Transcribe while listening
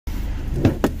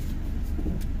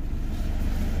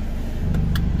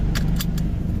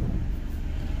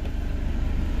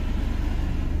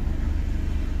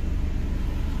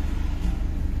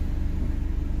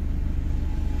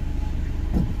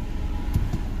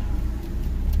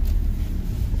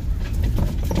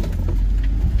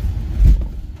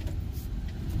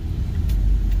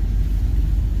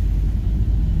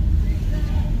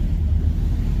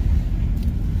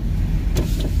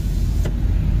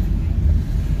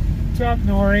What's up,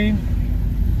 Noreen?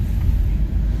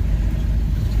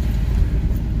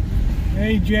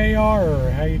 Hey,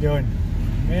 JR, how you doing?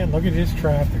 Man, look at this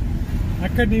traffic. I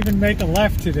couldn't even make a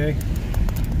left today.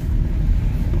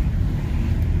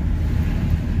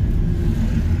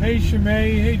 Hey,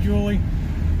 Shimei. Hey, Julie.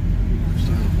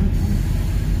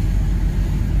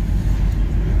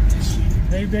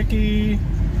 Hey, Vicky.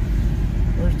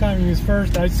 First time you was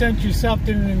first. I sent you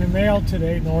something in the mail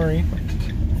today, Noreen.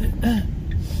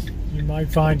 You might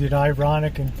find it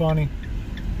ironic and funny.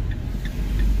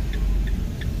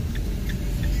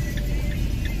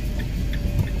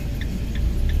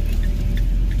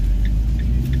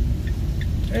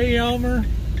 Hey, Elmer.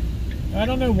 I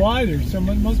don't know why there's some.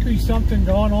 It must be something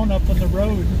going on up on the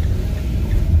road.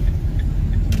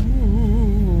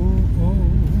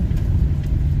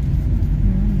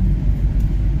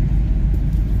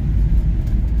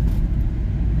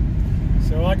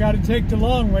 So I got to take the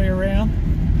long way around.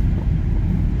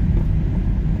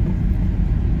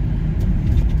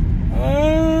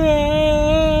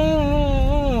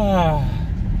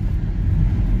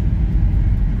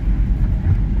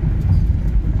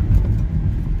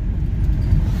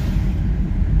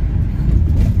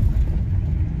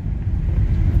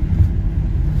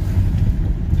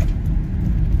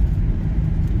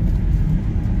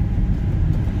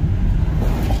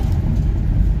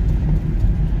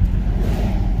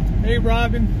 Hey,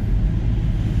 Robin.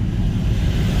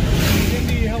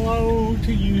 Cindy, hello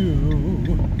to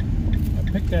you.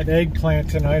 I picked that eggplant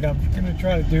tonight. I'm going to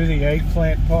try to do the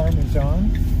eggplant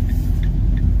parmesan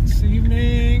this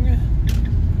evening.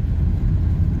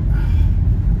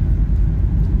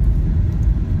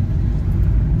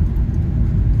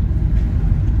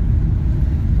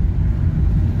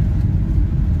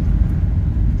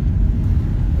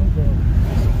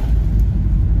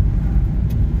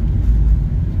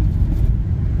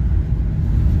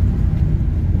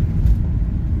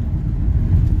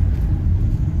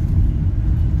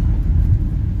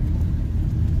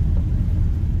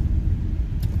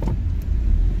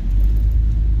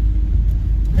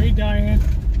 Diane.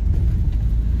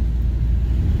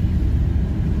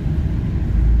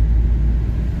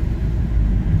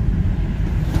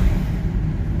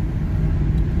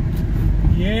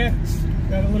 Yeah, it's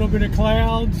got a little bit of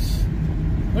clouds.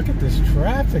 Look at this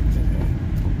traffic today.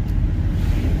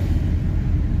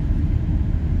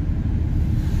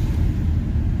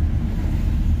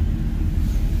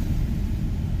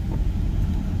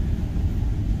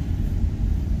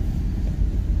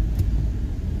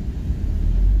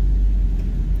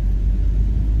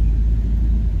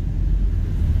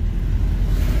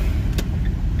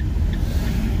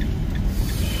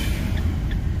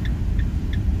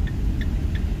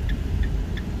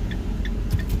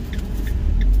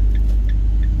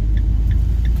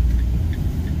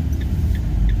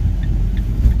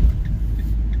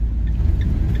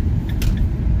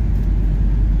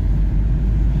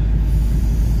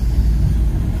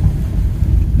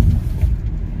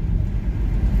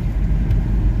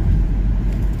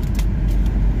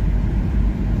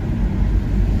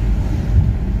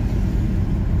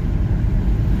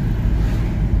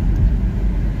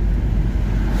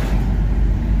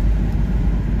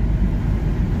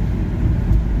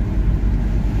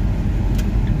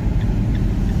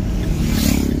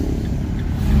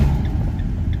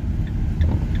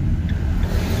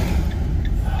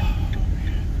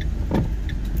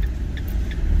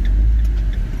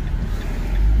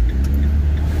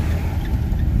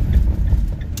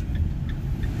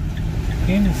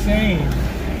 Insane.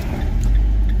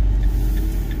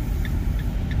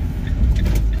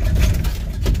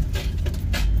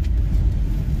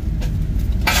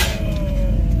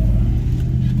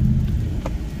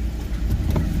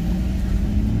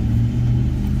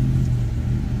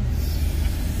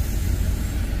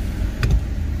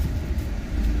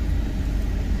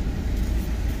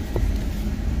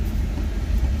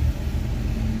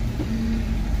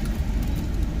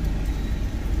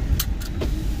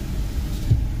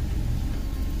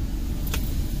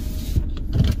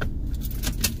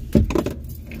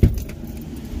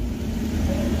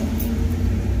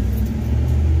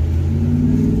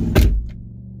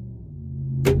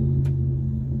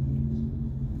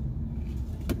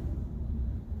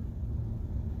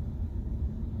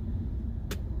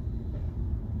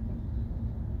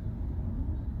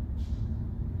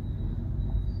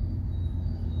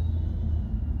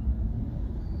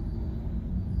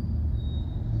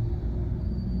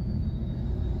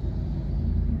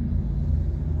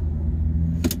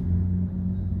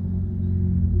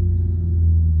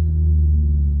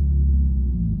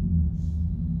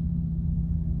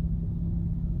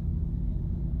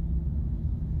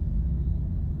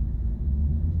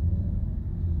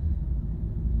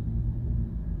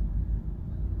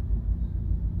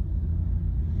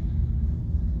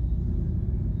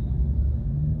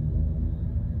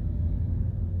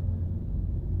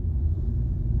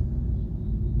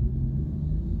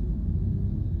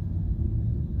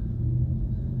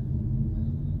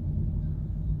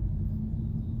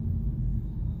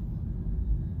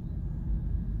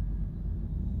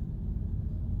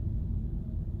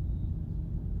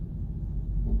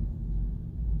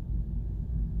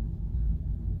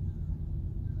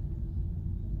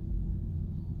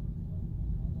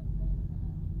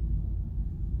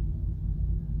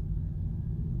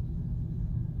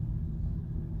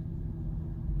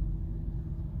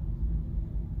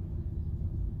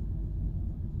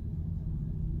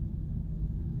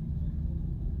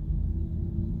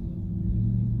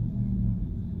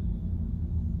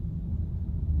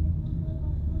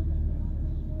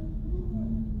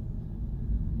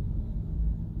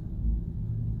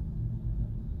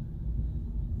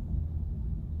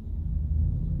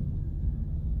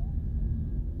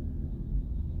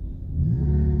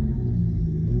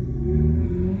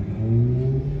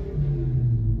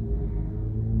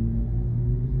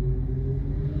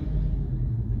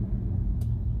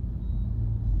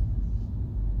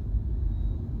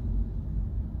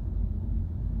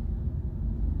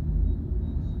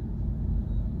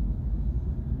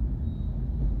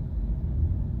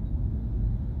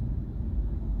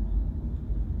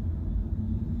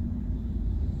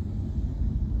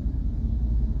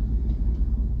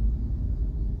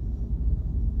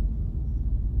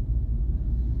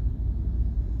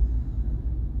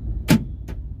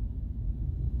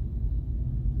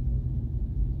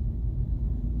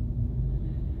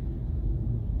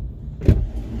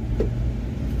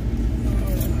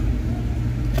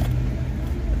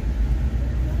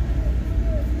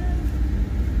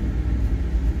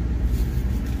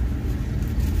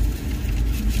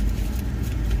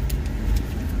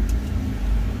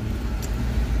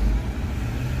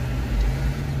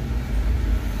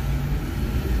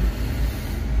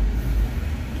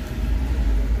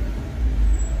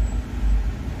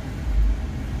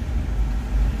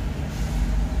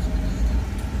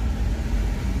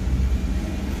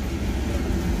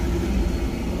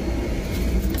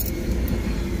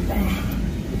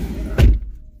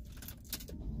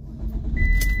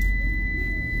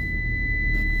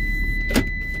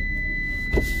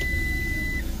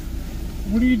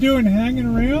 What are you doing, hanging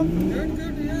around? Good,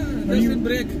 yeah. Just in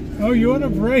break. Oh, you on a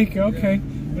break? Okay.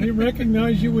 I didn't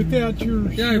recognize you without your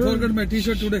shirt. Yeah, I forgot my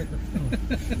t-shirt today.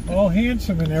 All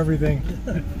handsome and everything.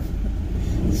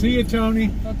 See you,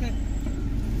 Tony. Okay.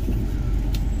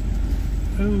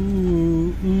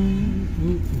 Ooh.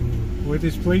 Boy,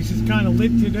 this place is kind of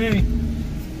lit today.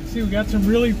 See, we got some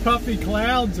really puffy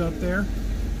clouds up there.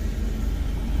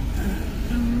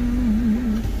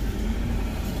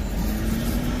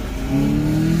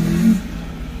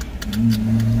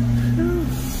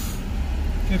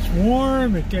 It gets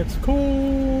warm, it gets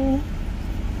cool.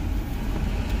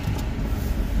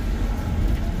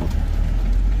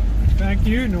 Thank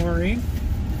you, Noreen.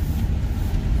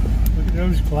 Look at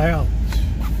those clouds.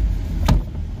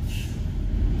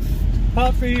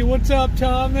 Puffy, what's up,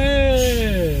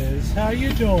 Thomas? How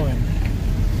you doing?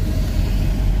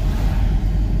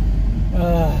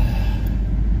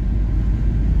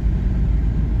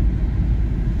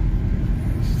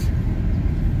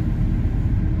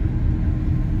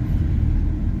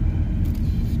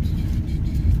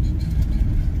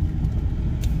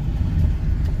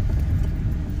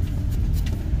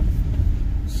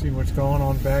 See what's going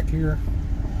on back here.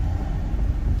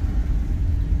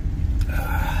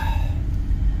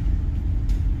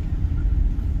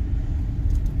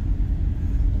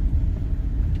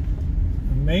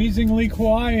 Amazingly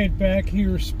quiet back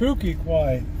here, spooky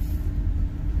quiet.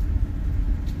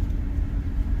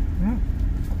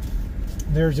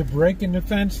 There's a break in the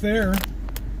fence there.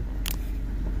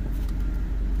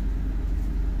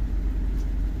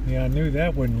 Yeah, I knew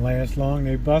that wouldn't last long.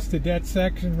 They busted that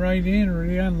section right in, or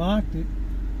they unlocked it.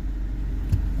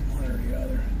 One or the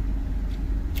other.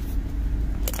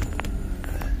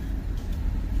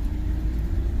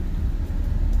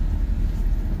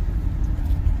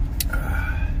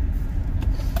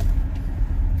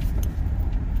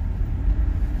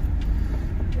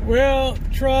 Well,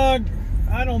 Trug,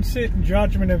 I don't sit in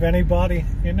judgment of anybody,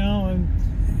 you know, and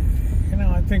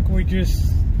I think we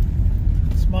just,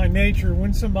 it's my nature.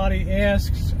 When somebody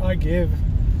asks, I give.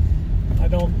 I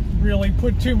don't really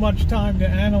put too much time to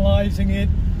analyzing it.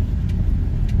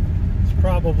 It's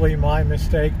probably my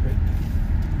mistake, but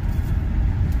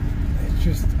it's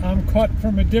just, I'm cut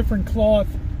from a different cloth.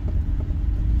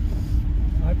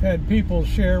 I've had people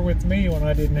share with me when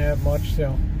I didn't have much,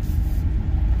 so.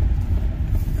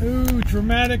 Ooh,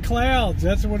 dramatic clouds,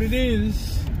 that's what it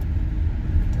is.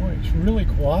 Boy, it's really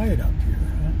quiet up here,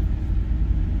 huh?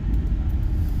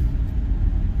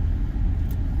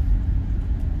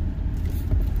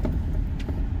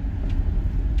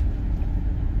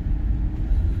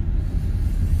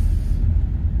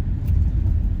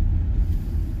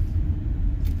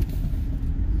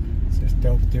 What's this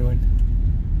dope doing?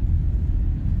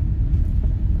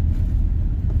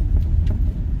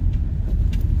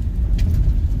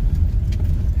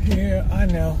 Yeah, I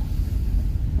know.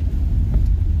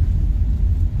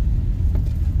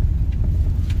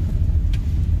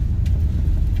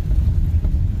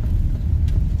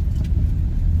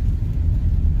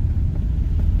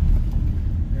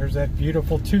 There's that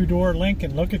beautiful two-door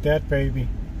Lincoln. Look at that baby.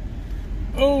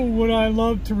 Oh, would I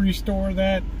love to restore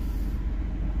that.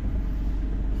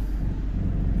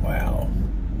 Wow.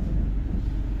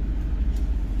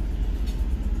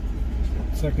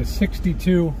 It's like a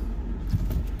 62.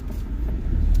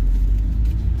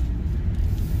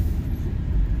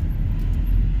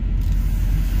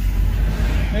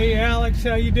 Hey Alex,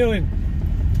 how you doing?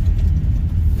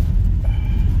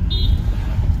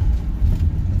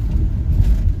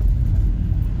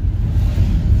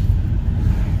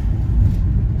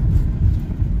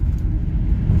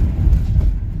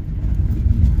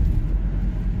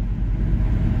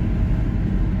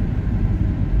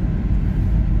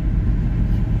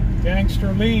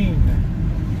 Gangster Lean.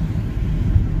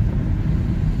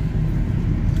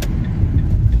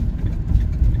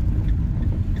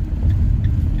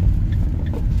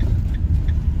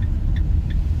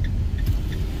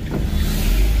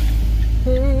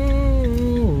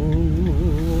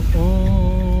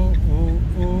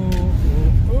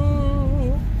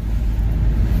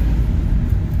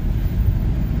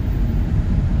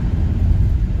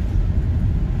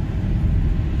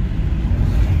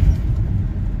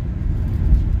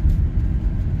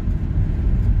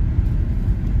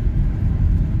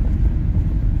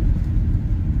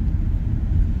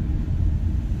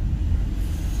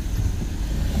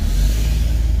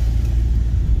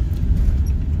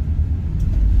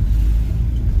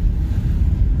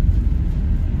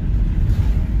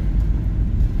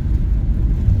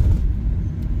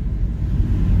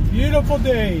 Beautiful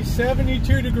day,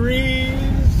 72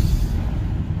 degrees,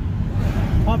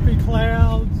 puffy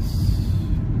clouds.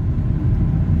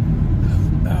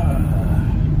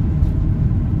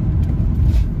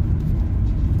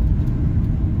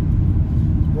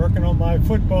 Working on my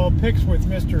football picks with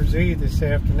Mr. Z this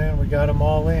afternoon. We got them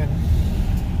all in.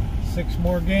 6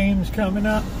 more games coming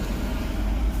up.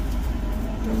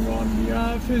 They're on the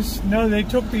office. No, they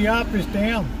took the office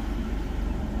down.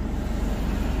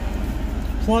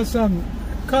 Plus, I'm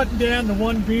cutting down to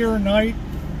 1 beer a night.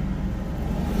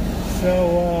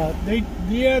 So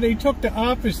they took the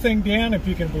office thing down, if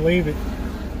you can believe it.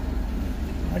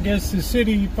 I guess the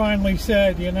city finally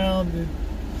said, you know, that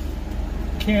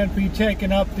can't be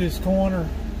taking up this corner.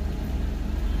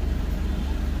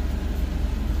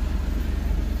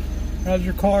 How's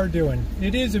your car doing?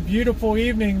 It is a beautiful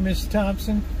evening, Miss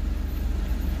Thompson.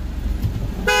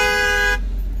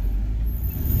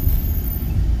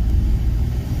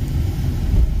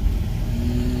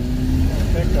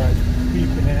 That guy's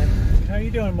beeping at. How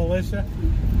you doing, Melissa?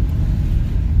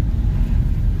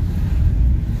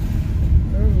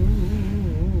 Ooh.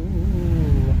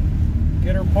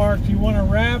 Get her parked. You want to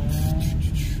wrap?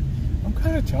 I'm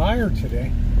kind of tired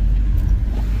today.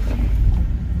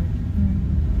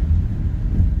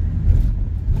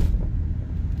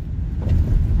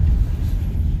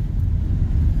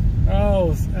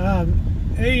 Oh,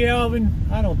 hey Alvin,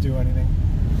 I don't do anything.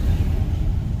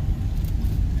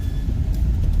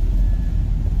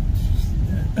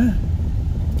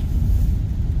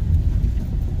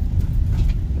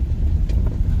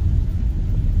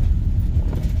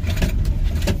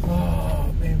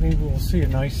 Oh man, maybe we'll see a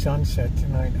nice sunset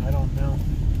tonight. I don't know.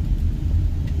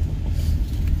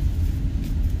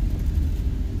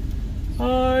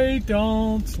 I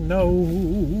don't know.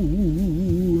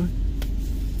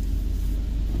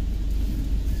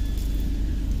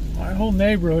 My whole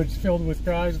neighborhood's filled with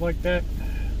guys like that.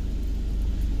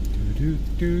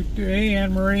 Hey,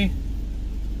 Anne Marie.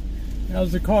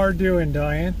 How's the car doing,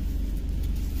 Diane?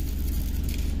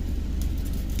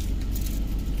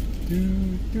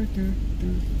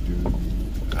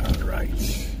 All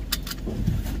right.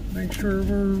 Make sure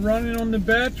we're running on the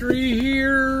battery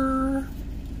here.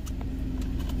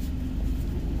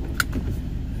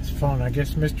 It's fun. I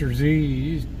guess Mr.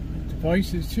 Z's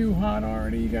device is too hot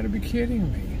already. You gotta be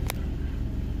kidding me.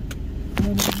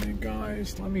 Hold on a minute,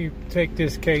 guys. Let me take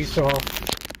this case off.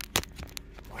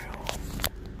 Wow.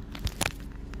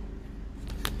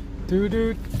 Do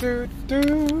do do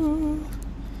do.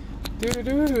 Do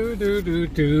do do do do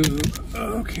do.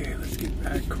 Okay, let's get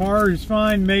back. Car is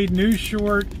fine. Made new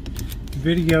short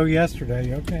video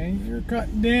yesterday. Okay, you're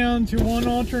cutting down to 1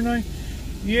 Ultra 9.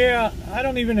 Yeah, I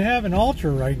don't even have an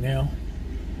Ultra right now.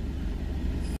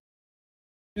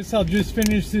 Guess I'll just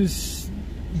finish this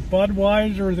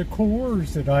Budweiser or the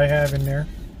Coors that I have in there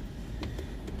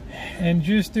and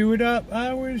just do it up.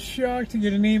 I was shocked to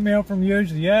get an email from you.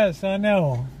 Yes, I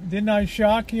know. Didn't I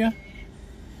shock you?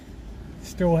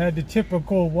 Still had the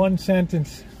typical 1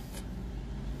 sentence.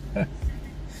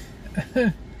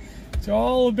 It's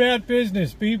all about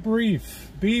business. Be brief.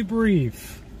 Be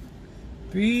brief.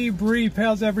 Be brief.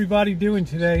 How's everybody doing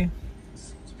today?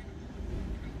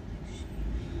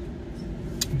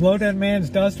 Blow that man's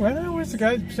dust. I don't know what's the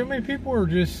guy. So many people are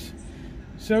just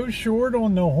so short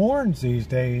on the horns these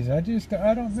days. I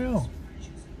don't know.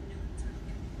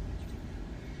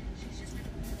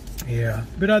 Yeah,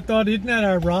 but I thought, isn't that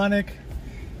ironic?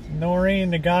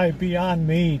 Noreen, the guy Beyond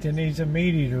Meat, and he's a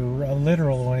meat eater, a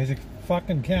literal one. He's a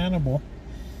fucking cannibal.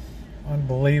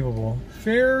 Unbelievable.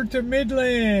 Fair to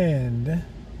Midland.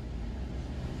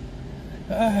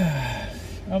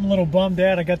 I'm a little bummed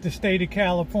out. I got the state of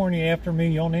California after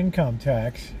me on income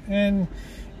tax. And,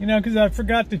 you know, because I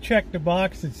forgot to check the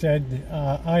box that said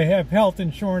I have health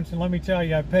insurance. And let me tell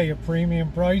you, I pay a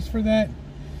premium price for that.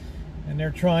 And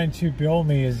they're trying to bill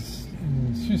me as,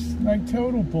 it's just like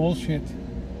total bullshit.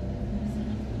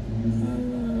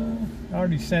 I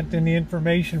already sent in the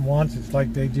information once. It's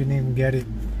like they didn't even get it.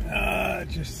 It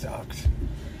just sucks.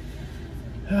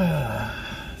 God.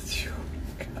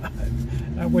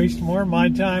 I waste more of my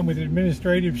time with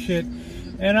administrative shit.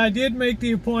 And I did make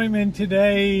the appointment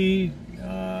today,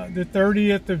 the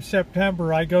 30th of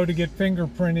September. I go to get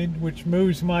fingerprinted, which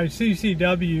moves my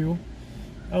CCW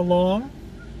along.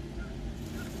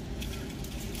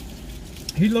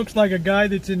 He looks like a guy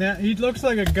that's in that. He looks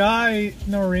like a guy,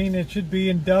 Noreen, that should be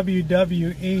in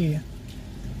WWE.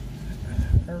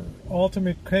 Or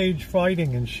Ultimate Cage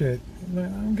Fighting and shit.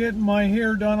 I'm getting my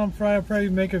hair done on Friday. I'll probably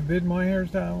make a vid. My hair's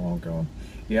done. I won't go.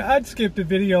 Yeah, I'd skip the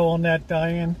video on that,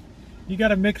 Diane. You got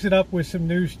to mix it up with some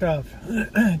new stuff.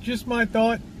 Just my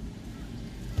thought.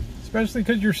 Especially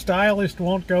because your stylist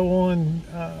won't go on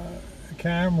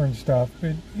camera and stuff.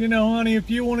 But, you know, honey, if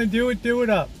you want to do it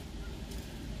up.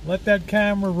 Let that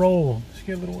camera roll. Let's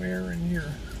get a little air in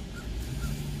here.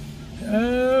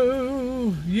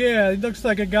 Oh, yeah, it looks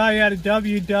like a guy out of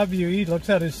WWE. Looks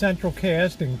at his central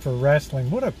casting for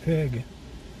wrestling. What a pig.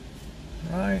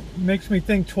 Right? Makes me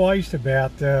think twice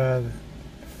about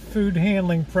food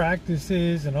handling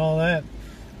practices and all that.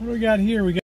 What do we got here?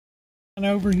 We got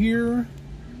over here.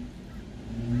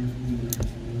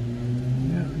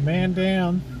 Yeah, man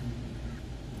down.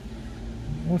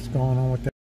 What's going on with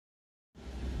that?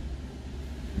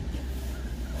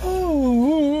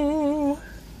 Oh,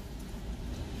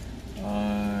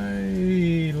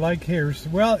 I like hairs.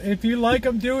 Well, if you like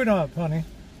them, do it up, honey.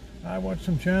 I watch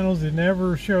some channels that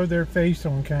never show their face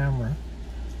on camera.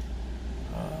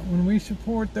 When we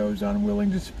support those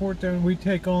unwilling to support them, we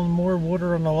take on more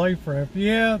water on the life raft.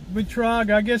 Yeah, but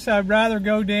Trog, I guess I'd rather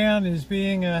go down as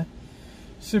being a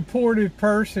supportive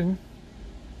person.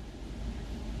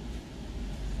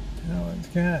 Oh, it's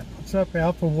cat. What's up,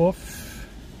 Alpha Wolf?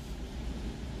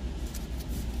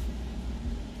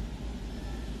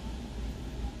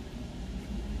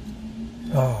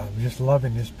 Oh, I'm just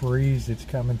loving this breeze that's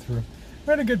coming through. We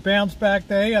had a good bounce back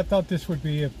day. I thought this would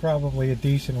be probably a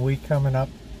decent week coming up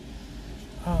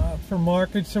for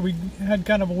markets. So we had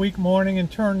kind of a weak morning and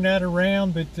turned that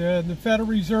around. But the Federal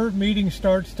Reserve meeting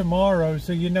starts tomorrow,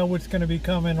 so you know what's going to be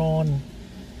coming on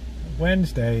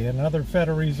Wednesday. Another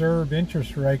Federal Reserve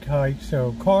interest rate hike.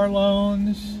 So car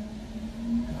loans,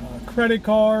 credit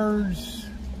cards,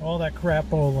 all that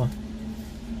crapola.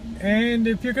 And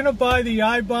if you're going to buy the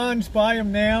I-bonds, buy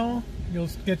them now. You'll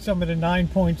get some of the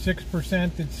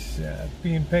 9.6% that's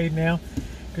being paid now.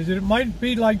 Because it might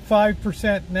be like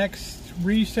 5% next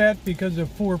reset because of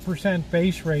 4%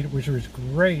 base rate, which was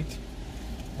great.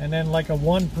 And then like a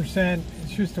 1%,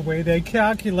 it's just the way they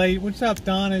calculate. What's up,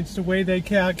 Donna? It's the way they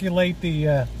calculate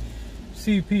the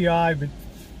CPI. But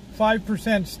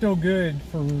 5% is still good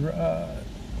for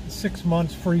 6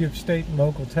 months free of state and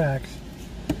local tax.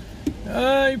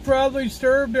 He probably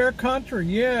served our country.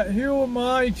 Yeah, who am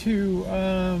I to,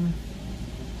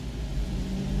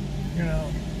 you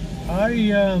know,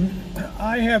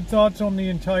 I have thoughts on the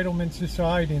entitlement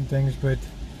society and things, but,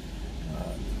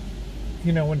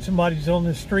 you know, when somebody's on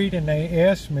the street and they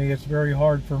ask me, it's very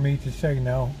hard for me to say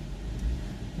no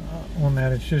on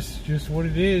that. It's just what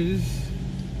it is.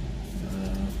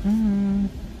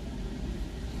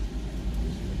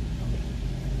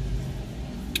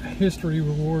 History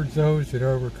rewards those that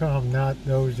overcome, not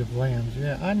those of lambs.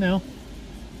 Yeah, I know.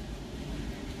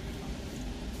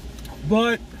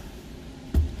 But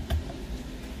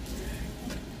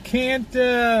can't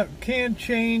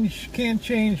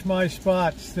change my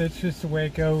spots. That's just the way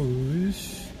it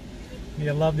goes.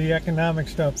 Yeah, love the economic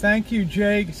stuff. Thank you,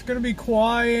 Jake. It's going to be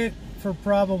quiet for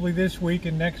probably this week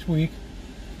and next week.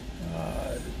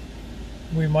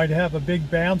 We might have a big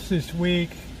bounce this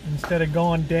week. Instead of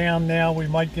going down now, we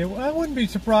might get... I wouldn't be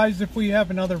surprised if we have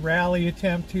another rally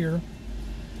attempt here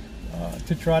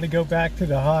to try to go back to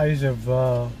the highs of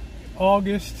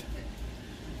August.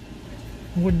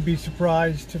 Wouldn't be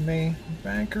surprised to me.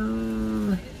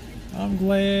 Banker, I'm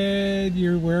glad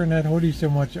you're wearing that hoodie so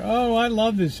much. Oh, I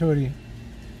love this hoodie.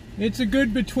 It's a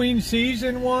good between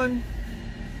season one.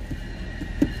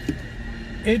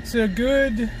 It's a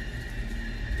good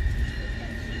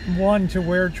one to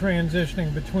wear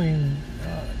transitioning between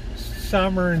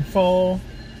summer and fall.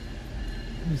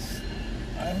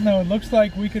 I don't know, it looks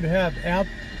like we could have out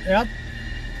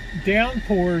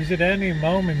downpours at any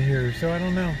moment here, so I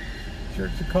don't know. Sure,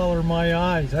 it's the color of my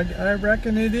eyes. I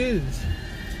reckon it is.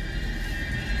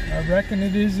 I reckon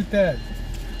it is at that.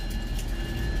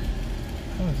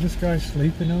 Oh, is this guy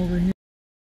sleeping over here?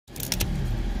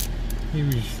 He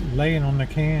was laying on the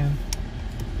can.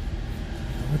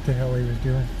 What the hell he was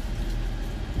doing?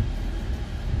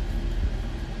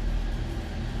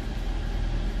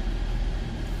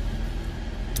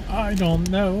 I don't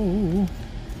know.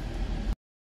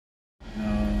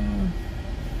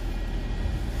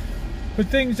 But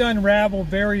things unravel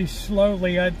very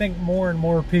slowly. I think more and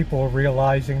more people are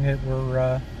realizing that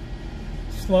we're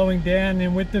slowing down,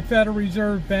 and with the Federal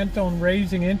Reserve bent on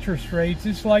raising interest rates,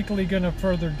 it's likely going to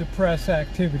further depress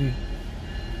activity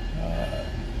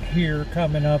here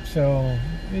coming up. So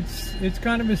it's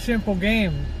kind of a simple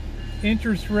game.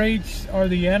 Interest rates are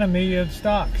the enemy of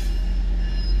stocks.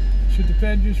 Should the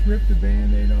Fed just rip the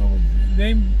Band-Aid off?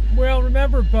 Well,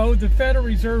 remember, Bo, the Federal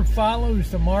Reserve follows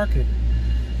the market.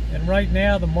 And right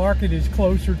now the market is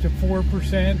closer to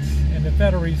 4%, and the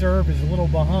Federal Reserve is a little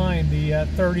behind the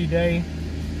 30-day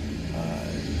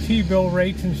T-bill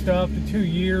rates and stuff. The 2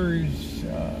 years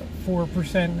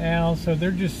 4% now, so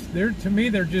to me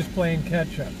they're just playing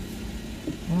catch up.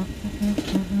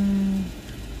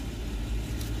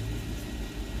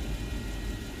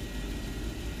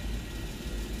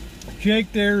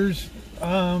 Jake, there's,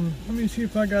 let me see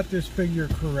if I got this figure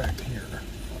correct here.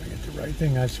 I get the right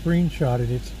thing. I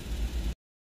screenshotted it.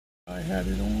 I had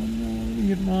it on, let me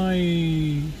get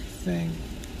my thing.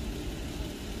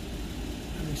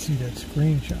 Let me see that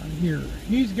screenshot here.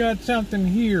 He's got something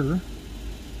here.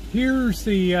 Here's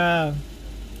the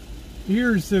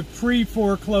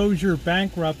pre-foreclosure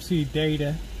bankruptcy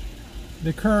data.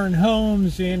 The current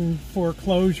homes in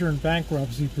foreclosure and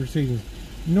bankruptcy proceedings.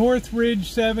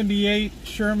 Northridge 78,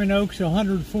 Sherman Oaks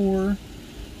 104,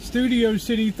 Studio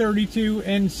City 32,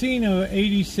 Encino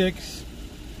 86,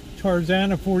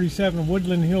 Tarzana 47,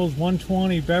 Woodland Hills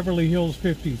 120, Beverly Hills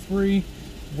 53,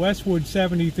 Westwood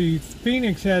 73.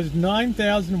 Phoenix has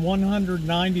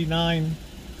 9,199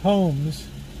 homes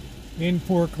in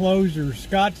foreclosure.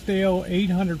 Scottsdale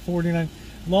 849.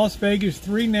 Las Vegas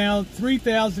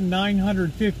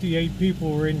 3,958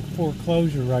 people are in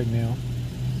foreclosure right now.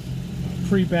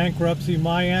 Pre-bankruptcy.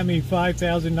 Miami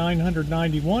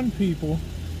 5,991 people,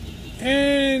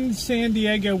 and San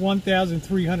Diego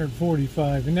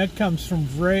 1,345. And that comes from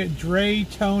Dre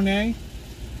Tone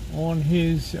on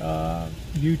his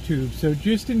YouTube. So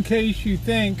just in case you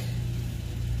think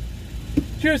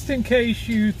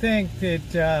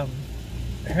that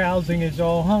housing is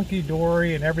all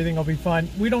hunky-dory and everything will be fine,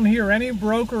 we don't hear any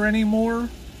broker anymore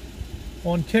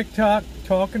on TikTok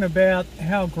talking about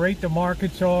how great the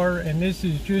markets are, and this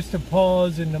is just a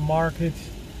pause in the markets,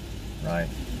 right?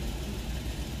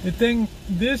 The thing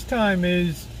this time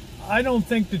is, I don't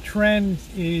think the trend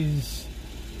is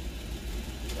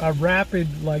a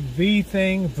rapid like V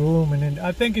thing, boom, and then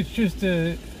I think it's just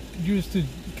a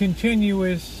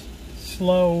continuous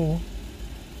slow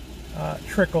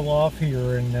trickle off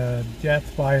here, and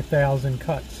death by 1,000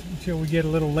 cuts until we get a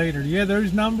little later. Yeah,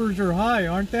 those numbers are high,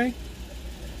 aren't they?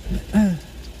 I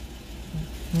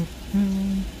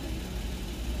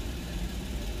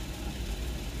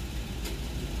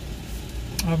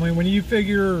mean, when you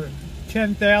figure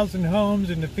 10,000 homes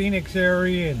in the Phoenix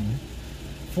area and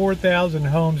 4,000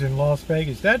 homes in Las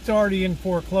Vegas, that's already in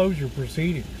foreclosure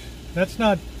proceedings. That's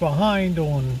not behind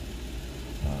on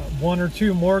 1 or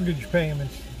 2 mortgage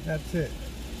payments. That's it.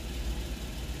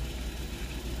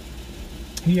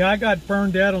 Yeah, I got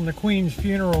burned out on the Queen's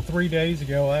funeral 3 days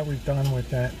ago. I was done with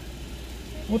that.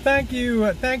 Well, thank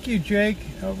you, Jake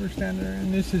Overstender.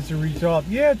 And this is the result.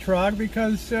 Yeah, Trog,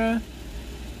 because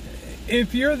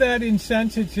if you're that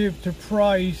insensitive to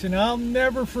price, and I'll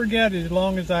never forget it as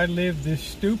long as I live, this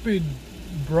stupid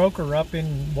broker up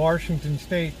in Washington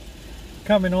State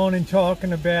coming on and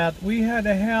talking about, we had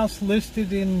a house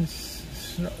listed in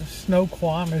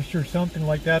Snoqualmie or something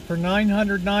like that for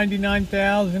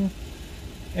 $999,000,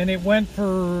 and it went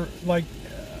for like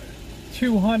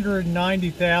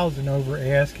 $290,000 over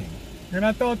asking. And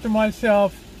I thought to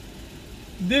myself,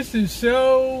 this is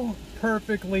so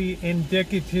perfectly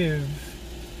indicative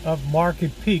of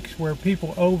market peaks where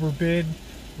people overbid,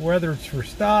 whether it's for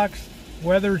stocks,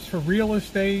 whether it's for real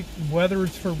estate, whether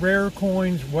it's for rare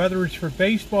coins, whether it's for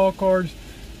baseball cards.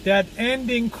 That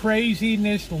ending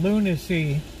craziness,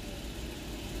 lunacy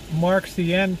marks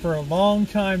the end for a long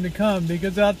time to come,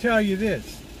 because I'll tell you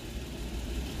this.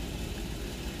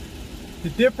 The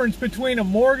difference between a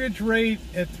mortgage rate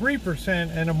at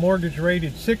 3% and a mortgage rate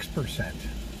at 6%,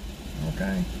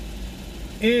 okay,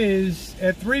 is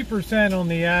at 3% on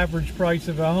the average price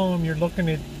of a home, you're looking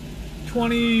at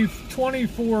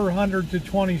 $2,400 to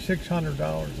 $2,600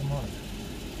 a month.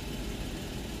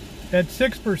 At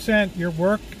 6%,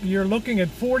 you're looking at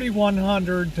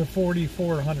 $4,100 to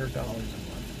 $4,400 a month.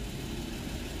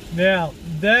 Now,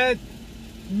 that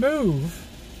move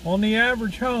on the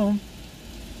average home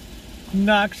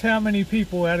knocks how many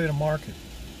people out of the market?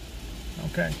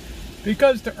 Okay,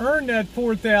 because to earn that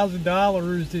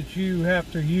 $4,000 that you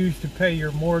have to use to pay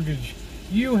your mortgage,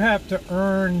 you have to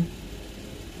earn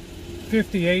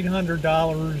 $5,800,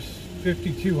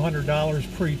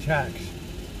 $5,200 pre-tax,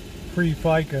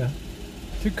 pre-FICA,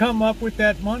 to come up with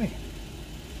that money.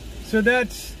 So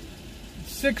that's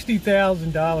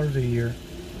 $60,000 a year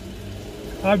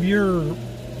of your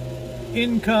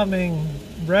incoming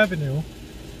revenue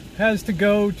has to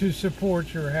go to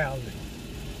support your housing.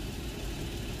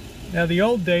 Now, the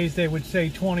old days, they would say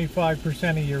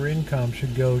 25% of your income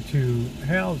should go to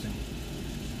housing.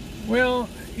 Well,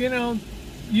 you know,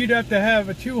 you'd have to have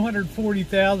a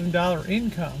 $240,000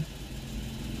 income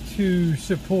to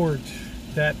support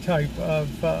that type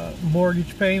of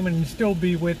mortgage payment and still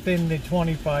be within the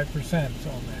 25%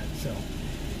 on that. So,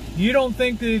 you don't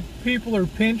think that people are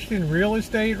pinched in real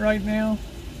estate right now?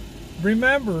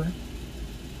 Remember,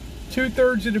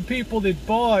 2/3 of the people that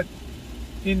bought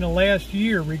in the last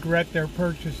year regret their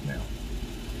purchase now.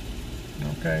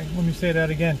 Okay, let me say that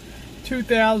again.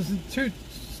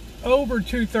 Over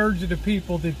 2/3 of the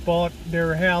people that bought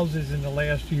their houses in the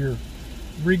last year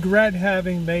regret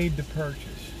having made the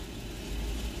purchase.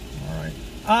 All right,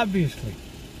 obviously,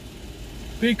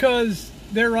 because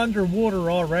they're underwater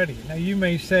already. Now you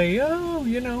may say, oh,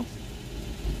 you know,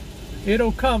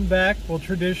 it'll come back. Well,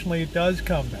 traditionally it does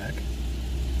come back.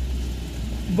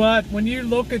 But when you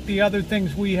look at the other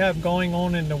things we have going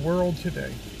on in the world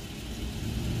today,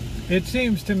 it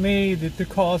seems to me that the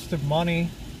cost of money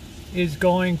is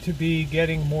going to be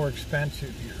getting more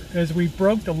expensive here, as we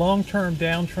broke the long-term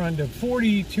downtrend of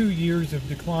 42 years of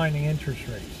declining interest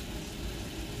rates.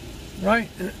 Right?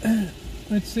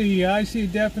 Let's see. I see a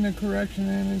definite correction,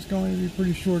 and it's going to be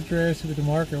pretty short drastic, but the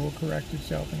market will correct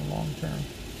itself in the long term.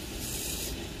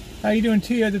 How you doing,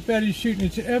 Tia? The Fed is shooting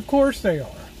it. Of course they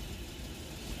are.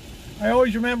 I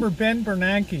always remember Ben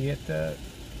Bernanke at the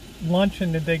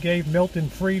luncheon that they gave Milton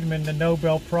Friedman, the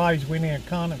Nobel Prize winning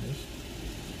economist.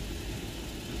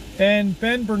 And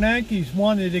Ben Bernanke's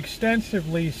one that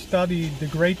extensively studied the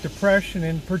Great Depression,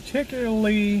 and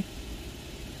particularly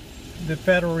the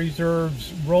Federal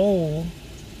Reserve's role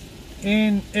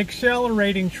in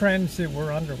accelerating trends that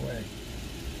were underway.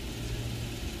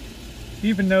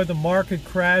 Even though the market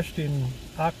crashed in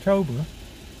October,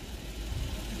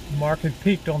 the market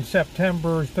peaked on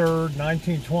September 3rd,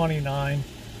 1929.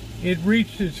 It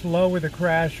reached its low of the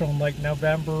crash on like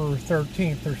November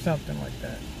 13th or something like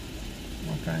that.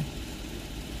 Okay.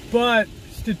 But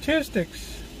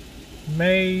statistics,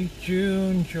 May,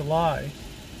 June, July,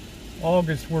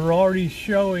 August, were already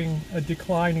showing a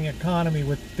declining economy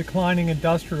with declining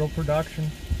industrial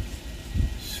production,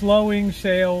 slowing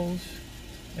sales,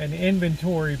 and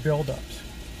inventory buildups.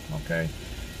 Okay.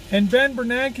 And Ben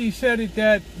Bernanke said at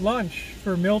that lunch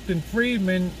for Milton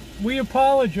Friedman, we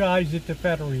apologize at the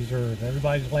Federal Reserve.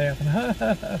 Everybody's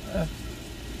laughing.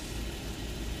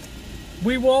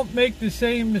 We won't make the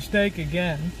same mistake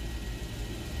again.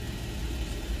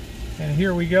 And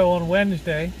here we go on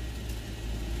Wednesday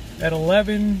at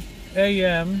 11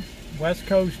 a.m. West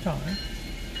Coast time.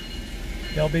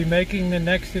 They'll be making the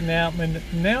next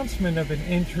announcement of an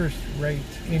interest rate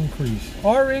increase.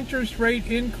 Are interest rate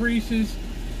increases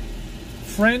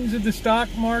friends of the stock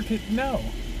market? No.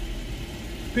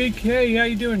 Big K, how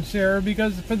you doing, Sarah?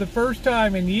 Because for the first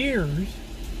time in years,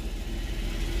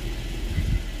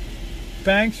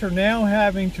 banks are now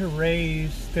having to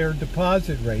raise their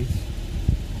deposit rates,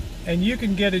 and you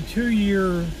can get a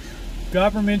 2-year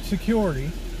government security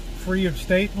free of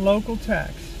state and local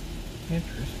tax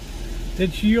interest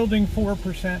that's yielding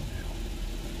 4% now.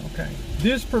 Okay.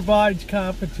 This provides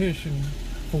competition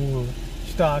for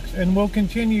stocks and will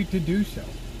continue to do so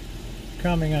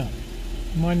coming up.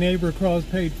 My neighbor across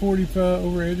paid $45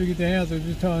 over to get the house. I was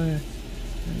just telling her,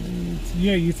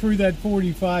 yeah, you threw that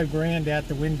 45 grand out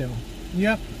the window.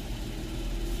 Yep.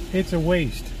 It's a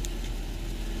waste.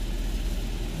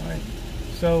 All right.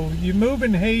 So you move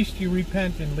in haste, you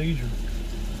repent in leisure.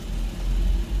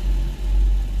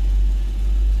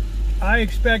 I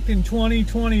expect in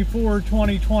 2024,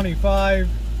 2025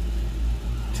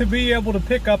 to be able to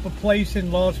pick up a place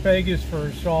in Las Vegas for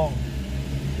a song.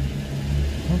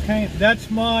 Okay, that's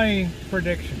my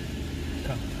prediction.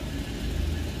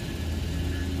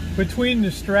 Between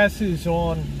the stresses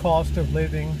on cost of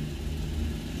living,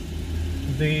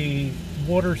 the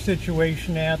water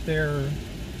situation out there,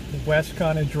 the West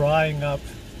kind of drying up,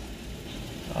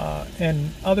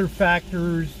 and other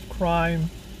factors, crime,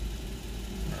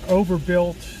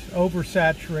 overbuilt,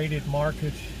 oversaturated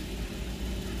market,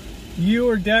 you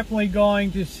are definitely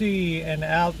going to see an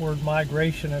outward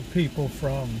migration of people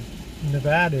from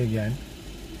Nevada again.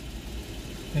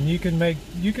 And you can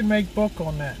make book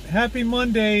on that. Happy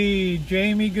Monday,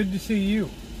 Jamie. Good to see you.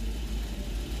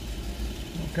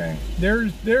 Okay,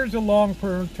 there's a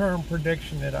long-term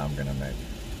prediction that I'm going to make.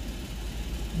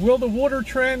 Will the water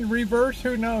trend reverse?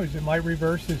 Who knows? It might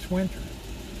reverse this winter.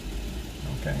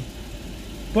 Okay,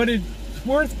 but it's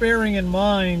worth bearing in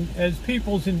mind as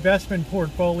people's investment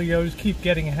portfolios keep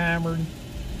getting hammered.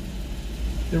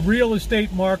 The real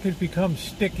estate market becomes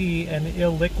sticky and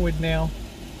illiquid now.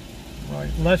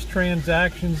 Right, less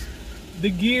transactions. The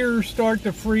gears start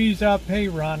to freeze up. Hey,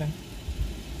 Ronnie.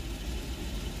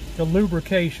 The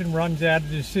lubrication runs out of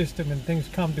the system and things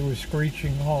come to a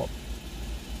screeching halt.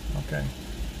 Okay.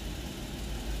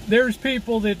 There's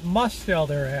people that must sell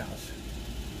their house.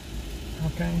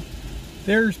 Okay.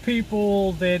 There's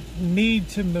people that need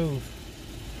to move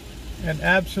and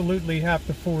absolutely have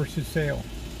to force a sale.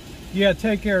 Yeah,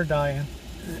 take care, Diane.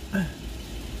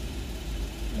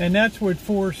 And that's what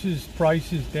forces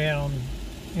prices down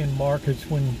in markets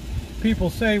when people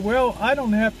say, well, I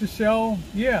don't have to sell.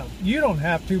 Yeah, you don't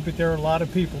have to, but there are a lot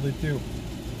of people that do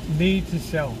need to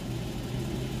sell.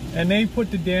 And they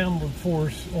put the downward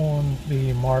force on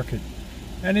the market.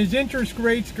 And as interest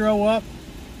rates go up,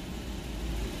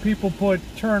 people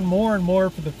turn more and more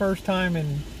for the first time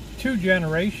in 2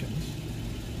 generations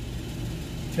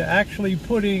to actually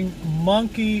putting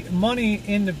money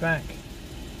in the bank.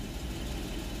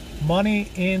 Money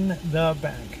in the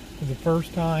bank for the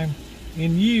first time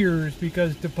in years,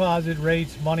 because deposit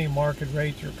rates, money market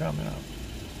rates are coming up.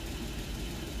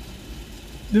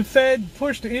 The Fed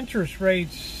pushed interest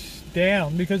rates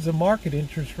down because the market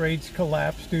interest rates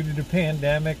collapsed due to the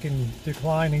pandemic and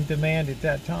declining demand at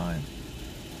that time.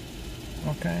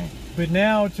 Okay, but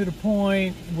now to the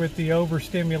point with the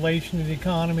overstimulation of the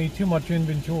economy, too much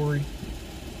inventory.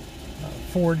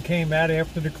 Ford came out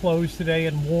after the close today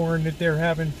and warned that they're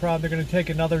having they're going to take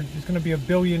another, there's going to be $1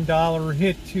 billion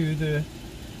hit to the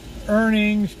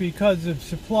earnings because of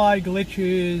supply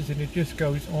glitches, and it just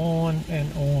goes on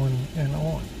and on and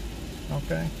on.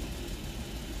 Okay,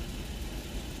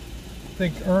 I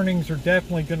think earnings are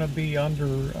definitely going to be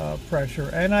under pressure,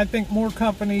 and I think more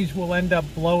companies will end up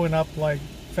blowing up like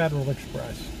Federal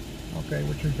Express, okay,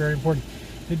 which is very important.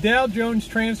 The Dow Jones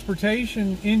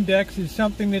Transportation Index is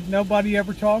something that nobody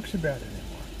ever talks about anymore.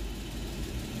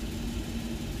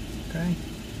 Okay?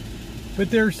 But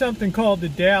there's something called the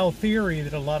Dow theory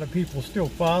that a lot of people still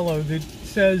follow that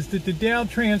says that the Dow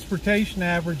Transportation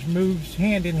Average moves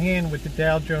hand in hand with the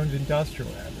Dow Jones Industrial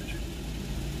Average.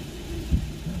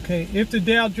 Okay, if the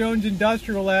Dow Jones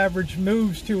Industrial Average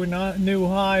moves to a new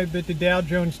high, but the Dow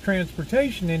Jones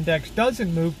Transportation Index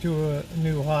doesn't move to a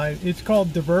new high, it's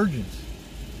called divergence.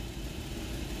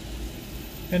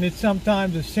 And it's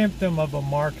sometimes a symptom of a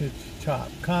market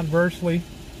top. Conversely,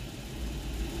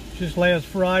 just last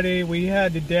Friday, we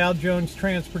had the Dow Jones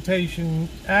Transportation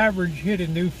Average hit a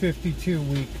new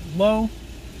 52-week low.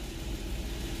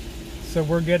 So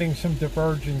we're getting some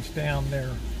divergence down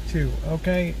there too,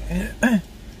 okay?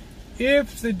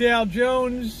 If the Dow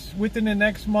Jones within the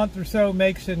next month or so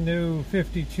makes a new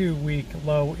 52-week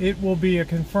low, it will be a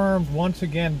confirmed, once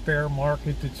again, bear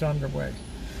market that's underway.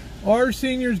 Are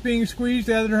seniors being squeezed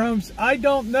out of their homes? I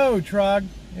don't know, Trog,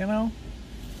 you know.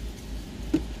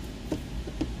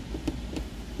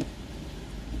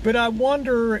 But I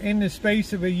wonder, in the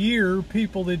space of a year,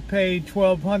 people that paid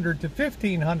 $1,200 to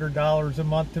 $1,500 a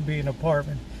month to be an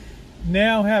apartment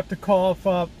now have to cough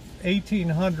up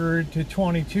 $1,800 to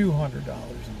 $2,200 a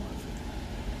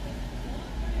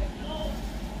month.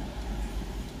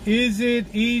 Is it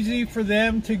easy for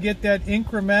them to get that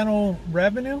incremental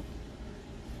revenue?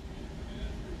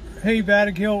 Hey,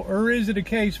 Vatican, or is it a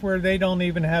case where they don't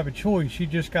even have a choice? You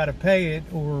just got to pay it,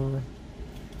 or,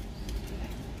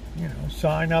 you know,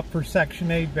 sign up for Section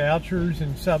 8 vouchers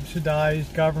and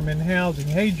subsidized government housing.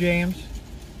 Hey, James.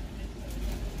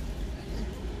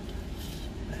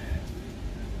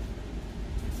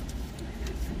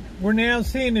 We're now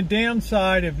seeing the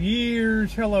downside of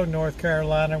years. Hello, North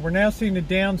Carolina. We're now seeing the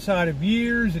downside of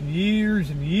years and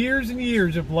years and years and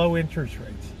years of low interest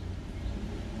rates.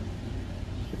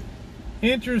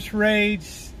 Interest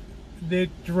rates that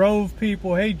drove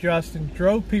people, hey Justin,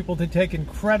 drove people to take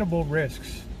incredible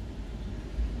risks,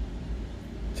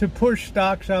 to push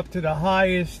stocks up to the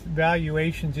highest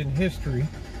valuations in history,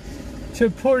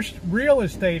 to push real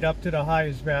estate up to the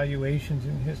highest valuations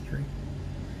in history.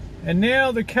 And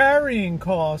now the carrying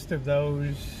cost of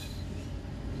those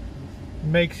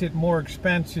makes it more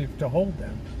expensive to hold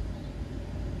them.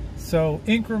 So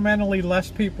incrementally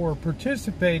less people are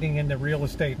participating in the real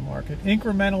estate market.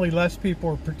 Incrementally less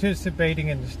people are participating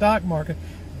in the stock market.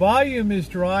 Volume is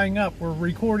drying up. We're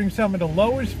recording some of the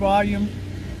lowest volume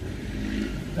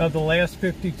of the last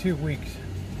 52 weeks.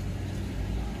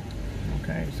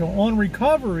 Okay, so on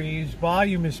recoveries,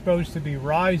 volume is supposed to be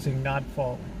rising, not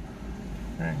falling.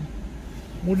 Okay.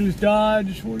 What is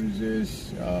Dodge? What is this?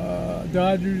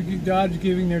 Dodge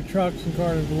giving their trucks and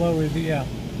cars below is, yeah,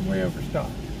 way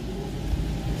overstocked.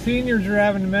 Seniors are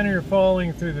having, many are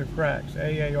falling through the cracks.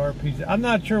 AARP. I'm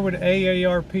not sure what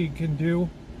AARP can do.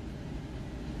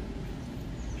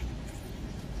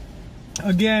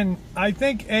 Again, I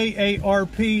think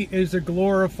AARP is a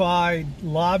glorified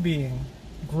lobbying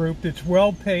group that's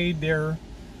well paid. Their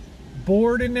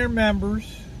board and their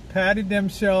members padded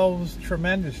themselves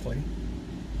tremendously.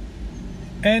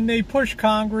 And they push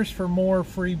Congress for more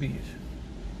freebies.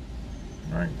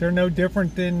 Right? They're no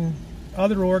different than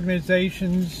other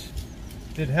organizations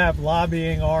that have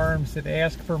lobbying arms that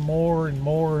ask for more and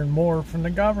more and more from the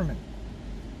government.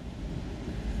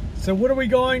 So what are we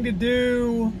going to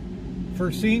do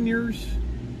for seniors?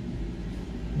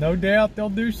 No doubt they'll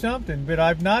do something, but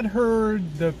I've not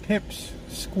heard the pips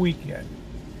squeak yet.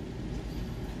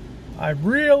 I've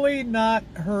really not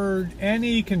heard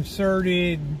any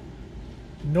concerted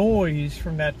noise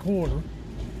from that quarter.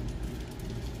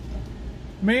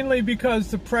 Mainly because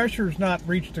the pressure's not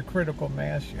reached a critical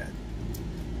mass yet.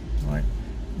 Right?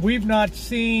 We've not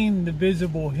seen the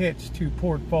visible hits to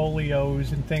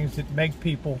portfolios and things that make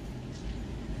people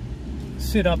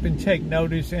sit up and take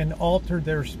notice and alter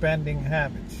their spending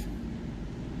habits.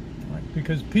 Right?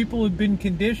 Because people have been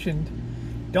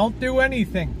conditioned, don't do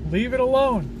anything, leave it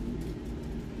alone.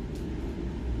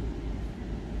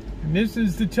 And this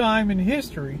is the time in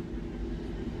history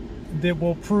that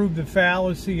will prove the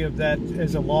fallacy of that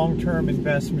as a long-term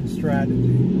investment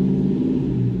strategy.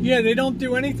 Yeah, they don't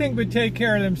do anything but take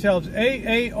care of themselves.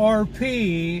 AARP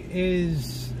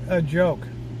is a joke.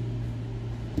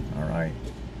 All right.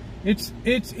 It's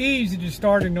easy to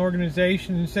start an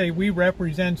organization and say, we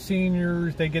represent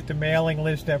seniors. They get the mailing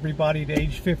list. Everybody at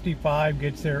age 55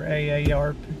 gets their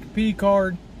AARP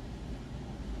card.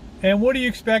 And what do you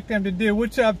expect them to do?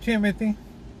 What's up, Timothy?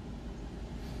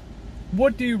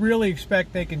 What do you really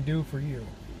expect they can do for you?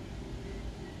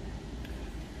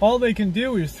 All they can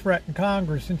do is threaten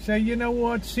Congress and say, you know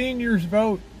what, seniors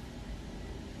vote.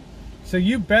 So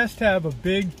you best have a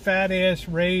big fat ass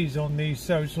raise on these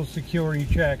Social Security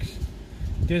checks,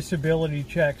 disability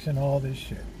checks, and all this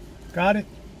shit. Got it?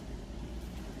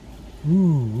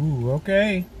 Ooh,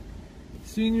 okay.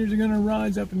 Seniors are going to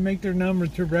rise up and make their number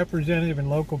to representative and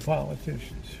local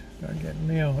politicians. Start getting,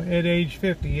 you know, at age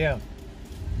 50, yeah.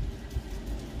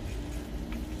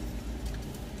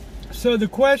 So the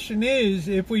question is,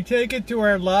 if we take it to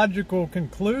our logical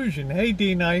conclusion, hey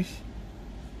D-Nice,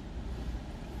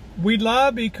 we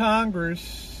lobby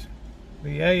Congress,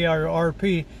 the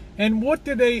AARP, and what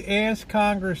do they ask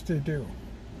Congress to do?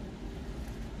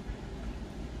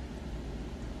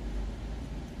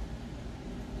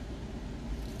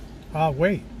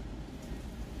 Wait.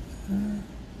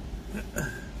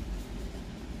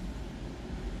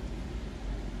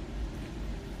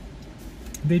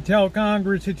 They tell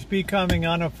Congress it's becoming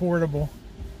unaffordable.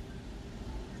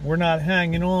 We're not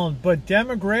hanging on. But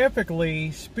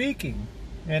demographically speaking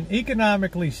and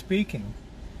economically speaking,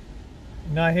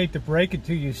 and I hate to break it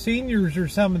to you, seniors are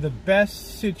some of the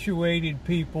best situated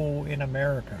people in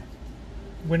America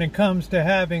when it comes to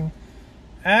having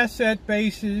asset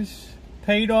bases,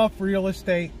 paid off real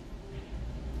estate.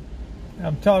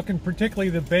 I'm talking particularly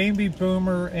the baby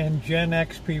boomer and Gen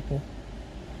X people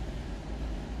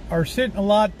are sitting a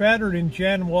lot better than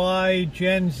Gen Y,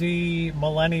 Gen Z,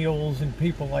 millennials, and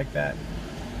people like that.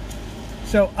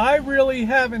 So I really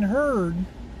haven't heard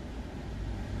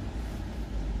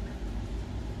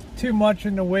too much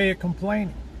in the way of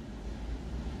complaining.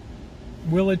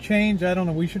 Will it change? I don't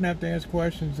know. We shouldn't have to ask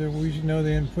questions. We should know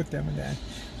they and put them in that.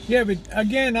 Yeah, but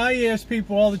again, I ask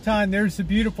people all the time, there's the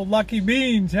beautiful Lucky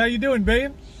Beans. How you doing,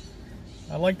 babe?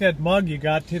 I like that mug you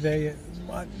got today.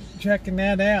 Checking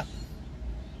that out.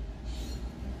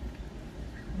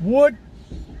 What,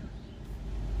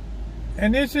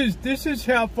 and this is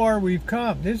how far we've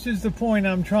come. This is the point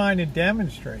I'm trying to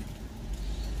demonstrate.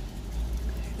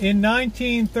 In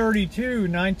 1932,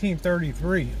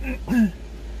 1933,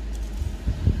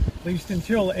 at least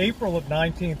until April of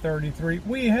 1933,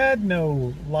 we had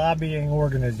no lobbying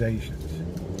organizations.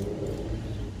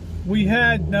 We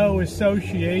had no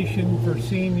association for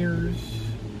seniors.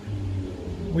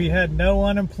 We had no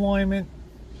unemployment.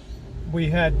 We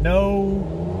had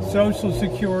no Social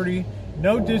Security,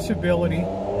 no disability,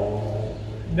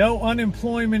 no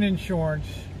unemployment insurance,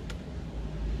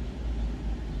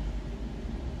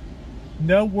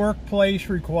 no workplace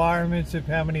requirements of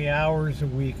how many hours a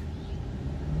week.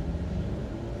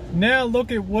 Now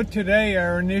look at what today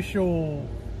our initial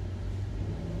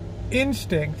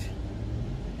instinct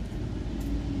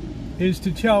is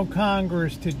to tell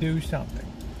Congress to do something.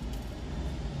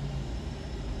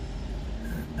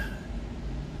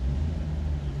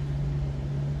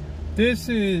 This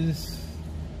is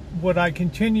what I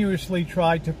continuously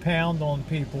try to pound on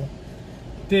people.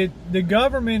 That the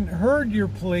government heard your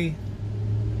plea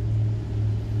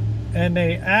and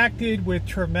they acted with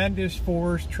tremendous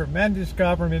force, tremendous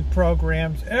government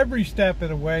programs every step of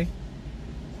the way.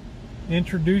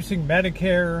 Introducing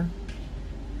Medicare,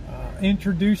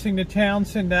 introducing the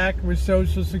Townsend Act with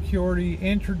Social Security,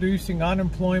 introducing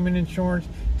unemployment insurance,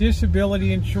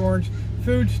 disability insurance,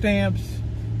 food stamps,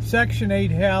 Section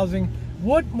 8 housing.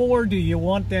 What more do you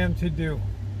want them to do?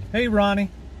 Hey, Ronnie.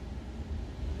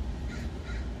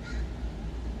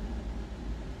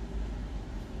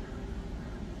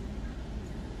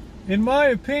 In my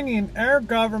opinion, our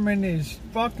government is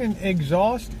fucking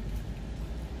exhausted.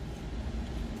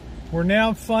 We're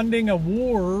now funding a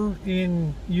war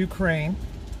in Ukraine.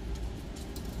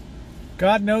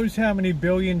 God knows how many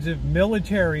billions of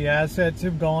military assets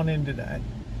have gone into that.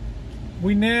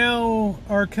 We now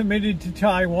are committed to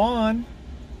Taiwan.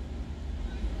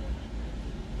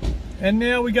 And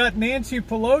now we got Nancy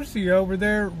Pelosi over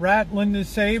there rattling the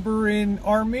saber in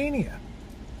Armenia.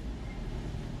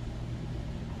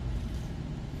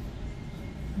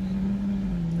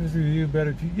 You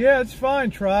better. Yeah, it's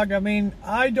fine, Trog. I mean,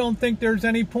 I don't think there's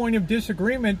any point of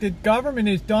disagreement that government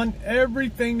has done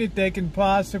everything that they can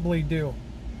possibly do.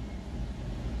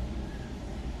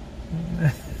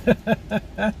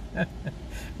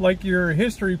 Like your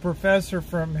history professor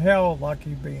from hell,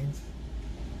 Lucky Beans.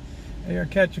 You'll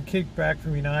catch a kickback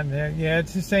from you on there. Yeah,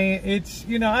 it's the same. It's,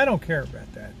 you know, I don't care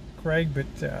about that, Craig, but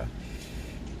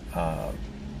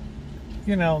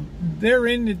you know, they're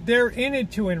in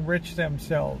it to enrich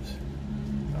themselves.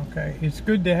 Okay, it's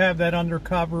good to have that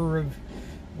undercover of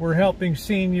we're helping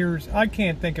seniors. I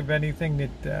can't think of anything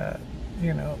that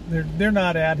you know, they're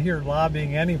not out here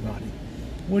lobbying anybody.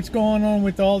 What's going on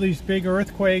with all these big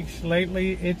earthquakes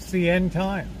lately? It's the end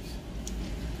times.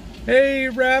 Hey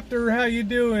Raptor, how you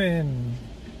doing?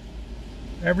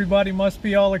 Everybody must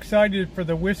be all excited for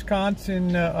the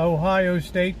Wisconsin Ohio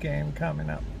State game coming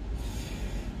up.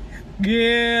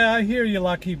 Yeah, I hear you,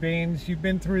 Lucky Beans. You've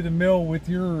been through the mill with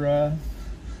your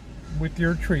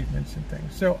treatments and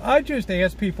things. So I just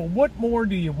ask people, what more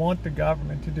do you want the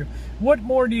government to do? What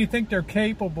more do you think they're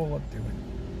capable of doing?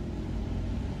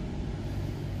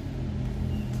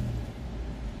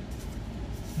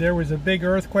 There was a big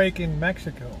earthquake in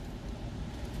Mexico.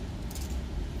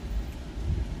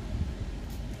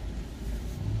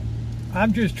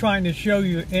 I'm just trying to show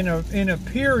you in a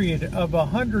period of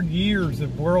 100 years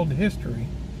of world history,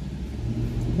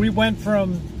 we went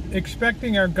from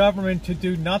expecting our government to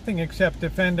do nothing except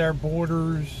defend our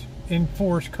borders,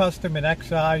 enforce custom and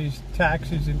excise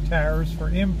taxes and tariffs for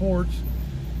imports,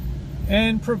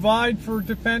 and provide for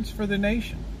defense for the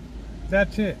nation.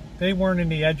 That's it. They weren't in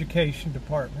the education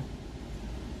department.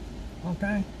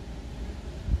 Okay?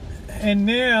 And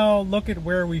now look at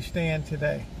where we stand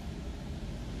today.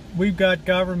 We've got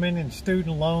government in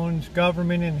student loans,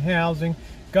 government in housing,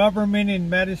 government in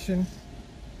medicine,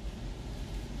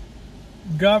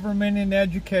 government in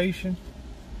education,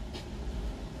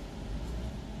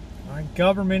 all right,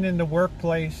 government in the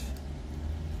workplace.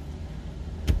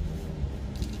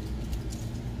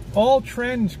 All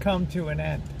trends come to an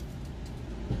end.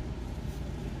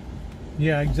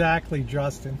 Yeah, exactly,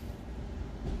 Justin.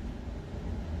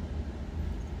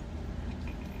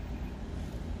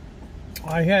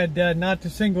 I had, not to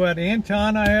single out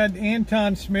Anton, I had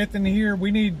Anton Smith in here.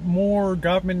 We need more,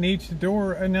 government needs to do,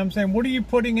 and I'm saying, what are you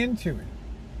putting into it?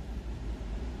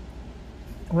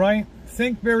 Right?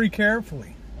 Think very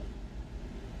carefully.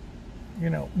 You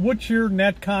know, what's your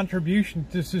net contribution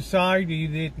to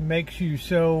society that makes you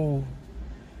so,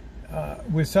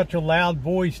 with such a loud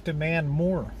voice, demand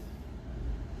more?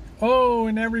 Oh,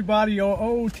 and everybody,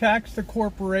 oh, tax the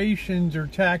corporations or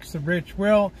tax the rich.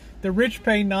 Well, the rich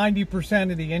pay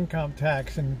 90% of the income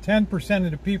tax, and 10% of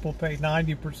the people pay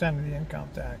 90% of the income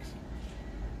tax.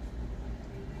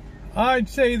 I'd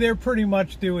say they're pretty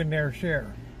much doing their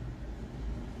share.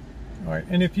 All right,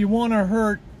 and if you want to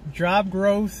hurt job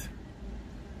growth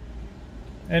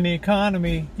and the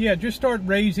economy, yeah, just start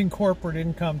raising corporate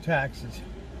income taxes.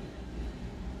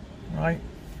 Right?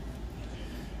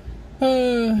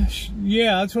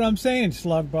 Yeah, that's what I'm saying,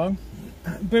 Slugbug.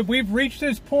 But we've reached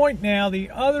this point now.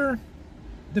 The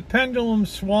pendulum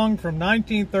swung from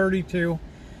 1932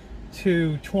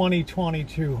 to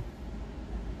 2022.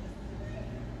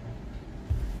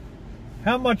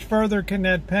 How much further can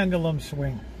that pendulum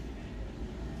swing?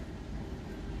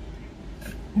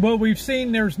 Well, we've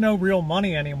seen there's no real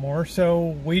money anymore,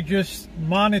 so we just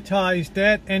monetize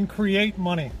debt and create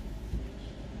money.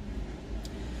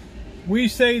 We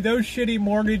say those shitty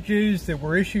mortgages that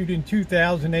were issued in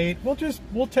 2008,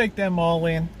 we'll take them all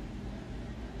in.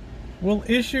 We'll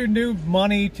issue new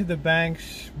money to the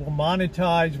banks. We'll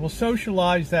monetize. We'll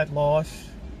socialize that loss.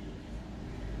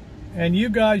 And you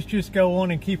guys just go on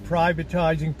and keep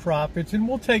privatizing profits, and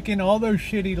we'll take in all those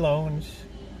shitty loans.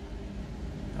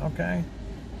 Okay?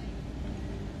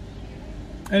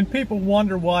 And people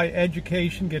wonder why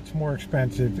education gets more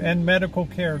expensive and medical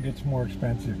care gets more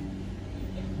expensive.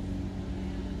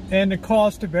 And the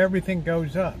cost of everything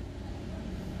goes up.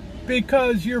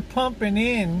 Because you're pumping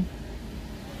in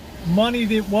money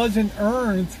that wasn't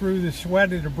earned through the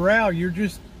sweat of the brow. You're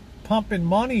just pumping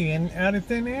money in out of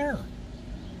thin air.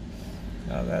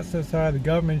 That's just how the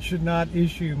government should not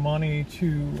issue money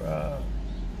to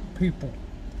people.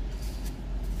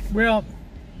 Well,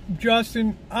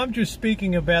 Justin, I'm just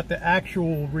speaking about the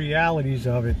actual realities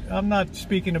of it. I'm not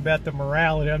speaking about the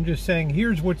morality. I'm just saying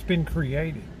here's what's been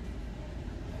created.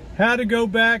 How to go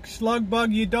back, slug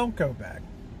bug, you don't go back.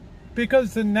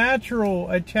 Because the natural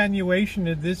attenuation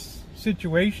of this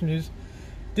situation is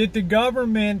that the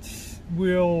government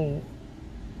will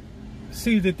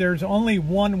see that there's only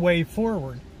one way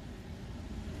forward.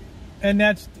 And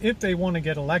that's if they want to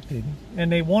get elected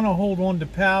and they want to hold on to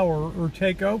power or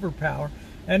take over power.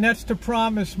 And that's to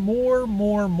promise more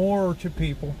to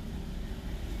people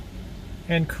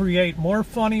and create more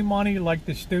funny money like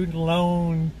the student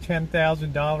loan,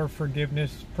 $10,000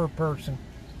 forgiveness per person.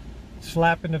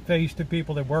 Slap in the face to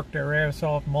people that work their ass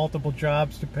off, multiple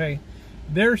jobs to pay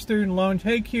their student loans.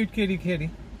 Hey, cute kitty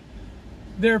kitty.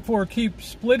 Therefore, keep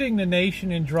splitting the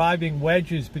nation and driving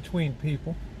wedges between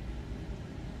people.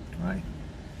 Right?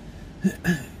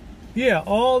 Yeah,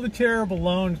 all the terrible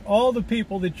loans, all the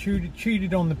people that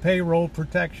cheated on the payroll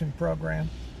protection program.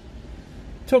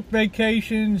 Took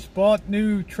vacations, bought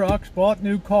new trucks, bought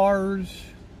new cars.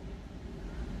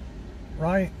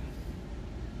 Right?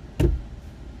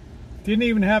 Didn't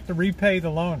even have to repay the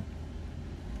loan.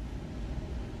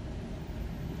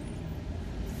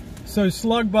 So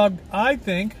Slugbug, I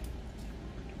think,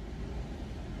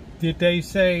 did they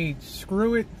say,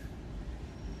 screw it?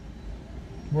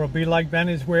 We'll be like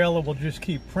Venezuela, we'll just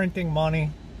keep printing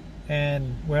money,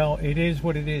 and, well, it is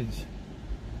what it is.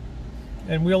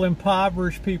 And we'll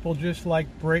impoverish people just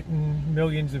like Britain.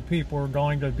 Millions of people are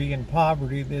going to be in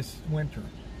poverty this winter.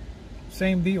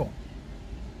 Same deal.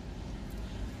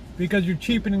 Because you're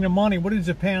cheapening the money. What is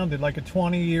a pound at, like a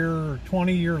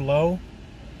 20-year low?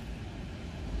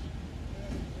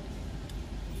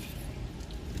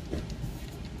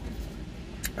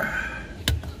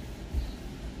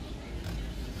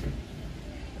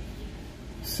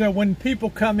 So when people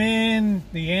come in,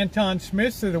 the Anton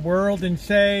Smiths of the world, and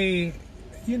say,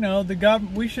 you know, the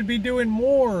government, we should be doing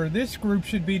more, this group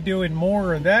should be doing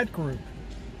more, or that group.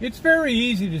 It's very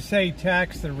easy to say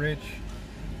tax the rich.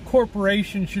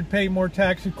 Corporations should pay more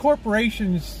taxes.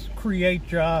 Corporations create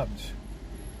jobs.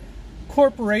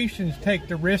 Corporations take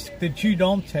the risk that you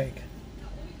don't take.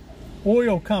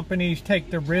 Oil companies take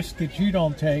the risk that you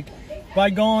don't take by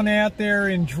going out there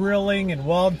and drilling and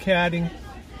wildcatting,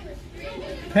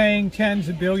 paying tens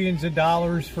of billions of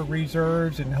dollars for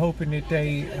reserves and hoping that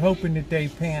they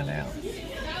pan out.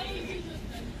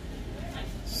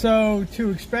 So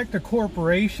to expect a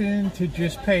corporation to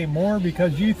just pay more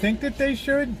because you think that they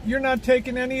should, you're not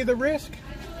taking any of the risk.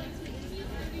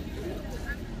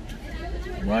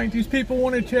 Right? These people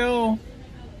want to tell,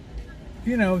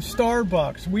 you know,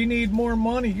 Starbucks, we need more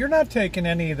money. You're not taking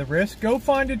any of the risk. Go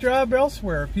find a job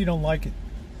elsewhere if you don't like it.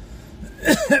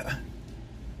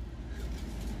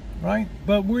 Right?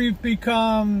 But we've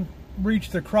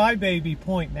reached the crybaby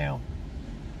point now.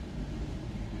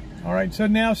 All right, so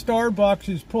now Starbucks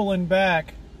is pulling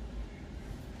back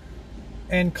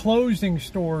and closing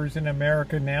stores in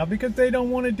America now because they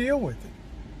don't want to deal with it.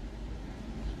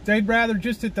 They'd rather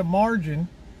just at the margin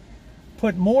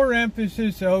put more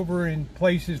emphasis over in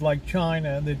places like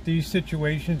China that these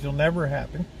situations will never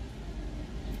happen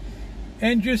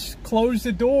and just close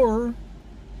the door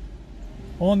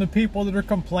on the people that are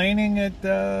complaining at,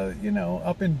 you know,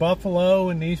 up in Buffalo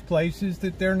and these places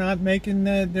that they're not making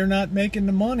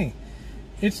the money.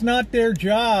 It's not their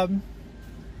job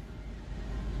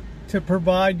to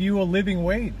provide you a living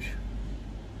wage.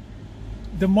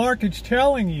 The market's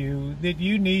telling you that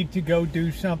you need to go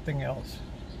do something else.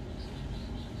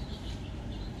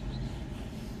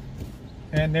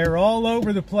 And they're all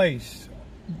over the place.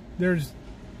 There's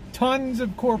tons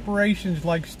of corporations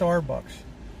like Starbucks.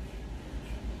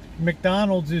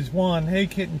 McDonald's is one. Hey,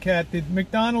 Kitten Cat.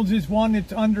 McDonald's is one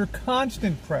that's under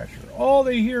constant pressure. All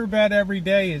they hear about every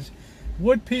day is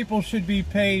what people should be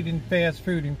paid in fast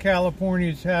food. And California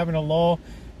is having a law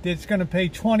that's going to pay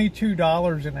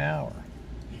 $22 an hour.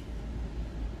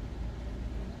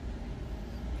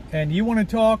 And you want to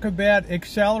talk about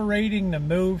accelerating the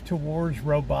move towards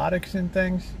robotics and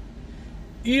things?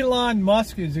 Elon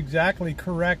Musk is exactly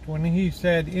correct when he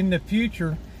said in the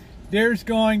future there's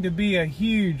going to be a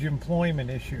huge employment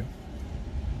issue.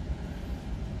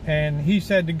 And he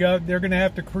said they're going to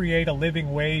have to create a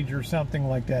living wage or something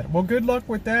like that. Well, good luck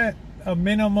with that. A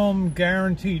minimum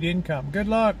guaranteed income. Good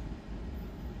luck.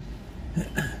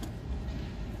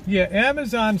 Yeah,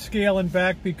 Amazon's scaling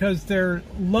back because they're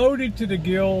loaded to the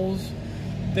gills.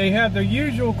 They have the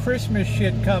usual Christmas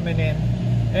shit coming in,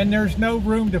 and there's no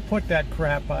room to put that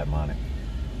crap on it.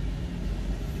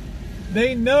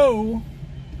 They know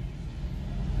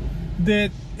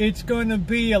that it's going to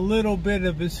be a little bit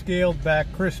of a scaled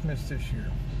back Christmas this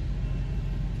year.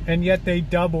 And yet they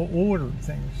double order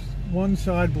things. One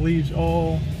side believes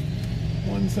all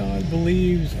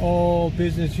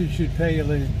businesses should pay a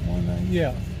little.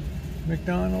 Yeah.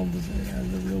 McDonald's,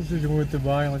 the realtors are with the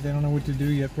violent. They don't know what to do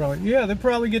yet, probably. Yeah, they'll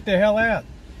probably get the hell out.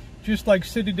 Just like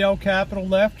Citadel Capital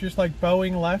left, just like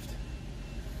Boeing left,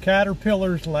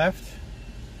 Caterpillar's left.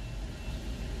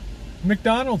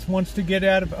 McDonald's wants to get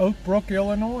out of Oak Brook,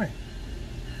 Illinois.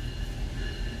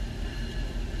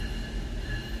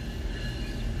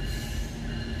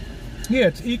 Yeah,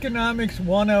 it's Economics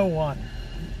 101.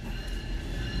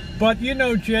 But you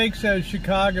know, Jake says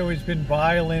Chicago has been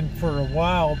violent for a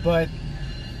while, but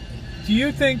do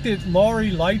you think that Lori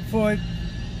Lightfoot,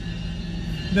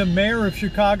 the mayor of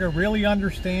Chicago, really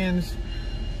understands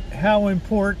how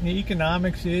important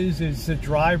economics is as the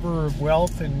driver of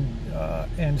wealth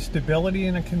and stability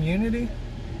in a community?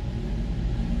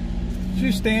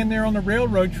 She stand there on the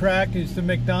railroad track as the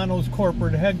McDonald's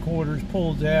corporate headquarters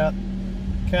pulls out.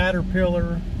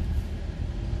 Caterpillar,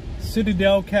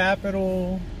 Citadel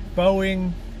Capital,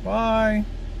 Boeing, bye.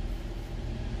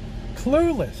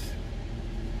 Clueless.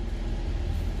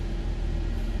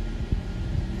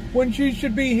 When she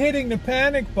should be hitting the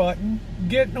panic button,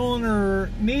 getting on her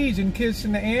knees and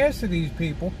kissing the ass of these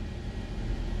people,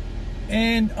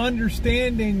 and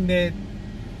understanding that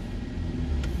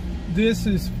this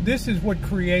is what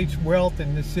creates wealth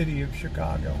in the city of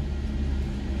Chicago.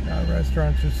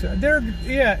 Restaurants are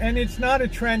and it's not a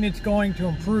trend that's going to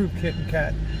improve, Kit and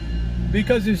Kat,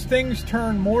 because as things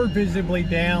turn more visibly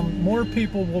down, more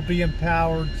people will be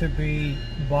empowered to be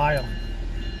violent.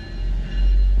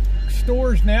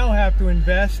 Stores now have to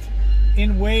invest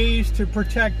in ways to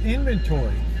protect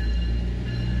inventory.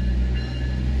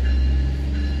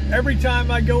 Every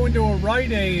time I go into a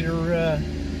Rite Aid or a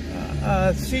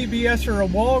CVS or a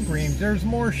Walgreens, there's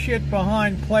more shit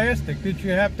behind plastic that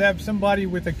you have to have somebody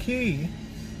with a key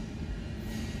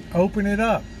open it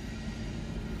up.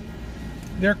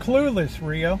 They're clueless,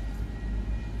 Rio.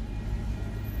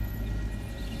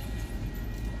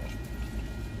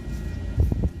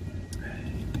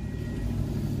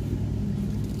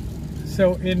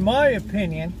 So in my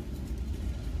opinion,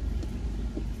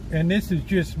 and this is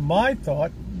just my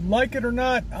thought, like it or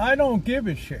not, I don't give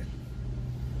a shit.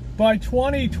 By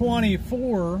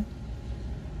 2024,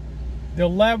 the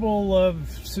level of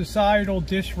societal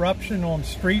disruption on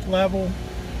street level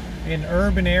in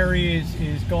urban areas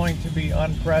is going to be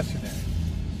unprecedented.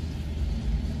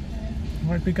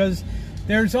 Right? Because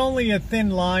there's only a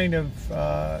thin line of,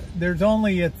 there's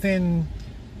only a thin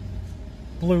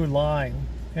blue line.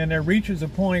 And it reaches a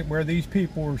point where these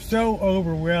people are so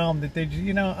overwhelmed that they just,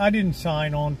 you know, I didn't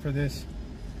sign on for this.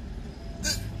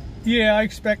 Yeah, I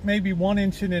expect maybe one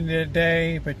incident a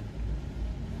day, but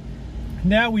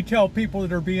now we tell people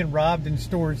that are being robbed in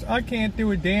stores, I can't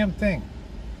do a damn thing.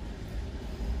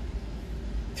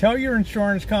 Tell your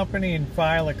insurance company and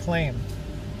file a claim.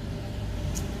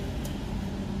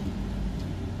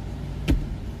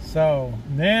 So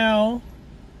now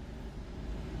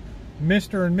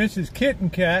Mr. and Mrs. Kit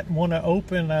and Kat want to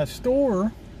open a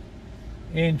store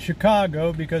in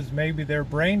Chicago because maybe they're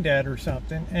brain dead or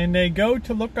something, and they go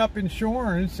to look up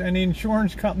insurance, and the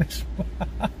insurance companies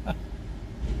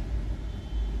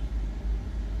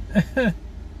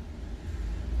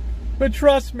but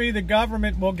trust me, the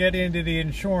government will get into the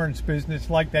insurance business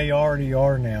like they already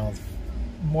are now.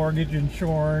 Mortgage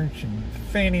insurance and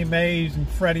Fannie Mae's and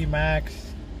Freddie Mac's.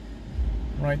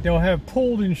 Right, they'll have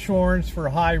pooled insurance for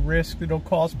high risk. It'll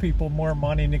cost people more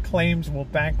money, and the claims will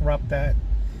bankrupt that.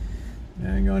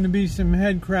 There's going to be some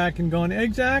head cracking going,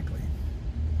 exactly.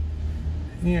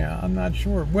 Yeah, I'm not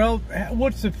sure. Well,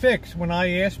 what's the fix? When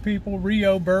I ask people,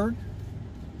 Rio Bird,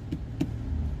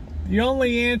 the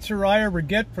only answer I ever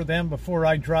get for them before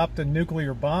I drop the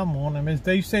nuclear bomb on them is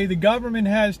they say the government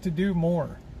has to do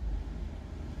more.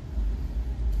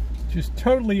 Just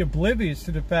totally oblivious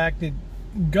to the fact that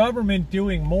government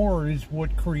doing more is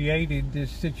what created this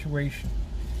situation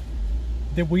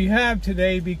that we have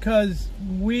today, because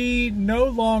we no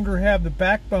longer have the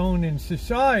backbone in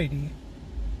society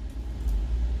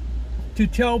to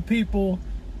tell people,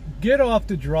 get off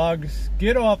the drugs,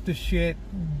 get off the shit,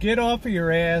 get off of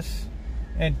your ass,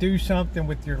 and do something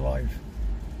with your life.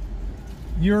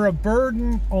 You're a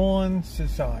burden on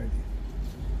society.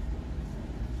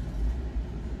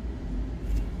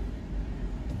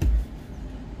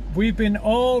 We've been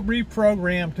all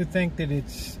reprogrammed to think that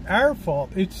it's our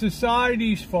fault. It's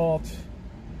society's fault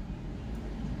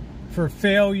for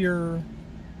failure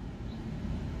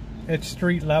at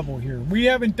street level here. We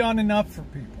haven't done enough for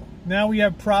people. Now we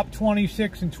have Prop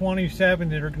 26 and 27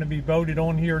 that are going to be voted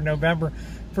on here in November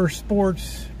for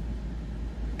sports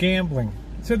gambling.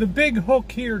 So the big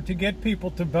hook here to get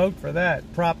people to vote for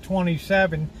that, Prop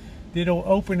 27, it'll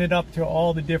open it up to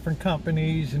all the different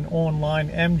companies and online,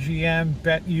 MGM,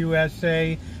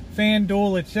 BetUSA,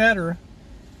 FanDuel, etc.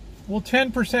 Well,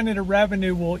 10% of the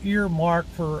revenue will earmark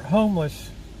for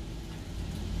homeless.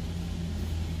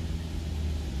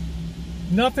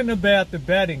 Nothing about the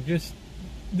betting, just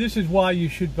this is why you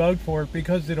should vote for it,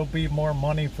 because it'll be more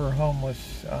money for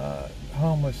homeless.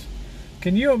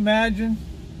 Can you imagine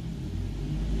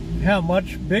how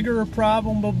much bigger a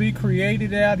problem will be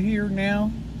created out here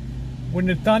now when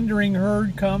the thundering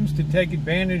herd comes to take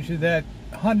advantage of that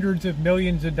hundreds of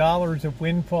millions of dollars of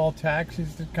windfall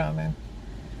taxes that come in,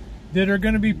 that are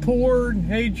going to be poured?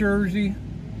 Hey, Jersey.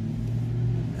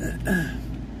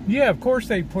 Yeah, of course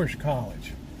they push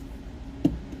college.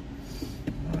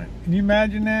 All right. Can you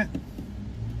imagine that?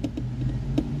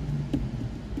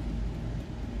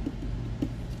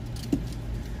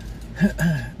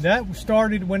 That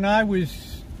started when I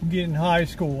was getting high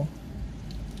school,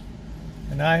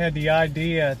 and I had the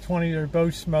idea. 20, they're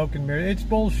both smoking mirrors. It's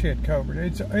bullshit, Cobra.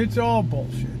 It's all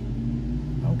bullshit.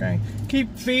 Okay, keep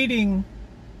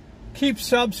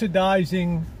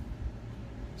subsidizing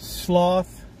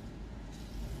sloth,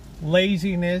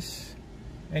 laziness,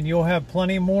 and you'll have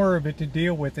plenty more of it to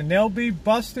deal with, and they'll be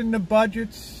busting the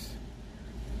budgets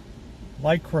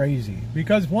like crazy,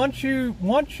 because once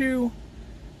you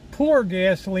pour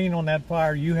gasoline on that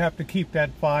fire, you have to keep that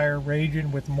fire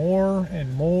raging with more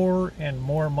and more and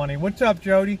more money. What's up,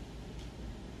 Jody?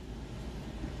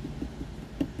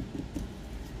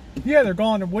 Yeah, they're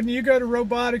gone. Wouldn't you go to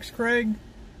robotics, Craig?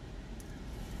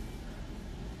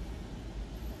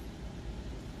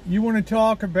 You want to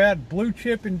talk about blue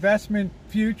chip investment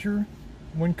future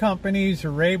when companies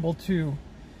are able to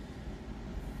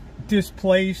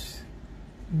displace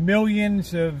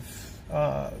millions of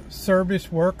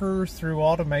service workers through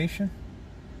automation?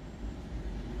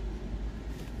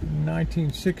 In the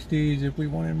 1960s, if we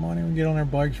wanted money, we'd get on our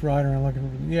bikes, ride around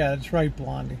looking. Yeah, that's right,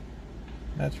 Blondie.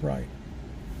 That's right.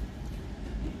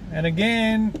 And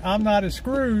again, I'm not a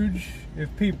Scrooge.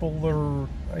 If people are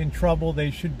in trouble,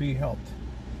 they should be helped.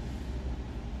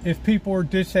 If people are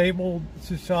disabled,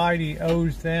 society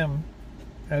owes them,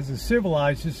 as a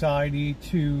civilized society,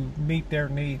 to meet their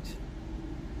needs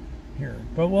here.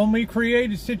 But when we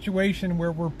create a situation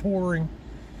where we're pouring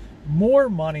more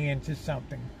money into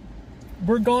something,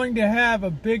 we're going to have a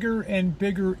bigger and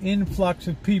bigger influx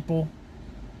of people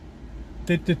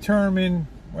that determine,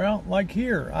 well, like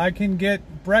here, I can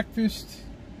get breakfast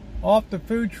off the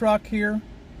food truck here.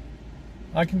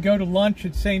 I can go to lunch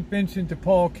at St. Vincent de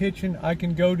Paul Kitchen. I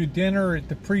can go to dinner at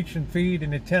the Preach and Feed,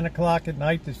 and at 10 o'clock at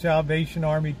night, the Salvation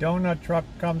Army donut truck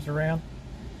comes around.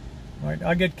 Right,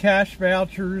 I get cash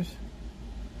vouchers.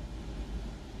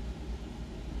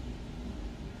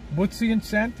 What's the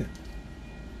incentive?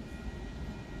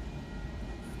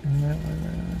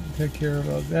 Take care of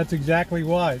those. That's exactly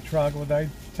why, troglodyte.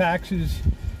 Taxes,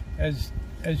 as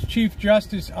Chief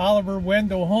Justice Oliver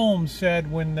Wendell Holmes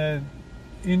said when the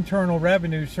Internal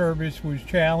Revenue Service was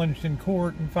challenged in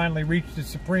court and finally reached the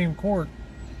Supreme Court,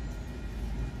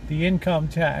 the income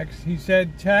tax. He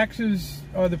said, taxes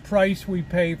are the price we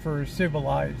pay for a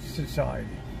civilized society.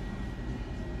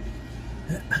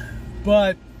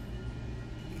 But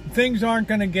things aren't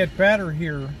going to get better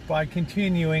here by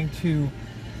continuing to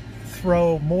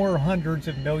throw more hundreds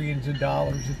of millions of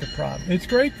dollars at the problem. It's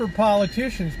great for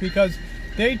politicians because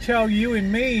they tell you and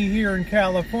me here in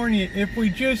California, if we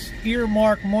just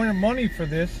earmark more money for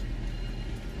this,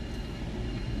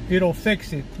 it'll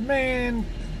fix it. Man,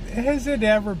 has it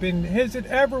ever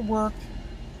worked?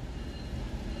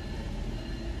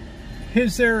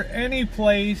 Is there any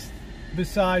place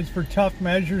besides for tough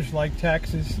measures like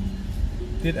Texas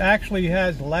that actually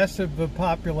has less of a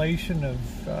population of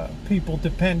people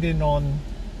dependent on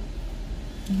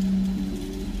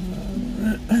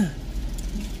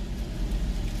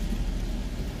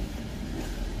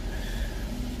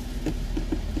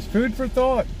it's food for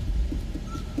thought.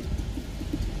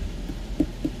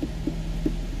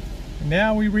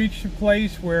 Now we reach a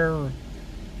place where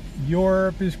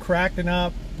Europe is cracking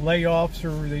up. Layoffs,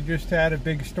 or they just had a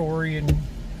big story in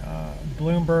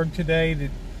Bloomberg today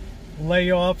that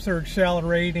layoffs are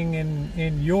accelerating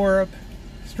in Europe.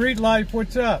 Street life,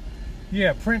 what's up?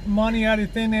 Yeah, printing money out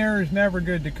of thin air is never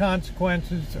good. The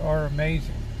consequences are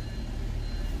amazing.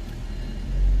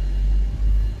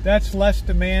 That's less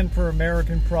demand for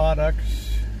American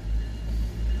products.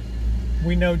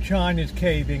 We know China's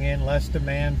caving in, less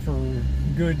demand for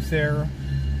goods there.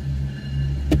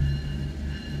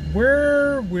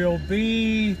 Where will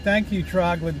be, thank you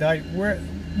Troglodyte,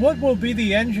 what will be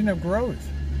the engine of growth?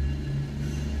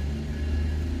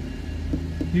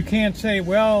 You can't say,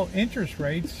 well, interest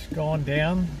rates going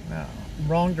down. No,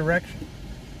 wrong direction.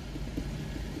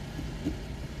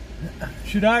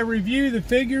 Should I review the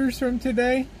figures from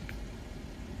today?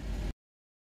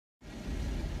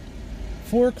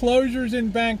 Foreclosures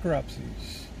and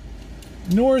bankruptcies.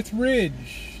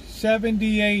 Northridge,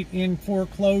 78 in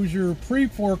foreclosure,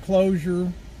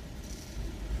 pre-foreclosure.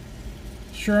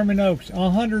 Sherman Oaks,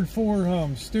 104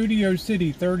 homes. Studio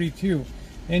City, 32.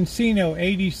 Encino,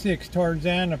 86.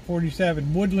 Tarzana,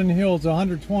 47. Woodland Hills,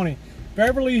 120.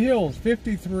 Beverly Hills,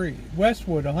 53.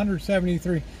 Westwood,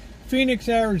 173. Phoenix,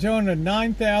 Arizona,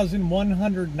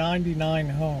 9,199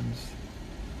 homes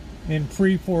in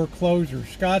pre-foreclosure.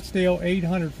 Scottsdale,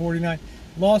 849.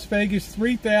 Las Vegas,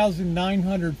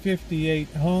 3,958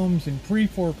 homes in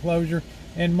pre-foreclosure.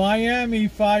 And Miami,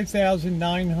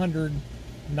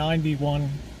 5,991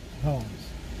 homes.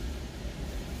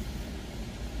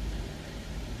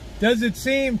 Does it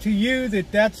seem to you that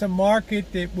that's a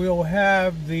market that will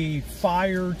have the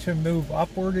fire to move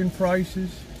upward in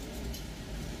prices?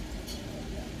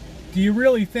 Do you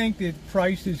really think that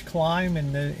prices climb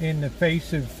in the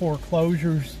face of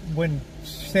foreclosures when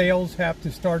sales have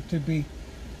to start to be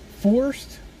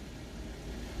forced?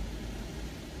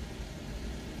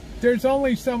 There's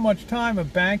only so much time a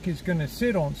bank is going to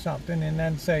sit on something and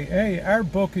then say, hey, our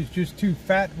book is just too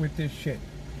fat with this shit.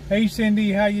 Hey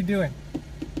Cindy, how you doing?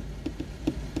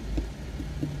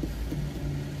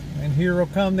 And here will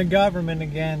come the government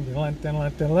again.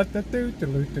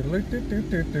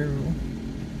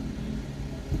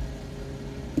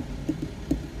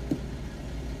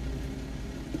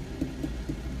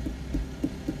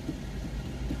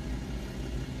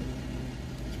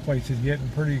 Place is getting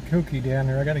pretty kooky down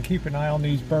there. I got to keep an eye on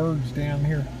these birds down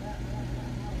here.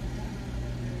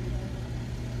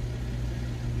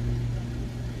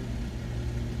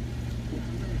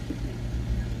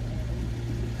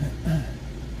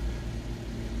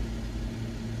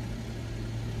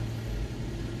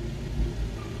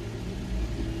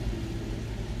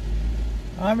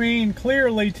 I mean,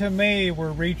 clearly to me,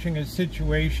 we're reaching a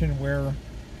situation where,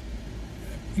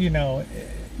 you know,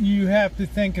 you have to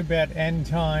think about end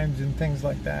times and things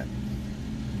like that.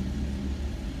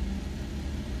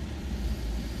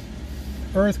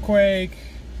 Earthquake,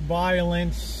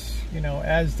 violence, you know,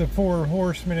 as the four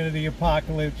horsemen of the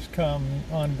apocalypse come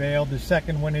unveiled. The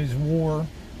second one is war,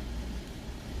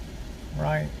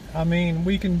 right? I mean,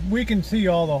 we can see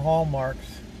all the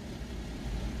hallmarks.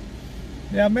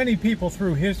 Now, many people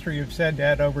through history have said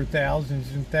that over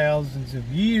thousands and thousands of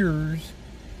years.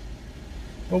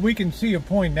 But we can see a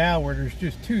point now where there's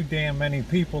just too damn many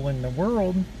people in the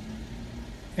world,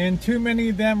 and too many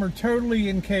of them are totally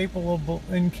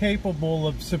incapable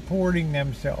of supporting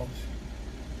themselves.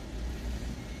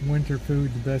 Winter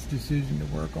food's the best decision to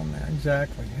work on that.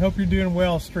 Exactly. Hope you're doing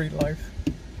well, Street Life.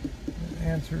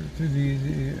 Answer to these.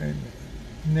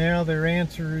 Now their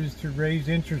answer is to raise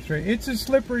interest rate. It's a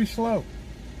slippery slope.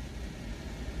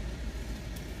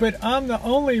 But I'm the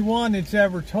only one that's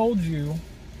ever told you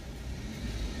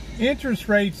interest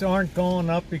rates aren't going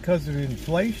up because of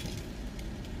inflation.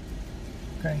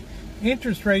 Okay?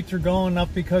 Interest rates are going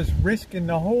up because risk in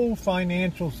the whole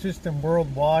financial system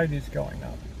worldwide is going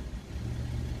up.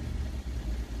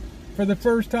 For the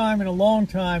first time in a long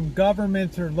time,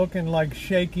 governments are looking like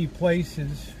shaky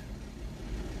places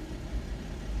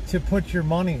to put your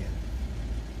money in.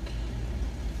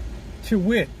 To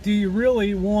wit, do you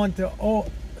really want to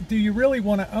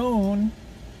own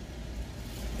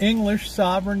English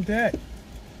sovereign debt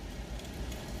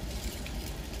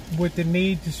with the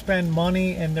need to spend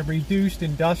money and the reduced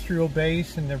industrial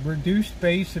base and the reduced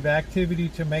base of activity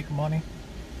to make money?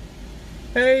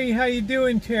 Hey, how you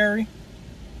doing, Terry?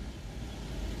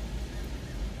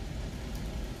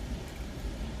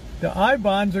 The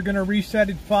I-bonds are going to reset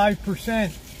at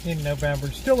 5% in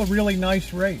November. Still a really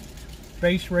nice rate.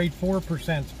 Base rate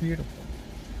 4% is beautiful.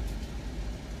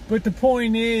 But the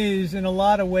point is, in a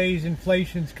lot of ways,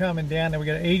 inflation's coming down. We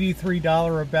got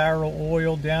 $83 a barrel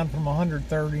oil, down from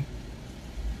 $130.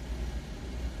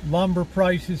 Lumber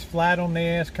prices flat on the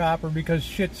ass, copper, because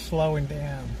shit's slowing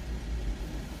down.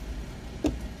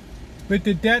 But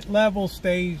the debt level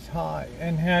stays high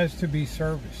and has to be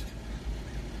serviced.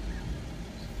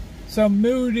 So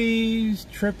Moody's,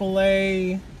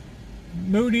 AAA,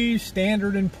 Moody's,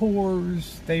 Standard &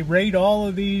 Poor's, they rate all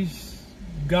of these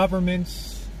governments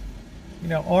You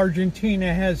know,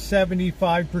 Argentina has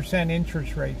 75%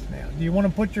 interest rates now. Do you want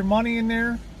to put your money in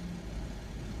there?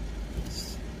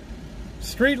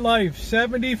 Street Life,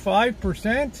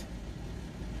 75%?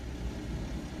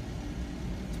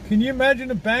 Can you imagine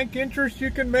the bank interest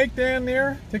you can make down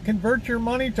there to convert your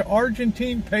money to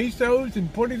Argentine pesos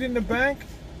and put it in the bank?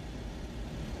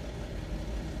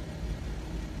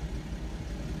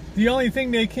 The only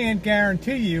thing they can't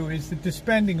guarantee you is that the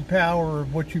spending power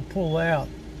of what you pull out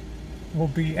will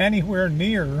be anywhere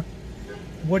near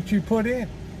what you put in.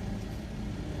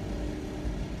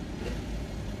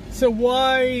 So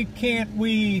why can't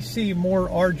we see more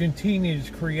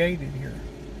Argentinas created here?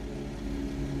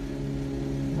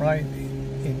 Right?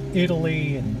 In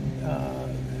Italy and,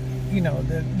 you know,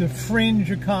 the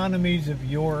fringe economies of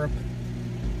Europe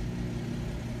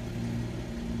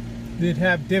that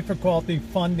have difficulty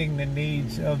funding the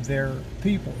needs of their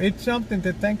people. It's something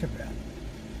to think about.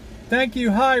 Thank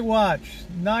you, Highwatch.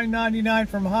 $9.99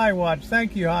 from Highwatch.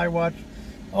 Thank you, Highwatch.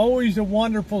 Always a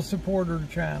wonderful supporter of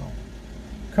the channel.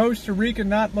 Costa Rica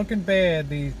not looking bad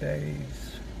these days.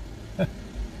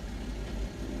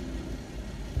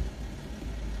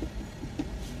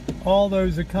 All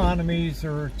those economies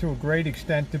are to a great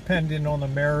extent dependent on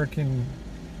American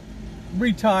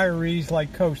retirees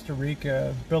like Costa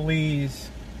Rica, Belize,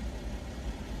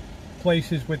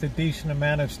 places with a decent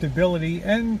amount of stability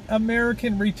and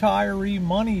American retiree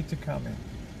money to come in.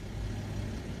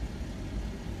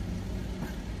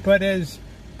 But as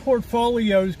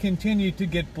portfolios continue to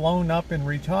get blown up in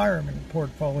retirement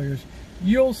portfolios,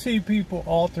 you'll see people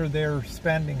alter their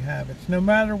spending habits no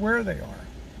matter where they are.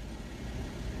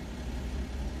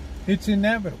 It's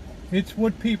inevitable. It's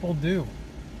what people do.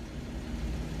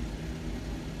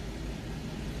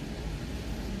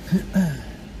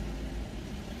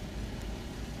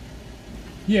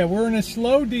 Yeah, we're in a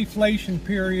slow deflation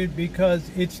period because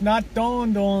it's not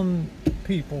dawned on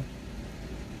people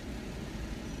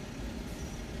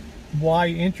why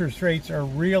interest rates are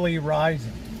really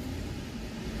rising.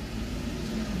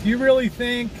 Do you really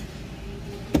think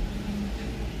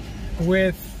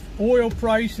with oil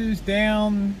prices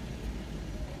down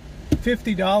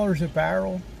 $50 a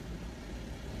barrel,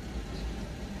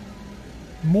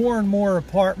 more and more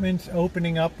apartments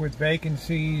opening up with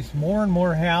vacancies, more and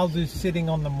more houses sitting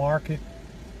on the market,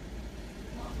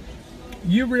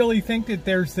 you really think that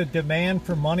there's the demand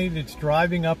for money that's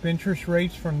driving up interest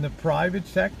rates from the private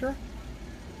sector?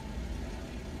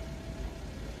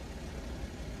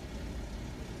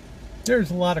 There's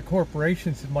a lot of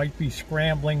corporations that might be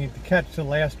scrambling to catch the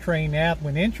last train out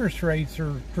when interest rates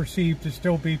are perceived to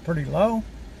still be pretty low.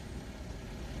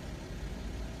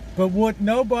 But what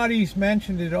nobody's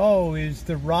mentioned at all is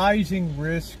the rising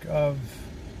risk of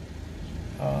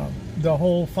the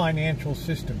whole financial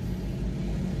system.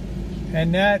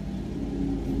 And that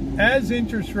as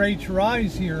interest rates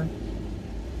rise here,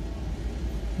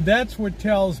 that's what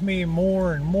tells me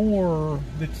more and more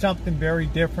that something very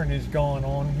different is going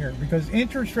on here, because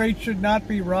interest rates should not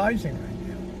be rising right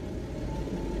now.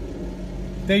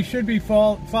 They should be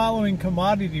following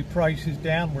commodity prices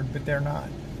downward, but they're not.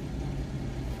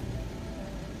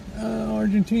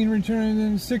 Argentina returning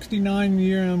in 69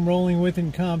 year. I'm rolling with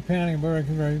and compounding, but I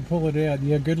can pull it out.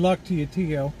 Yeah, good luck to you,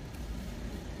 Tio.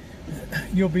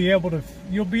 You'll be able to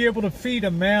feed a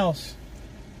mouse.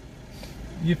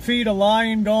 You feed a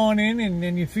lion going in, and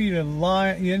then you feed a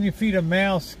lion, then you feed a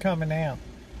mouse coming out.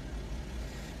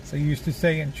 So they used to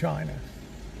say in China.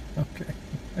 Okay.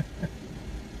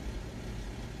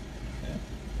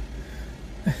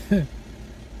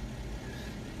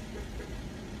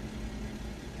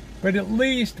 But at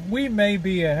least we may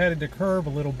be ahead of the curve a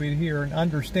little bit here in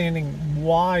understanding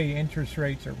why interest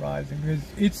rates are rising, because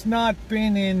it's not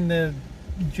been in the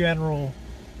general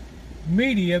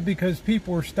media because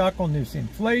people are stuck on this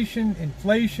inflation.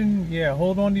 Yeah,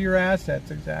 hold on to your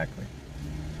assets. Exactly.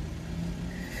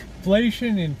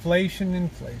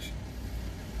 Inflation.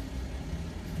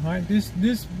 All right,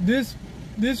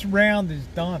 this round is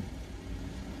done.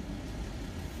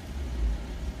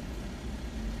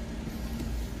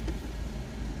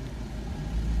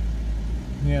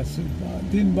 Yes,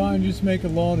 didn't buy and just make a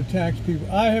law to tax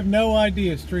people. I have no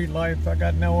idea, Street Life. I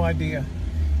got no idea.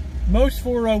 Most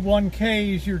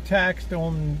 401ks you're taxed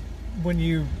on when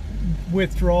you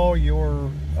withdraw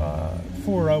your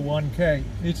 401k.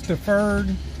 It's deferred,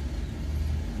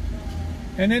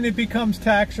 and then it becomes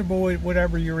taxable at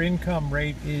whatever your income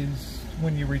rate is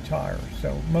when you retire.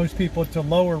 So most people, it's a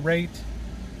lower rate,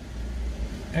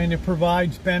 and it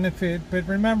provides benefit. But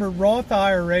remember, Roth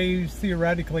IRAs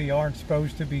theoretically aren't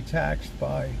supposed to be taxed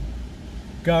by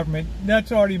government.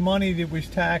 That's already money that was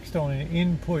taxed on an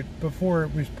input before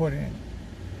it was put in.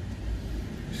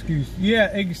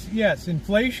 Yes,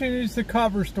 inflation is the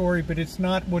cover story, but it's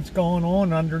not what's going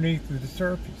on underneath the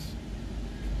surface.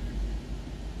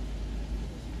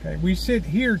 Okay, we sit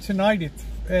here tonight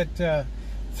at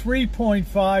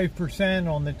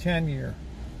 3.5% on the 10-year,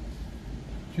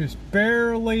 just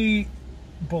barely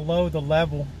below the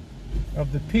level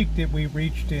of the peak that we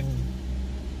reached in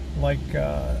like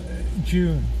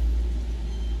June.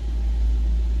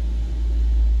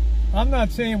 I'm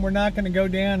not saying we're not going to go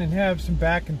down and have some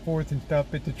back and forth and stuff,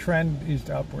 but the trend is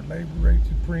upward. Labor rates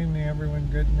are premium.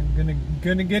 Everyone's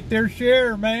gonna get their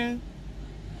share, man.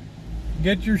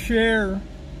 Get your share.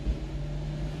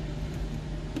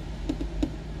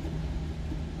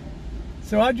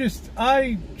 So I just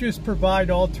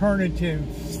provide alternative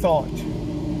thought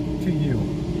to you.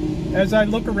 As I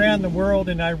look around the world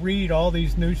and I read all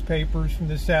these newspapers, from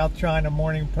the South China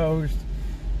Morning Post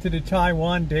to the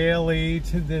Taiwan Daily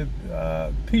to the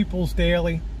People's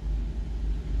Daily,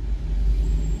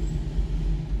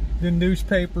 the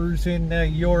newspapers in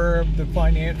Europe, the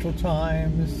Financial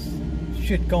Times,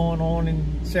 shit going on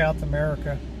in South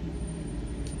America,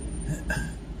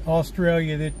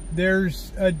 Australia, that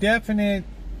there's a definite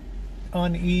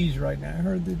unease right now. I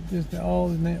heard that all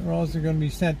the minerals are going to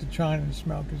be sent to China to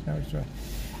smelt.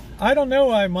 I don't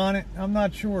know. I'm on it. I'm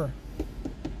not sure.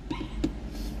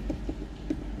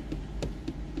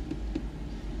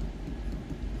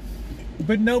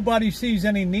 But nobody sees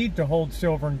any need to hold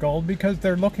silver and gold because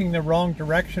they're looking the wrong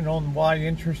direction on why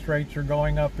interest rates are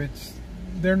going up.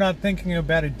 They're not thinking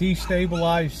about a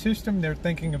destabilized system. They're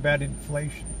thinking about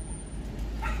inflation.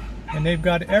 And they've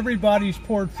got everybody's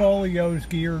portfolios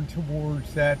geared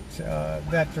towards that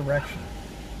direction.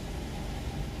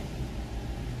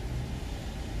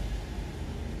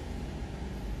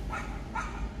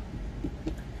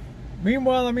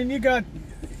 Meanwhile, I mean, you got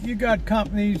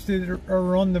companies that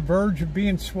are on the verge of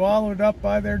being swallowed up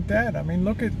by their debt. I mean,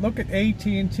 look at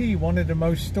AT&T, one of the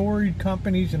most storied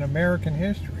companies in American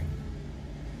history.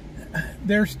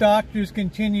 Their stock just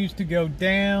continues to go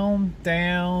down,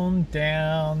 down,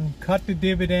 down, cut the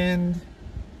dividend.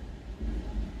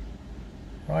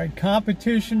 Right?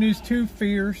 Competition is too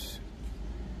fierce.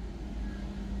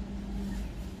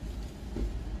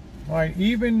 Right?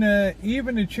 Even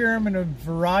the chairman of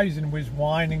Verizon was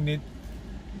whining that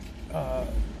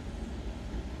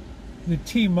the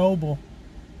T-Mobile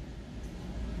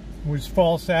was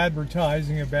false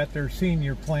advertising about their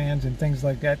senior plans and things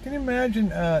like that. Can you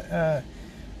imagine a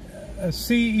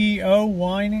CEO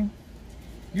whining?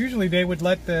 Usually they would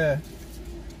let the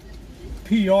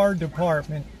PR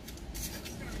department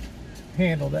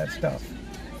handle that stuff.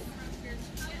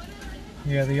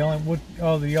 Yeah, the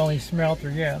only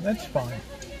smelter. Yeah, that's fine.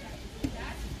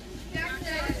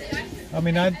 I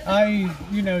mean,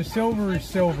 you know, silver is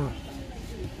silver.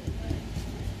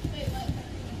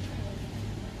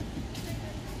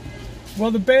 Well,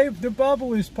 the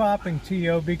bubble is popping,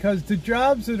 T.O., because the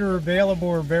jobs that are available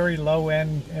are very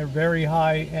low-end, are very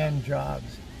high-end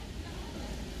jobs.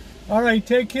 All right,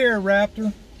 take care,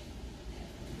 Raptor.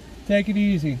 Take it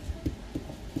easy.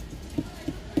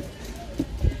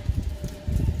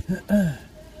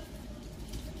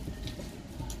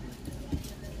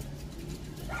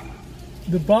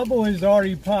 The bubble has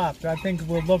already popped. I think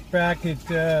we'll look back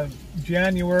at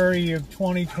January of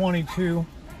 2022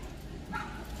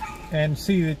 and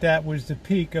see that was the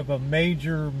peak of a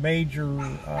major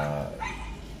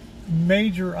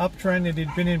uptrend that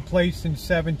had been in place since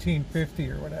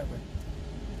 1750 or whatever.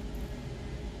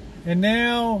 And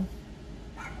now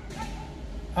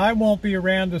I won't be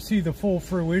around to see the full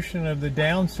fruition of the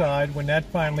downside when that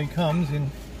finally comes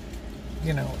in,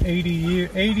 you know,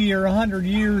 80 or 100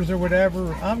 years or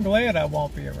whatever. I'm glad I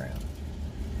won't be around.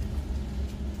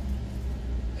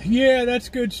 Yeah, that's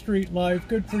good street life.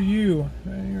 Good for you.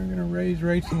 You're going to raise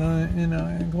rates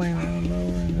and claim that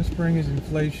lower in the spring is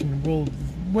inflation.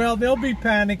 Well, they'll be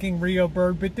panicking, Rio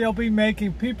Bird, but they'll be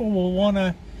making, people will want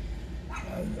to,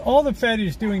 all the Fed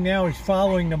is doing now is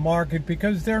following the market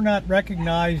because they're not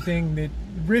recognizing that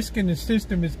risk in the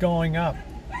system is going up.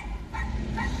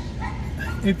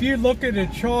 If you look at a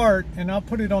chart, and I'll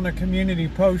put it on a community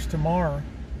post tomorrow,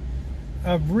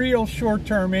 of real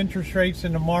short-term interest rates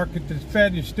in the market, the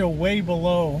Fed is still way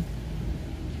below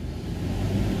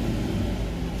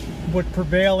what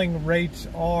prevailing rates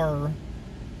are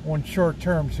on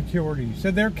short-term securities. So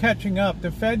they're catching up.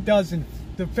 The Fed doesn't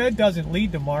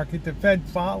lead the market, the Fed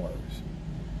follows.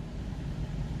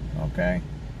 Okay?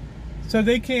 So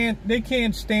they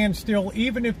can't stand still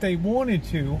even if they wanted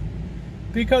to,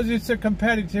 because it's a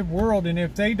competitive world, and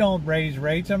if they don't raise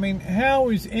rates, I mean, how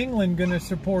is England going to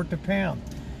support the pound?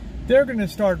 They're going to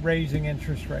start raising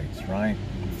interest rates, right?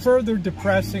 further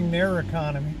depressing their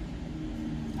economy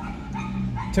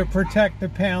to protect the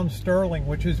pound sterling,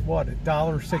 which is what,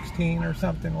 $1.16 or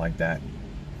something like that.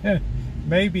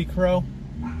 Maybe, Crow.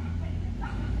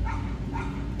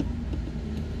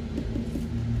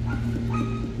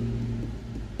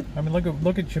 I mean,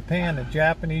 look at Japan. The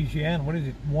Japanese yen, what is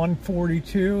it,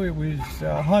 142? It was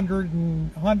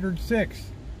 106.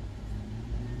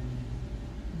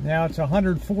 Now it's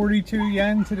 142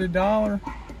 yen to the dollar.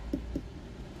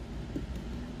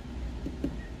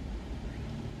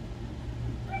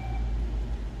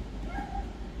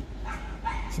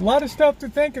 It's a lot of stuff to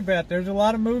think about. There's a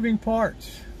lot of moving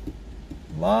parts.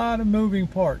 A lot of moving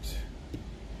parts.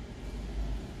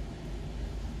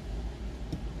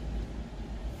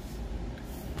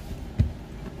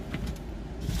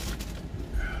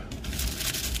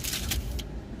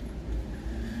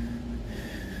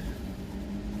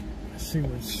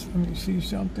 Let me see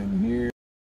something here.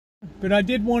 But I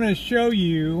did want to show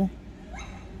you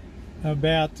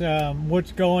about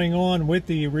what's going on with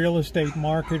the real estate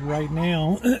market right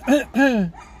now. Is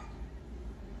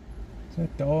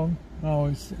that dog? Oh,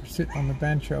 he's sitting on the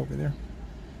bench over there.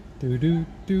 Do do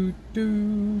do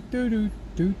do do do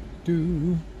do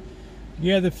do.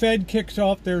 Yeah, the Fed kicks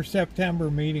off their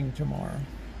September meeting tomorrow.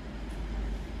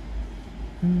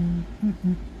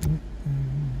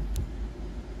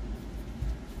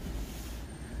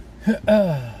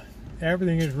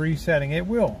 Everything is resetting. It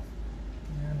will.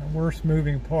 And the worst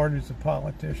moving part is the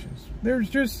politicians. There's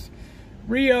just,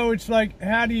 Rio, it's like,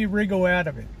 how do you wriggle out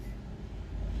of it?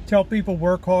 Tell people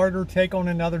work harder, take on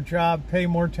another job, pay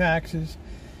more taxes,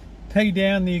 pay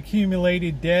down the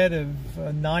accumulated debt of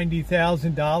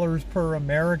 $90,000 per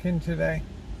American today.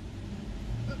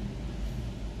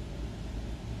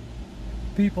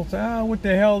 People say, oh, what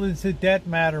the hell does the debt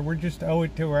matter? We just owe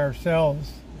it to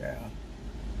ourselves. Yeah.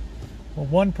 Well,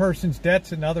 one person's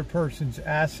debt's another person's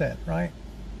asset, right?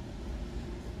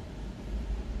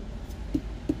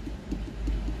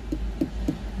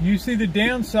 You see the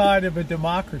downside of a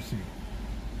democracy.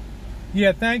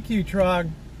 Yeah, thank you, Trog.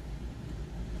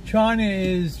 China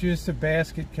is just a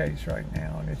basket case right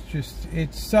now, and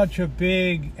it's such a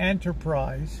big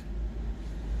enterprise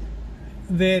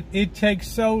that it takes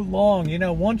so long. You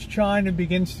know, once China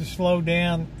begins to slow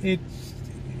down, it's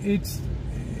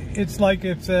like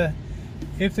if the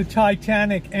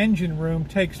Titanic engine room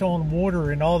takes on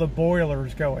water and all the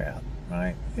boilers go out,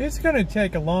 right? It's going to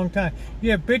take a long time.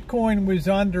 Yeah, Bitcoin was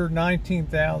under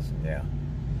 19,000, yeah.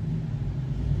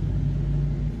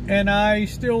 And I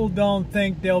still don't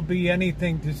think there'll be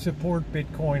anything to support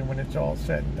Bitcoin when it's all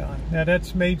said and done. Now,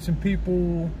 that's made some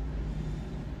people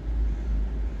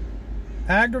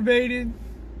aggravated,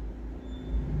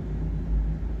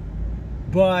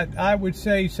 but I would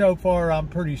say so far I'm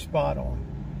pretty spot on.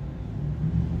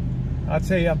 I'd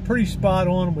say I'm pretty spot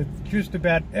on with just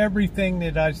about everything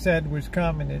that I said was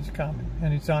coming is coming,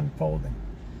 and it's unfolding.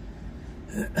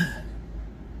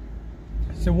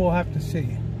 So we'll have to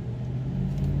see.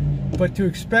 But to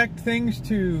expect things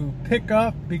to pick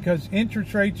up because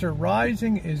interest rates are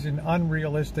rising is an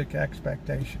unrealistic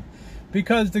expectation.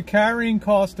 Because the carrying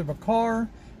cost of a car,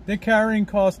 the carrying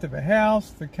cost of a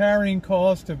house, the carrying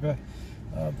cost of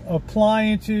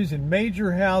appliances and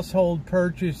major household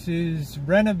purchases,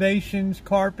 renovations,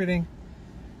 carpeting,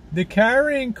 the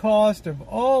carrying cost of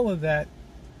all of that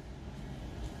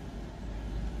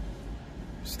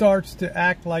starts to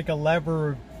act like a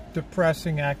lever of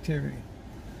depressing activity.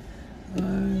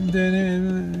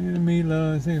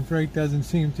 Mila, I think freight doesn't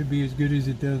seem to be as good as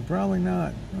it does. Probably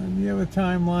not. Do you have a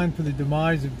timeline for the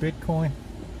demise of Bitcoin?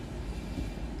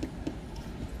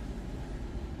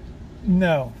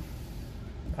 No,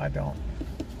 I don't.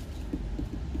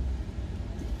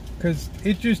 Because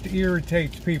it just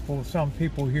irritates people, some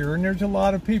people here. And there's a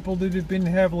lot of people that have been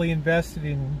heavily invested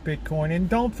in Bitcoin. And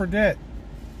don't forget,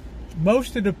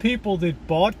 most of the people that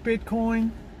bought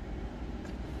Bitcoin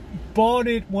bought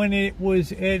it when it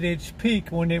was at its peak,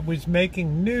 when it was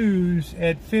making news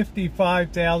at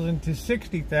 $55,000 to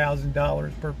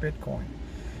 $60,000 per Bitcoin.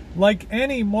 Like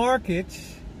any market,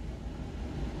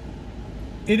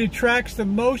 it attracts the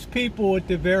most people at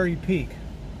the very peak.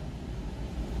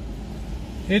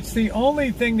 It's the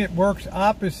only thing that works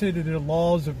opposite of the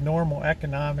laws of normal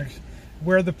economics,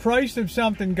 where the price of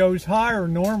something goes higher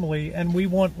normally and we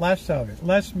want less of it.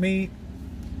 Less meat,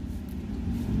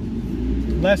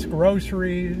 less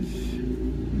groceries,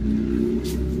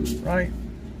 right?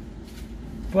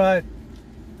 But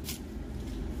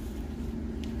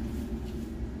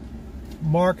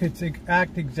markets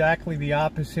act exactly the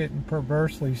opposite and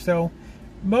perversely. So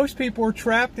most people are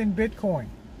trapped in Bitcoin.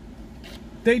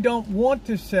 They don't want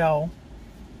to sell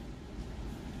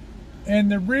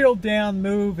And the real down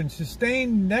move and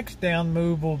sustained next down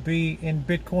move will be in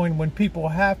Bitcoin when people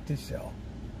have to sell.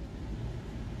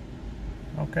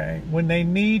 Okay, when they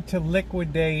need to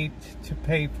liquidate to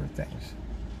pay for things.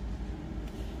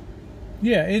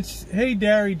 Yeah, it's, hey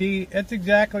Dari D, that's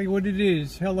exactly what it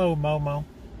is. Hello Momo.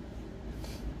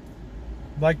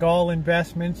 Like all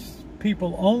investments,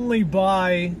 people only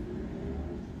buy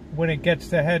when it gets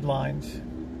the headlines.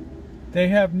 They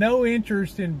have no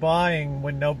interest in buying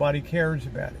when nobody cares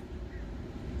about it.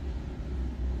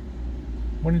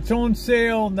 When it's on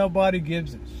sale, nobody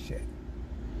gives a shit.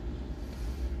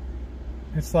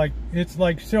 It's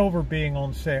like silver being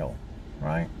on sale,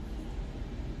 right?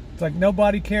 It's like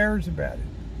nobody cares about it.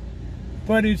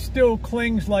 But it still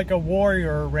clings like a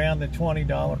warrior around the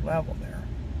 $20 level there.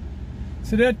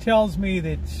 So that tells me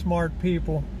that smart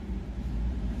people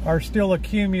are still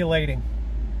accumulating,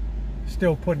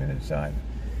 still putting it aside.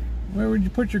 Where would you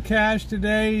put your cash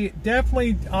today?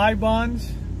 Definitely I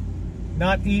bonds,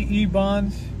 not EE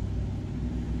bonds.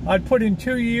 I'd put in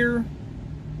 2 year.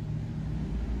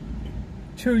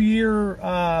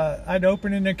 I'd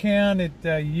open an account at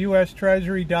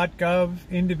USTreasury.gov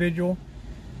individual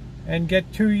and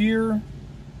get 2 year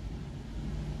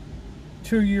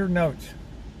notes.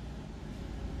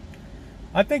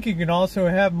 I think you can also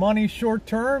have money short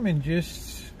term and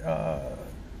just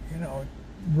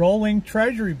rolling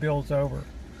treasury bills over.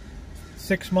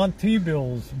 6-month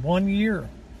T-bills, 1 year,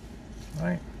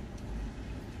 right?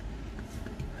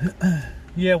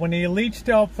 Yeah, when the elites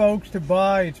tell folks to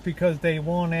buy, it's because they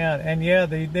want out. And yeah,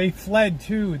 they fled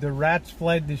too. The rats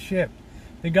fled the ship.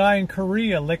 The guy in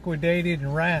Korea liquidated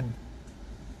and ran.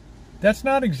 That's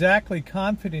not exactly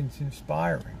confidence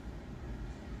inspiring,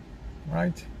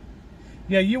 right?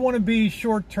 Yeah, you want to be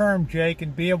short term, Jake,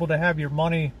 and be able to have your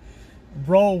money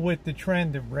roll with the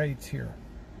trend of rates here,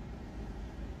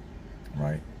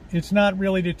 right? It's not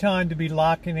really the time to be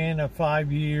locking in a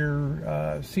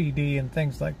 5-year CD and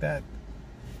things like that,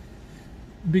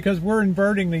 because we're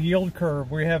inverting the yield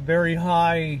curve. We have very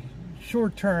high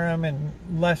short term and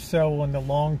less so on the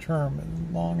long term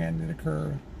and long end of the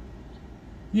curve.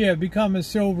 Yeah, become a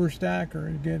silver stacker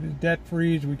and get as debt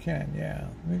free as we can. Yeah,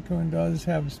 Bitcoin does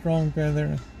have a strong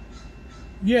feather.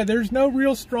 Yeah, there's no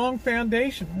real strong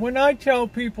foundation. When I tell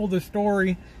people the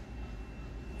story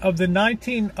of the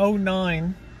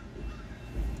 1909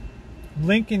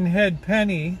 Lincoln Head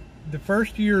penny, the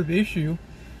first year of issue,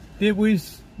 it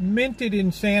was minted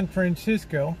in San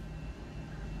Francisco,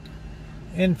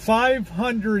 and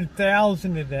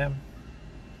 500,000 of them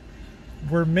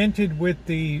were minted with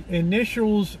the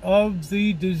initials of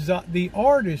the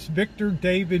artist Victor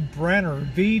David Brenner,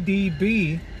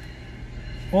 VDB,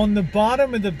 on the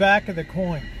bottom of the back of the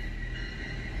coin.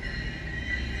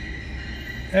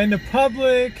 And the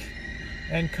public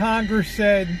and Congress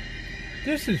said,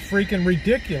 this is freaking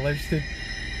ridiculous that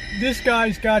this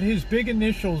guy's got his big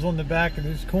initials on the back of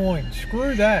his coin.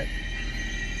 Screw that.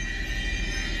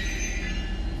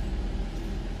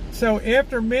 So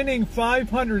after minting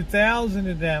 500,000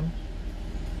 of them,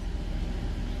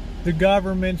 the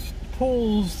government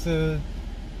pulls the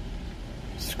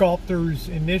sculptor's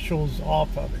initials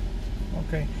off of it,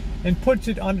 okay, and puts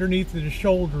it underneath the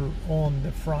shoulder on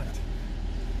the front.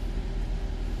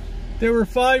 There were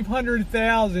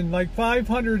 500,000, like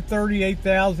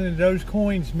 538,000 of those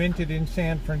coins minted in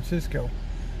San Francisco.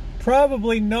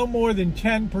 Probably no more than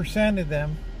 10% of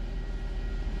them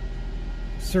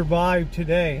survive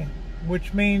today,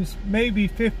 which means maybe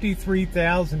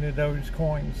 53,000 of those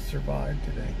coins survive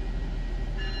today.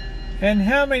 And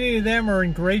how many of them are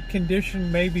in great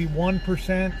condition? Maybe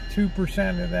 1%,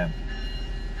 2% of them.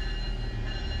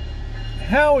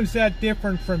 How is that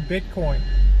different from Bitcoin?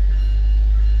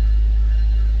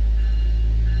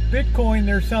 Bitcoin,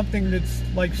 there's something that's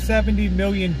like 70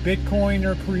 million Bitcoin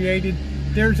are created.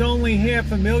 There's only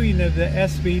 500,000 of the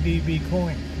SVDB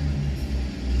coin.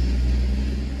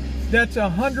 That's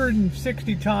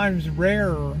 160 times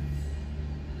rarer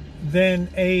than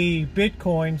a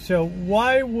Bitcoin. So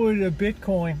why would a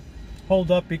Bitcoin hold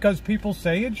up? Because people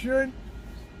say it should?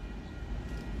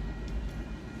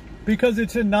 Because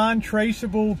it's a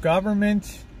non-traceable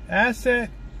government asset?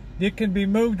 It can be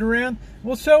moved around.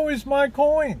 Well, so is my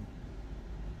coin.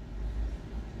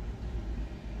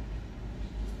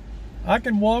 I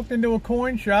can walk into a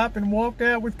coin shop and walk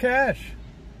out with cash.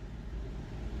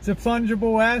 It's a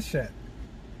fungible asset.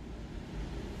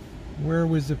 Where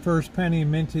was the first penny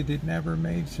minted? It never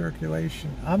made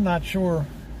circulation. I'm not sure.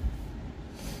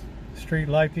 Street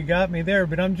life, you got me there.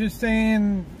 But I'm just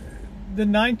saying the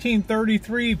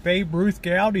 1933 Babe Ruth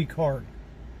Gaudi card.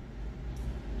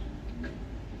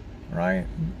 right?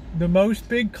 The most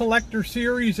big collector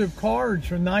series of cards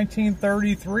from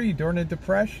 1933 during the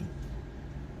Depression.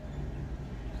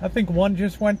 I think one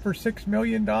just went for $6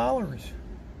 million.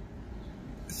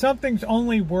 Something's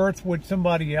only worth what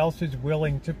somebody else is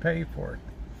willing to pay for it.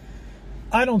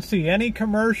 I don't see any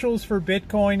commercials for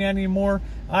Bitcoin anymore.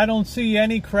 I don't see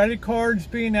any credit cards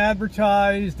being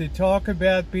advertised that talk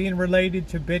about being related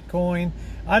to Bitcoin.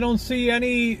 I don't see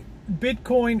any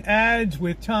Bitcoin ads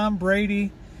with Tom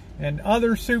Brady and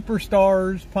other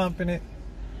superstars pumping it.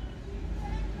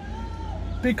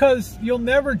 Because you'll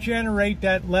never generate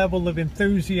that level of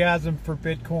enthusiasm for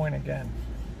Bitcoin again.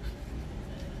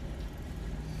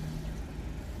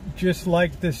 Just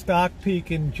like the stock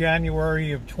peak in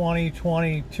January of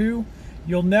 2022,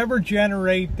 you'll never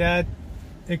generate that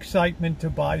excitement to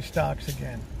buy stocks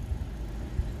again.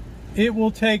 It will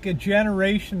take a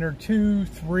generation or 2,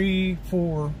 3,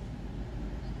 4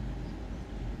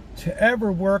 to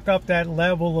ever work up that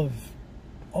level of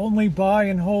only buy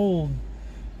and hold,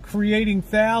 creating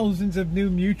thousands of new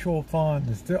mutual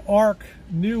funds, the ARK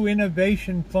New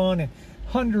Innovation Fund, and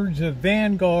hundreds of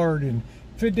Vanguard and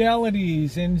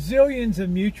Fidelities and zillions of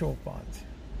mutual funds.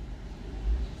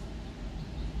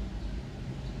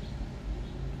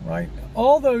 Right?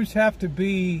 All those have to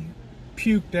be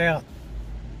puked out.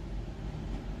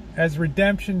 As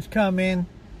redemptions come in,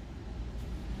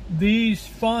 these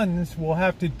funds will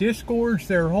have to disgorge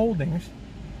their holdings,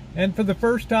 and for the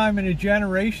first time in a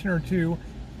generation or two,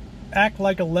 act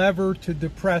like a lever to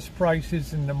depress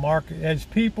prices in the market. As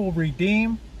people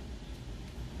redeem,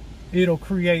 it'll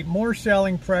create more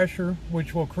selling pressure,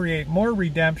 which will create more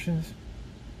redemptions,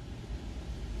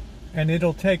 and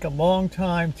it'll take a long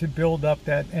time to build up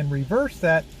that and reverse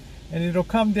that, and it'll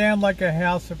come down like a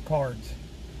house of cards.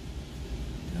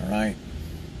 All right.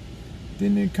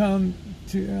 Didn't it come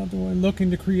to the one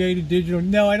looking to create a digital?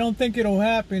 No, I don't think it'll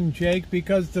happen, Jake,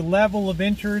 because the level of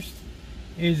interest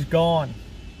is gone.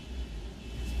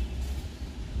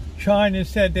 China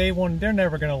said they're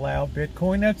never going to allow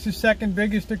Bitcoin. That's the second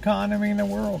biggest economy in the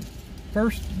world.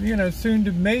 First, soon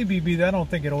to maybe be, I don't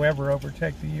think it'll ever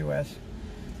overtake the U.S.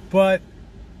 But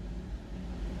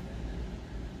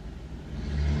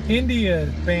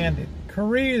India banned it.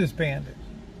 Korea's banned it.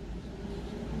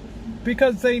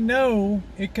 Because they know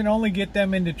it can only get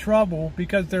them into trouble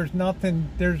because there's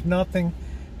nothing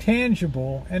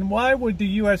tangible. And why would the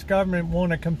U.S. government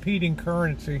want a competing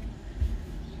currency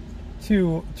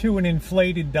to an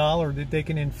inflated dollar that they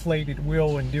can inflate at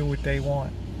will and do what they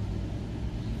want?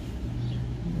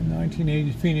 In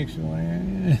 1980s Phoenix.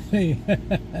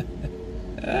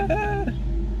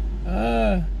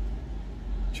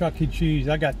 Chuck E. Cheese.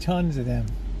 I got tons of them.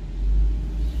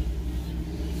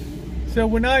 So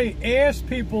when I ask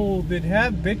people that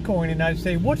have Bitcoin and I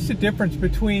say, what's the difference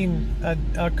between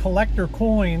a collector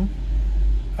coin,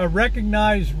 a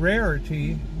recognized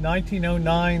rarity,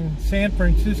 1909 San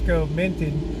Francisco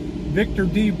minted Victor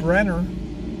D. Brenner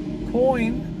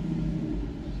coin,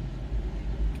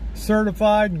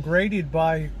 certified and graded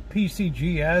by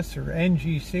PCGS or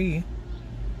NGC,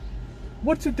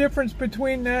 what's the difference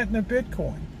between that and a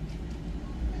Bitcoin?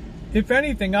 If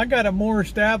anything, I got a more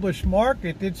established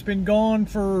market that's been gone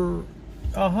for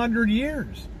 100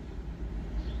 years.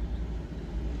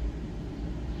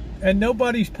 And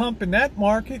nobody's pumping that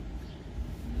market.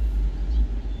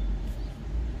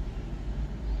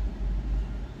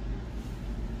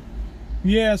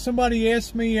 Yeah, somebody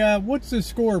asked me, what's the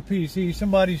score, PC?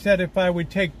 Somebody said if I would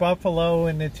take Buffalo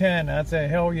in the 10. I'd say,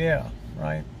 hell yeah,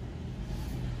 right?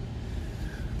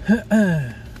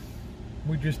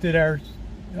 We just did our...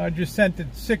 I just sent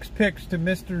it 6 picks to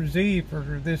Mr. Z for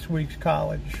this week's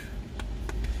college.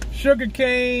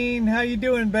 Sugarcane, how you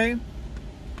doing, babe?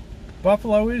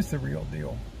 Buffalo is the real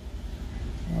deal.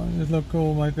 Oh, this look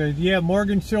cool on my face. Yeah,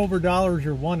 Morgan silver dollars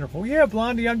are wonderful. Yeah,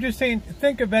 Blondie, I'm just saying,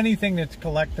 think of anything that's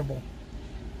collectible.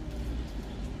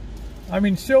 I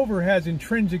mean, silver has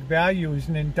intrinsic value as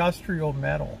an industrial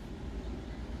metal.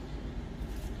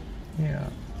 Yeah.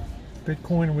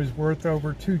 Bitcoin was worth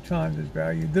over 2 times its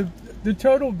value. The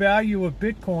total value of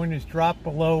Bitcoin has dropped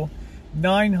below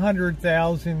 $900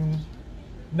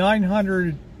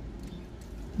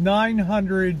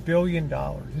 billion.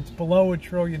 It's below $1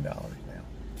 trillion now.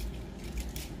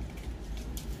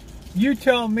 You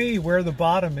tell me where the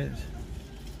bottom is.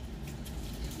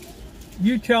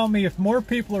 You tell me if more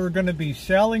people are going to be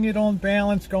selling it on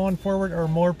balance going forward or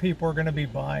more people are going to be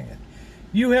buying it.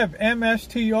 You have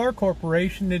MSTR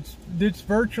Corporation that's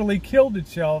virtually killed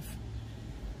itself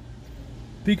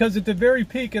because at the very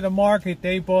peak of the market,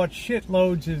 they bought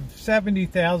shitloads of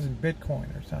 70,000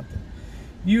 Bitcoin or something.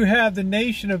 You have the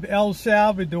nation of El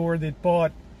Salvador that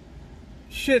bought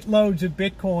shitloads of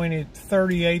Bitcoin at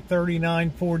 $38,000,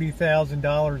 $39,000,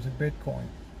 $40,000 of Bitcoin.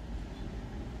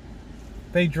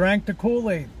 They drank the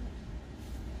Kool-Aid.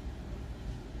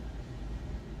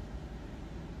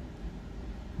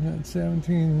 Got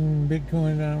 17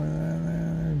 Bitcoin.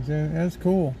 That's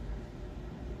cool.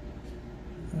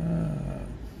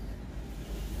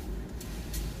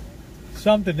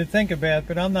 Something to think about,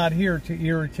 but I'm not here to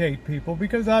irritate people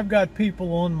because I've got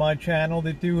people on my channel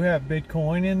that do have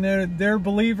Bitcoin and they're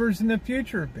believers in the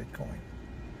future of Bitcoin.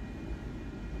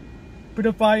 But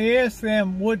if I ask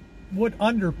them what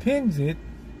underpins it,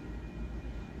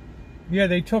 yeah,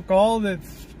 they took all the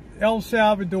El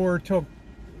Salvador took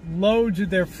loads of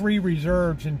their free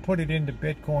reserves and put it into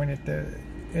Bitcoin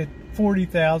at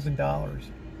 $40,000.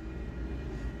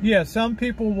 Yeah, some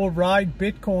people will ride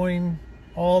Bitcoin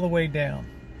all the way down.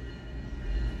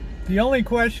 The only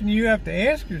question you have to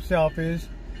ask yourself is,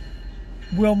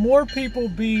 will more people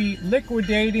be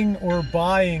liquidating or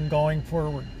buying going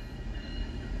forward?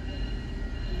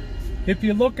 If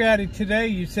you look at it today,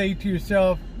 you say to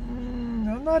yourself,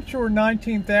 I'm not sure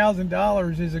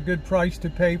 $19,000 is a good price to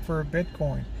pay for a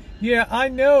Bitcoin. Yeah, I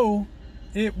know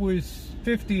it was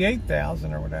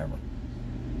 $58,000 or whatever.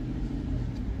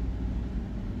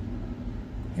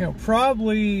 You know,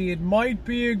 probably it might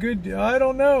be a good, I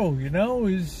don't know, you know,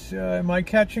 am I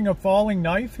catching a falling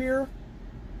knife here?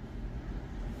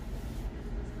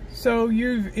 So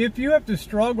if you have to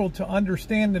struggle to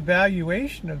understand the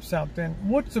valuation of something,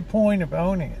 what's the point of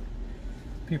owning it?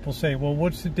 People say, well,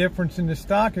 what's the difference in the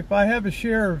stock? If I have a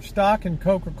share of stock in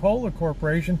Coca-Cola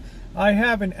Corporation, I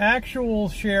have an actual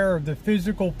share of the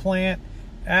physical plant,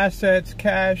 assets,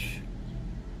 cash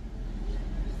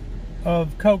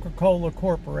of Coca-Cola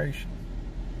Corporation.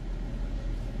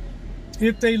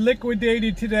 If they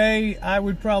liquidated today, I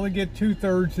would probably get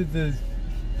 2/3 of the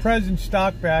present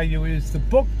stock value is the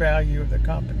book value of the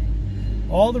company.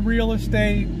 All the real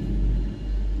estate,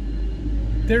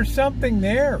 there's something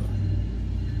there.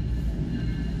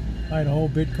 I had a whole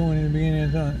Bitcoin in the beginning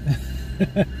of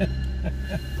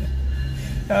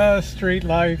time. Street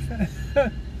life.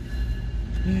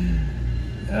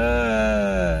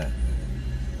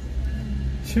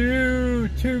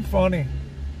 Too funny.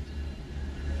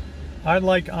 I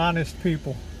like honest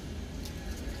people.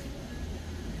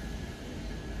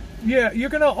 Yeah, you're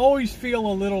going to always feel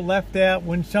a little left out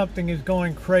when something is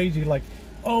going crazy, like,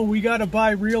 oh, we got to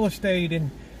buy real estate,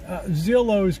 and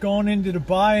Zillow's going into the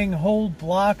buying whole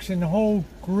blocks and whole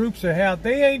groups of houses.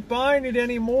 They ain't buying it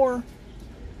anymore.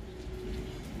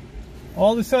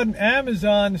 All of a sudden,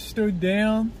 Amazon stood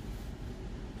down.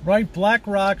 Right?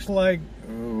 BlackRock's like,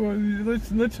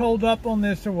 let's hold up on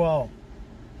this a while.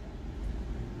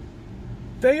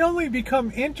 They only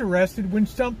become interested when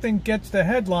something gets the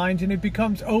headlines and it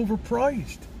becomes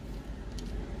overpriced.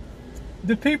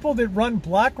 The people that run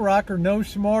BlackRock are no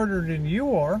smarter than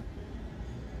you are.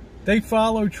 They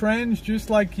follow trends just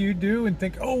like you do and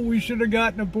think, oh, we should have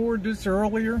gotten aboard this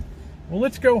earlier. Well,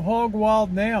 let's go hog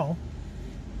wild now.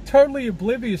 Totally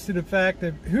oblivious to the fact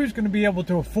that who's going to be able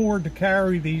to afford to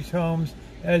carry these homes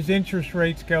as interest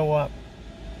rates go up?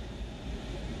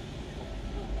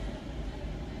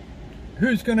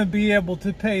 Who's going to be able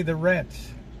to pay the rents?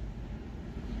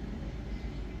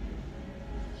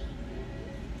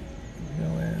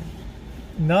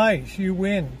 Nice, you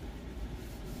win.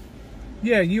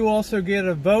 Yeah, you also get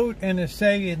a vote and a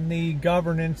say in the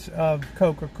governance of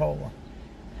Coca-Cola.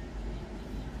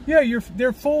 Yeah,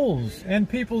 they're fools. And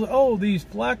people, oh, these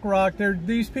BlackRock,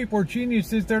 these people are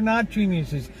geniuses. They're not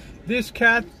geniuses. This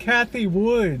Kathy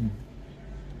Wood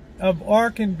of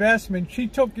ARK Investment, she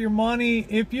took your money.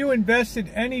 If you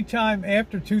invested any time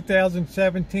after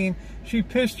 2017, she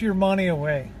pissed your money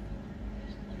away.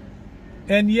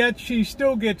 And yet she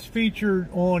still gets featured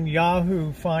on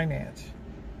Yahoo Finance.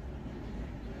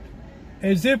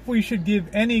 As if we should give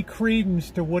any credence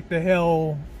to what the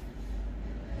hell,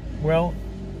 well,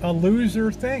 a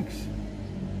loser thinks.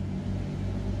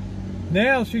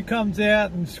 Now she comes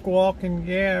out and squawking,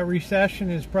 yeah, a recession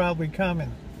is probably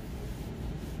coming.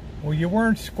 Well, you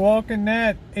weren't squawking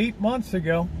that 8 months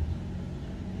ago.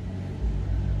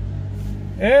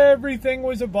 Everything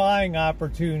was a buying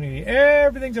opportunity.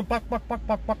 Everything's a buck.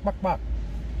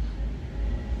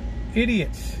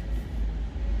 Idiots.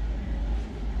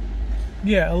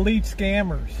 Yeah, elite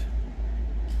scammers.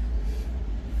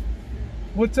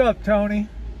 What's up, Tony?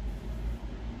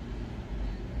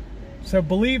 So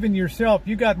believe in yourself.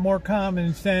 You got more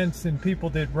common sense than people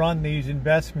that run these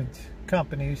investment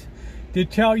companies. To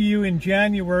tell you in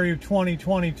January of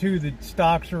 2022 that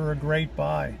stocks are a great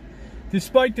buy.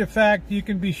 Despite the fact you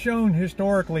can be shown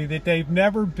historically that they've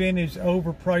never been as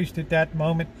overpriced at that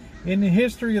moment in the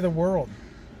history of the world.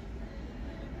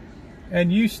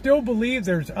 And you still believe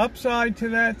there's upside to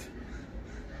that?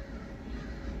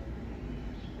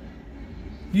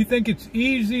 You think it's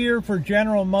easier for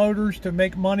General Motors to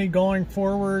make money going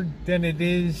forward than it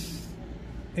is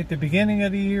at the beginning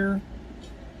of the year?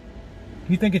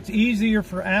 You think it's easier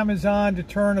for Amazon to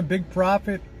turn a big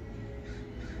profit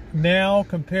now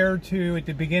compared to at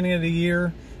the beginning of the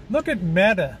year? Look at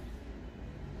Meta.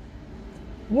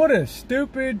 What a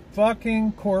stupid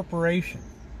fucking corporation.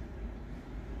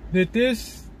 That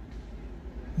this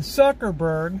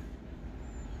Zuckerberg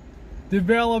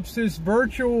develops this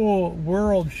virtual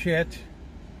world shit.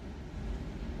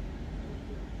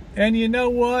 And you know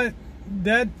what?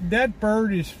 That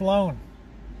bird is flown.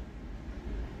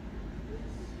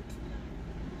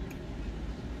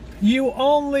 You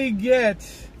only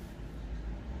get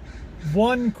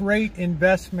one great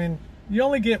investment. You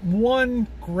only get one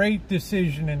great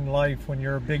decision in life when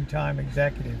you're a big time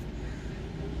executive.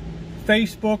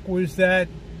 Facebook was that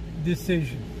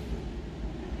decision.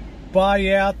 Buy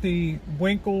out the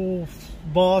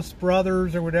Winklevoss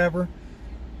brothers or whatever.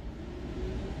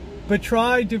 But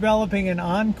try developing an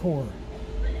Encore.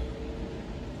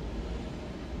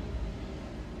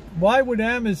 Why would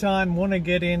Amazon want to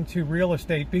get into real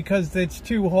estate? Because it's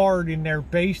too hard in their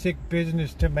basic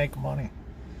business to make money.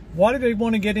 Why do they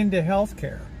want to get into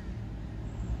healthcare?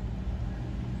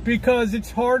 Because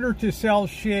it's harder to sell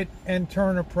shit and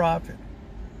turn a profit.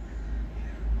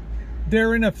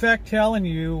 They're in effect telling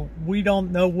you, we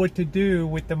don't know what to do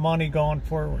with the money going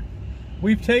forward.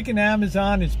 We've taken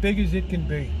Amazon as big as it can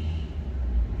be.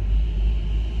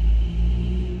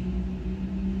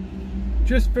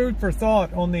 Just food for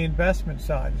thought on the investment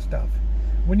side of stuff.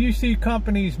 When you see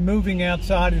companies moving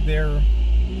outside of their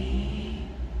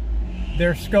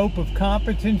scope of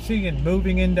competency and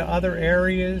moving into other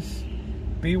areas,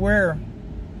 beware.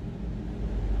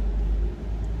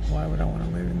 Why would I want to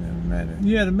live in the meta?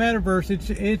 Yeah, the metaverse,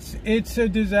 it's a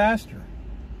disaster.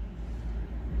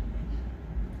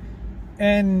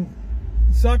 And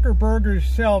Zuckerberg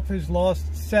himself has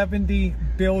lost $70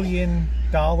 billion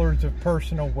of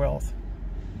personal wealth.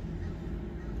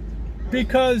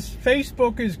 Because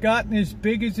Facebook has gotten as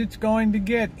big as it's going to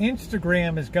get.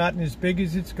 Instagram has gotten as big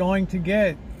as it's going to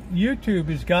get. YouTube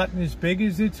has gotten as big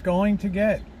as it's going to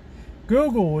get.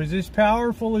 Google is as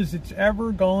powerful as it's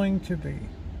ever going to be.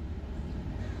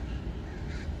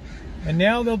 And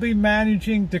now they'll be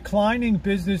managing declining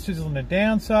businesses on the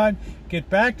downside. Get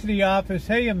back to the office.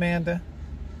 Hey, Amanda.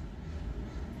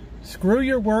 Screw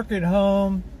your work at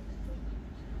home.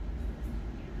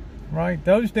 Right?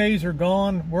 Those days are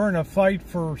gone. We're in a fight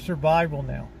for survival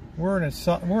now. We're in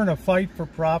a fight for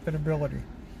profitability.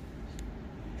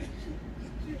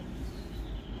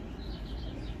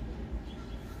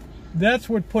 That's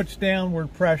what puts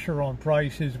downward pressure on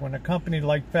prices when a company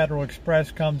like Federal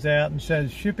Express comes out and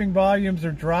says shipping volumes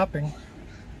are dropping.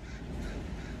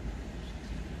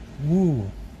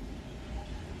 Woo.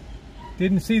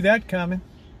 Didn't see that coming.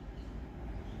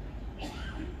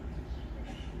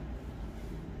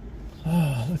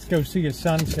 Oh, let's go see a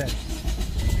sunset.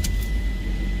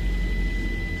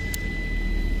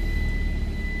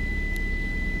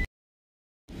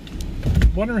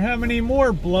 Wonder how many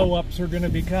more blow-ups are going to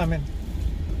be coming.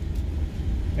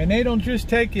 And they don't just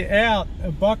take you out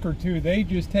a buck or two. They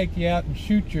just take you out and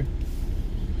shoot you.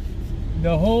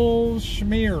 The whole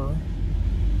schmear.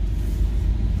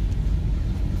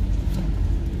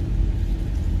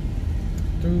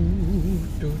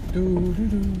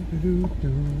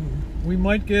 We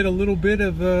might get a little bit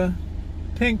of a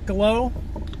pink glow.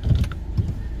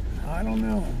 I don't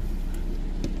know.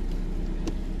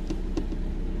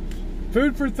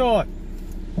 Food for thought.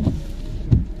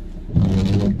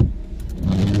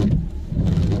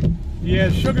 Yeah,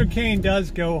 sugarcane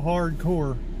does go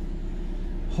hardcore.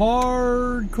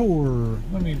 Hardcore.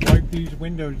 Let me wipe these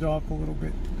windows off a little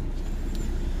bit.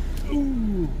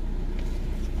 Ooh.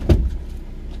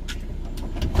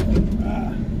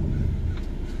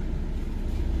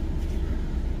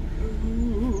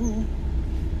 Ooh.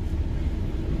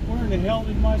 Where in the hell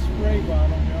did my spray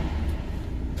bottle go?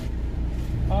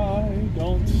 I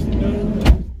don't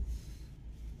know.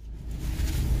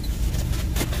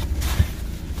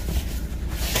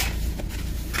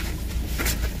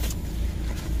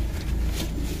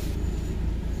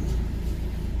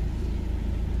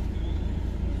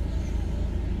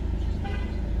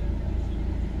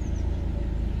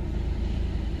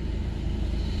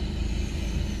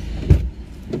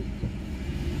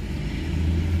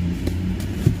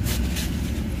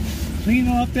 Clean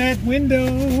off that window.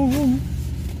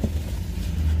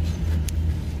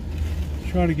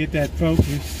 Try to get that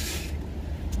focus.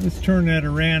 Let's turn that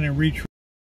around and reach.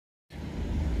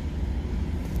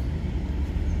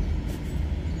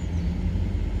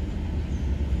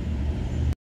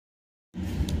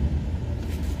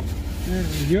 There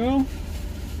we go.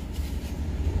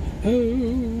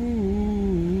 Oh.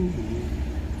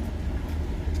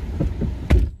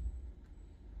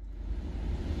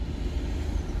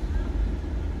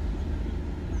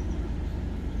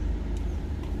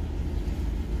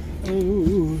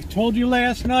 Oh, told you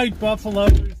last night, Buffalo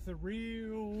is the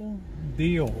real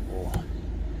deal.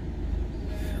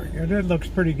 That looks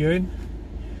pretty good.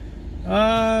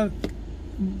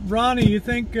 Ronnie, you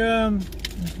think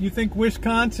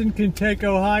Wisconsin can take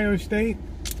Ohio State?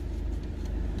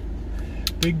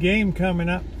 Big game coming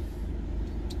up.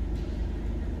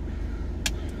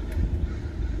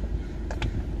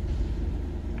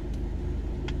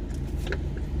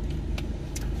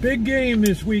 Big game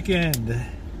this weekend.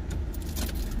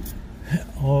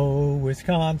 Oh,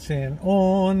 Wisconsin,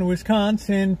 on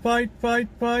Wisconsin, fight, fight,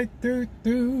 fight, doo,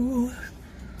 doo.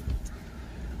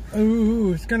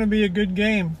 Ooh, it's going to be a good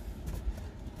game.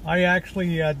 I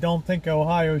actually don't think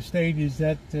Ohio State is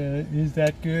that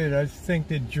good. I think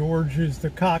that Georgia's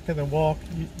the cock of the walk.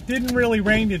 It didn't really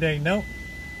rain today, nope.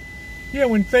 Yeah,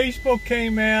 when Facebook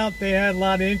came out, they had a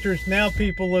lot of interest. Now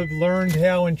people have learned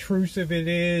how intrusive it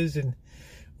is, and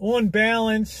on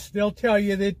balance, they'll tell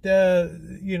you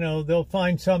that, you know, they'll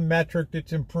find some metric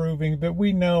that's improving, but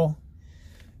we know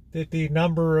that the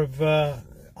number of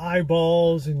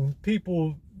eyeballs and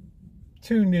people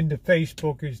tuned into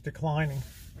Facebook is declining.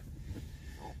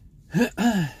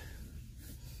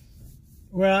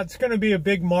 Well, it's going to be a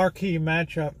big marquee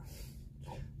matchup.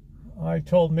 I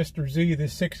told Mr. Z the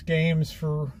 6 games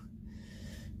for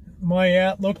my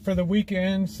outlook for the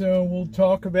weekend, so we'll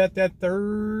talk about that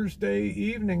Thursday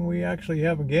evening. We actually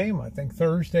have a game, I think,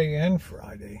 Thursday and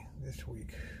Friday this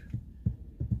week.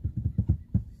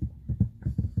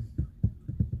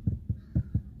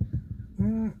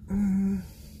 Yeah,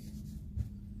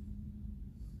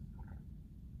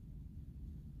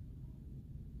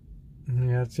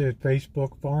 that's it.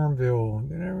 Facebook Farmville.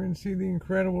 Did everyone see the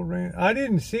incredible rain? I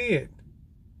didn't see it.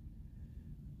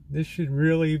 This should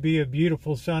really be a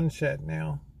beautiful sunset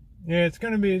now. Yeah, it's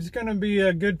gonna be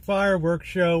a good fireworks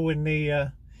show when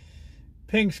the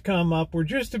pinks come up. We're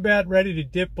just about ready to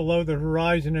dip below the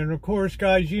horizon, and of course,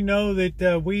 guys, you know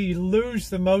that we lose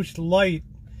the most light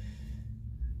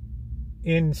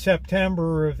in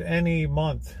September of any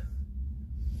month.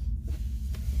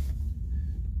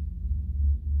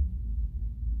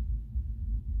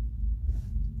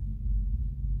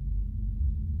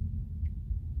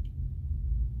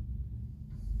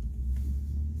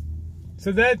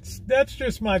 So that's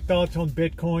just my thoughts on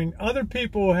Bitcoin. Other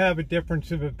people have a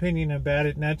difference of opinion about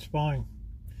it, and that's fine.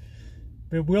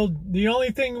 But the only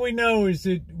thing we know is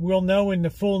that we'll know in the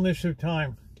fullness of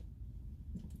time.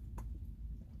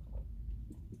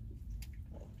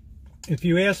 If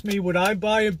you ask me, would I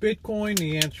buy a Bitcoin?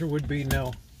 The answer would be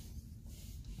no.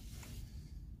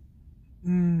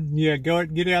 Yeah,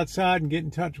 get outside and get in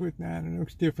touch with that. It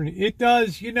looks different. It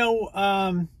does, you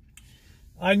know.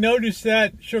 I noticed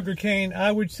that, Sugarcane,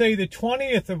 I would say the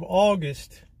 20th of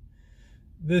August,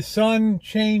 the sun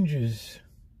changes.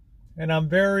 And I'm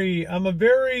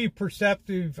very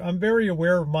perceptive, I'm very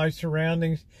aware of my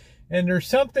surroundings. And there's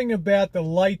something about the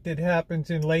light that happens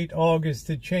in late August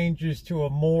that changes to a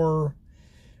more,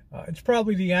 it's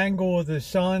probably the angle of the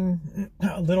sun,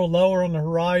 a little lower on the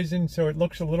horizon, so it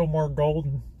looks a little more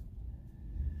golden.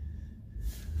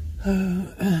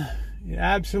 It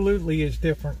absolutely is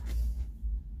different.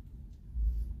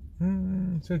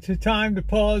 So it's a time to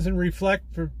pause and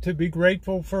reflect, to be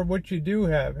grateful for what you do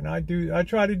have, and I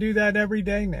try to do that every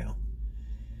day now.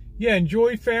 Yeah,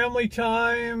 enjoy family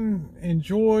time,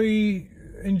 enjoy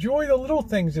the little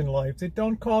things in life that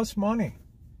don't cost money.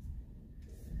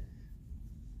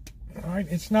 All right,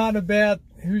 it's not about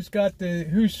who's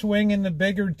swinging the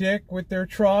bigger dick with their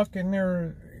truck and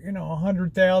their, you know,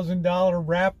 $100,000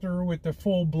 Raptor with the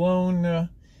full-blown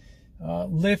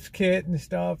lift kit and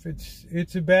stuff.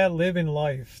 It's about living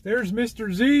life. There's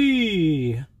Mr.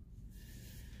 Z.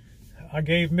 I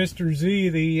gave Mr. Z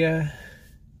the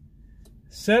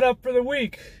setup for the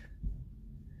week.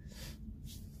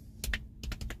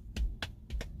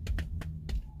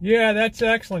 Yeah, that's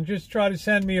excellent. Just try to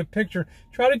send me a picture.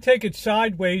 Try to take it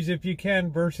sideways if you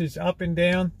can versus up and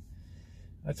down.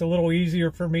 That's a little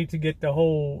easier for me to get the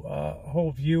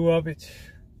whole view of it.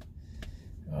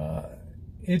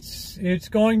 It's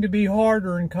going to be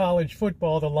harder in college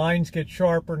football. The lines get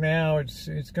sharper now.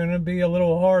 It's going to be a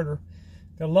little harder.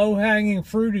 The low-hanging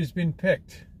fruit has been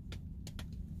picked.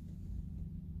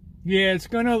 Yeah, it's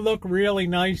going to look really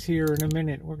nice here in a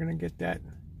minute. We're going to get that.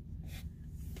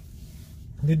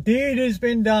 The deed has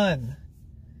been done.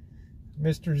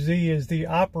 Mr. Z is the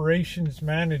operations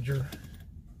manager.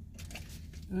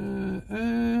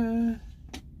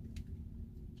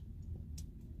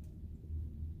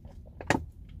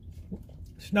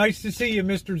 It's nice to see you,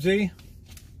 Mr. Z.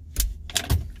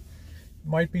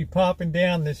 Might be popping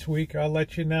down this week. I'll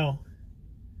let you know.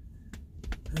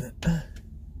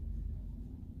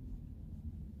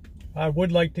 I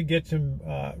would like to get some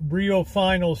real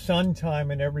final sun time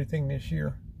and everything this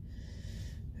year,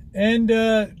 and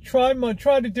try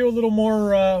to do a little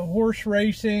more horse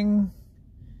racing.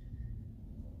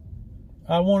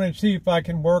 I want to see if I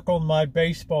can work on my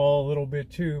baseball a little bit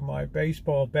too. My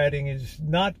baseball betting is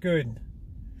not good.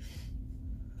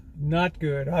 Not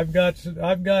good. I've got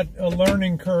a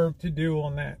learning curve to do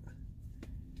on that.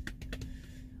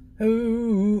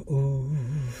 Ooh, ooh.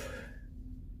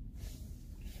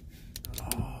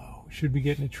 Oh, should be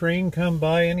getting a train come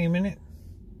by any minute.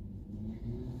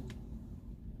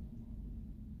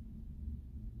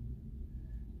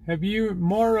 Have you,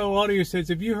 Morrow Audio says,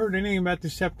 have you heard anything about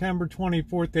the September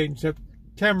 24th date and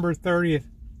September 30th?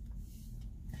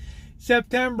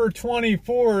 September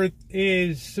 24th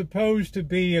is supposed to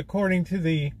be, according to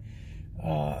the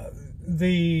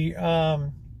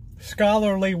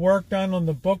scholarly work done on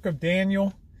the Book of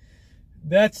Daniel,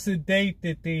 that's the date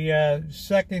that the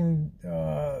second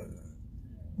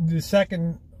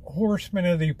horseman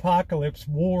of the apocalypse,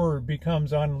 war,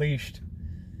 becomes unleashed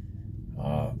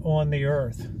on the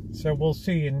earth. So we'll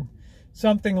see. And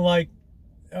something like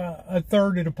a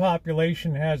third of the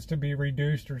population has to be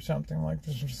reduced or something like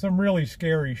this. Some really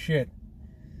scary shit.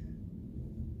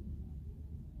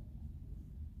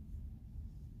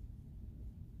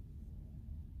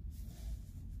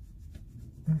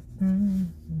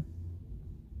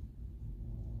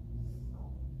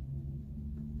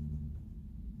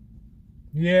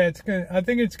 Yeah, I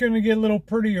think it's gonna get a little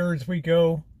prettier as we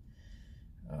go.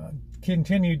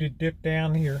 Continue to dip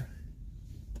down here.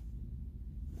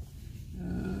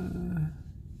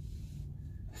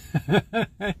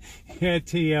 Yeah,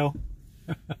 T.O.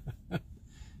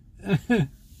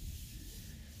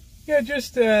 Yeah,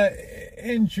 just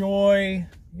enjoy,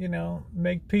 you know,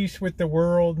 make peace with the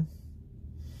world.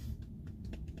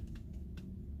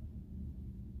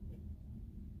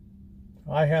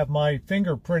 I have my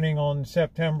fingerprinting on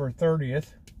September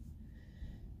 30th.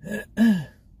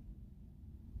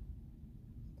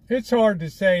 It's hard to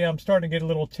say. I'm starting to get a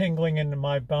little tingling into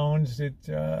my bones. It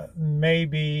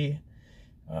maybe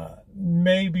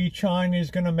China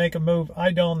is going to make a move.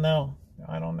 I don't know.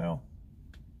 I don't know.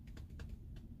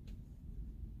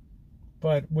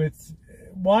 But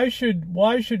why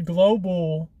should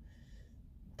global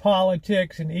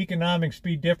politics and economics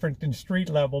be different than street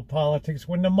level politics?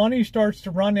 When the money starts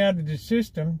to run out of the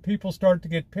system, people start to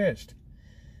get pissed.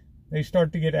 They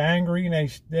start to get angry,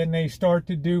 and then they start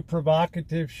to do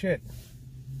provocative shit.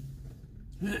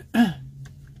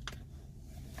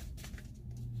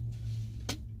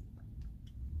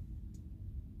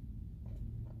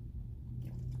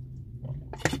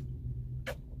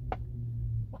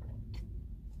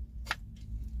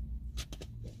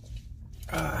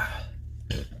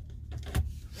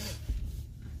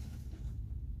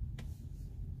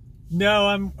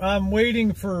 No, I'm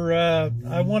waiting for,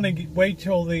 I want to wait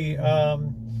till the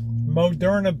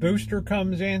Moderna booster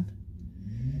comes in,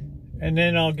 and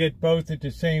then I'll get both at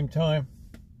the same time.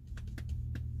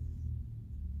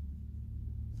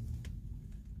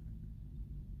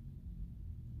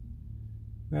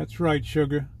 That's right,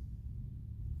 sugar.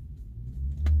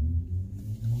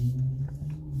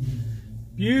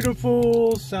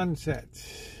 Beautiful sunset.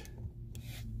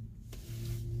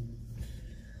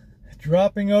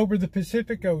 Dropping over the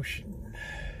Pacific Ocean.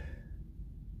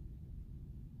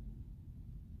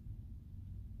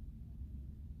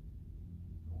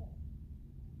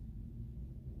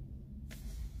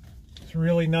 It's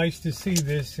really nice to see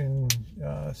this in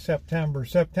September.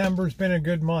 September's been a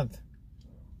good month.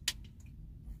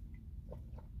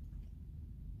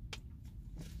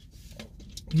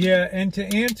 Yeah, and to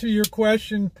answer your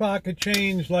question, Pocket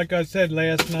Change, like I said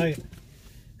last night,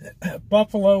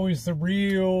 Buffalo is the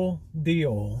real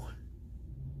deal.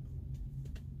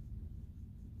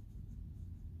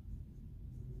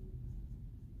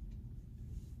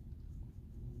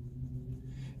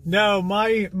 No,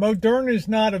 my Moderna is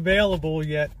not available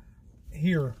yet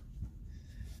here.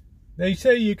 They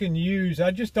say you can use,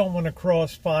 I just don't want to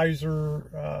cross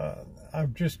Pfizer.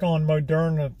 I've just gone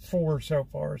Moderna 4 so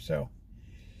far, so.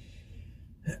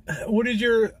 What is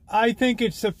your? I think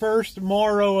it's the first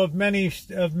morrow of many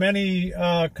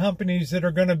companies that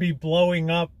are going to be blowing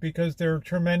up because they're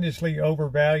tremendously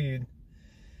overvalued.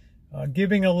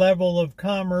 Giving a level of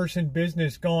commerce and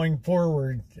business going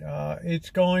forward, it's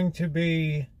going to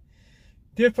be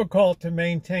difficult to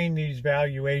maintain these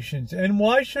valuations. And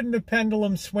why shouldn't the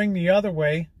pendulum swing the other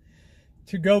way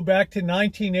to go back to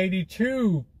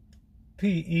 1982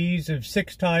 PEs of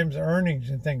 6 times earnings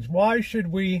and things? Why should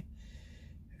we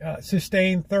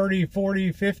sustain 30,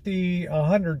 40, 50,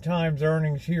 100 times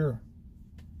earnings here?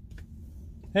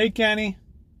 Hey, Kenny.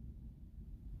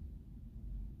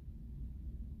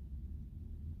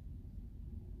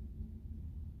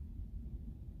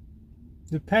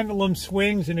 The pendulum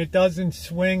swings, and it doesn't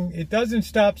swing. It doesn't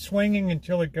stop swinging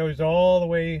until it goes all the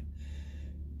way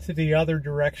to the other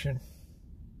direction.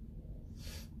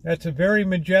 That's a very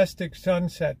majestic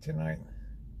sunset tonight.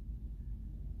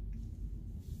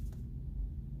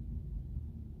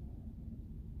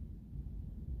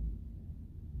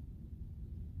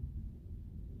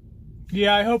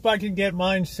 Yeah, I hope I can get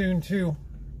mine soon too.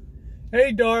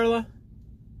 Hey, Darla.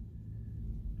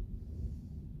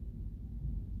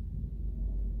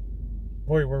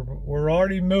 Boy, we're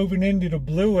already moving into the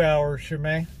blue hour,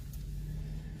 Shemay.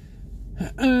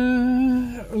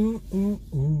 Ooh, ooh,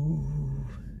 ooh.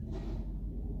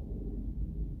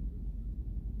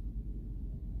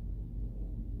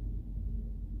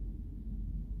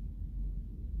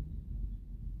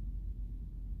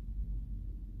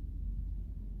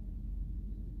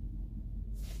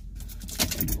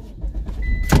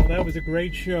 Well, that was a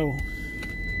great show.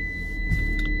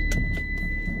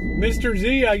 Mr.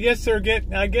 Z, I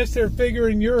guess they're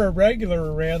figuring you're a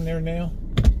regular around there now.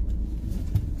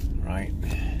 Right.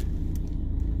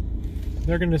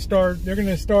 They're gonna start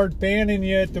banning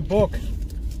you at the book.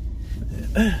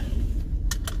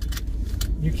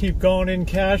 You keep going in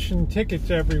cash and tickets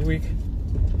every week.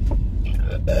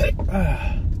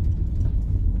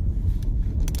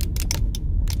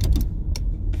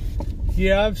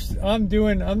 Yeah,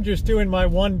 I'm just doing my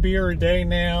 1 beer a day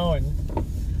now and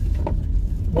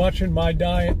watching my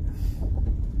diet.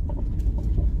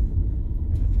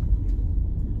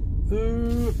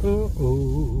 Ooh, ooh,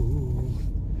 ooh.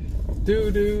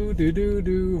 Do, do, do, do,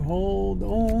 do. Hold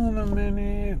on a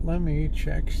minute. Let me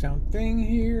check something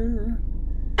here.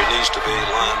 It needs to be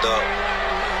lined up.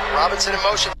 Robinson in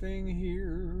motion. Thing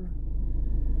here.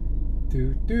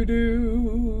 Do, do,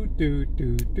 do, do,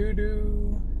 do, do,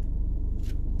 do.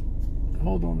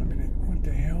 Hold on a minute. What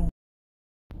the hell?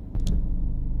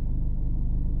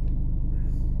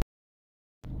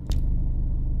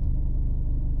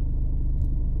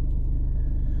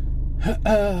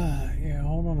 Yeah,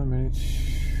 hold on a minute.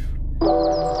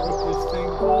 Put this thing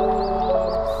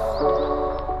off.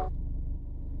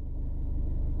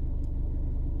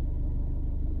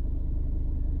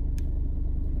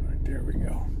 Right, there we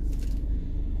go.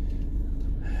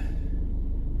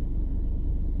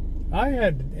 I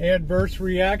had an adverse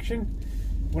reaction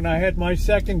when I had my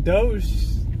 2nd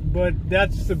dose, but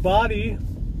that's the body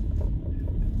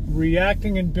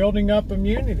reacting and building up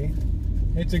immunity.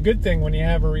 It's a good thing when you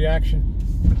have a reaction.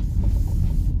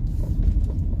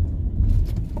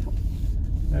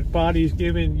 That body's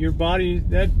giving your body,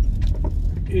 that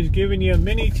is giving you a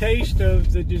mini taste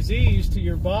of the disease to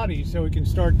your body so it can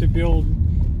start to build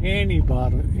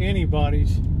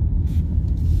antibodies.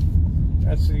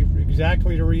 That's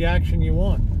exactly the reaction you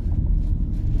want.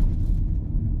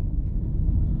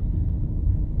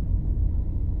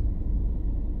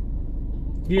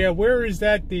 Yeah, where is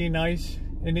that, D-Nice?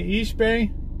 In the East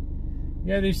Bay?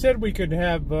 Yeah, they said we could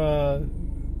have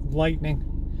lightning.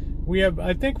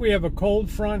 I think we have a cold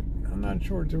front. I'm not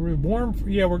sure. It's a warm.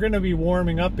 Yeah, we're going to be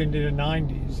warming up into the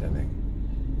 90s, I think.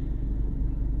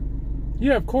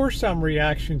 Yeah, of course some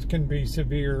reactions can be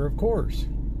severe, of course.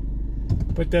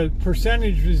 But the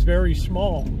percentage is very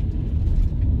small.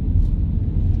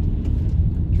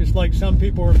 Just like some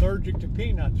people are allergic to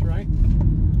peanuts, right?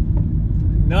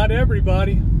 Not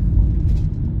everybody.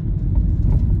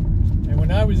 And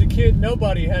when I was a kid,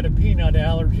 nobody had a peanut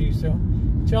allergy, so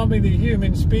tell me the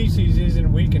human species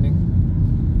isn't weakening.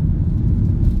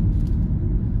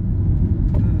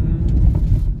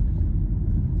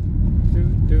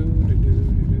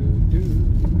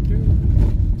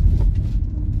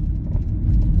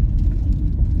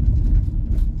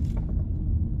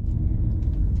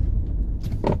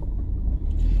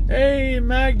 Hey,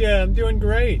 Magda, I'm doing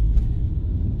great.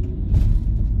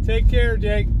 Take care,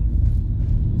 Jake.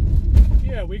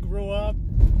 Yeah, we grew up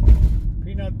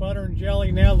peanut butter and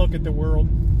jelly. Now look at the world.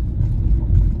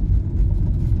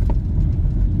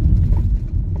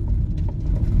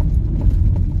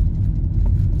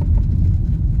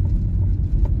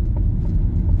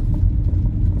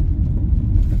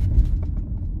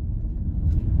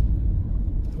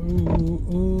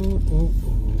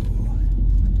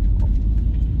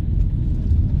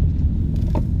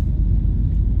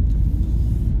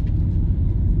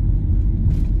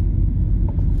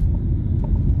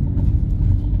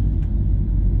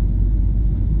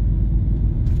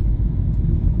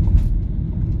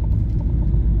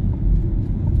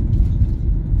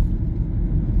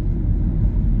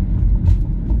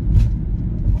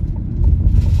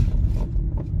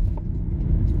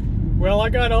 Well, I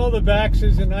got all the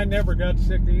vaxes and I never got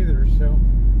sick either, so.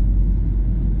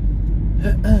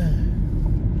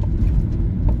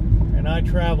 And I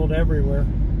traveled everywhere.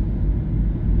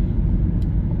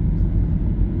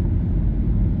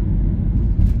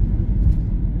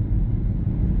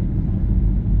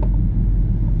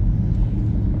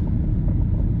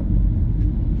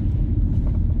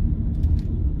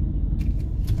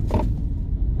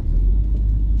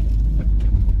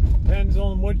 Depends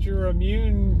on what your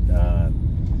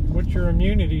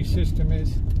immunity system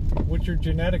is, what your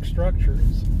genetic structure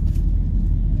is.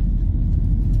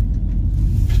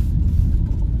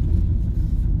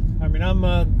 I mean, I'm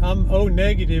O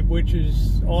negative, which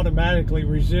is automatically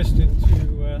resistant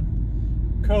to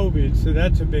COVID, so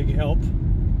that's a big help.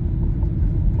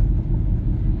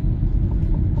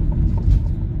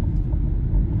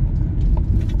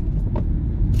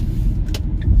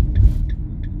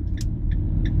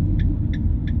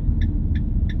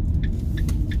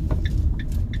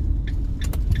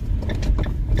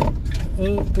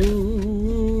 Ooh.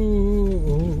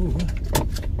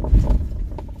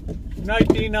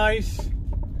 Nighty nice.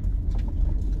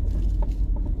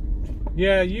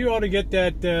 Yeah, you ought to get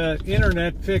that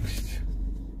internet fixed.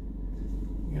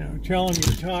 You know, tell them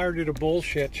you're tired of the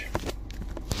bullshit.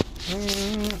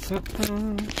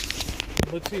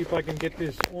 Let's see if I can get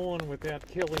this on without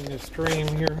killing the stream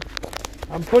here.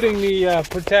 I'm putting the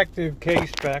protective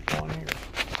case back on here.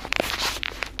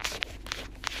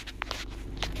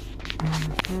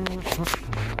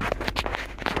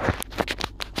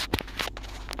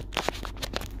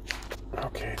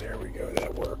 Okay, there we go.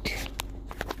 That worked.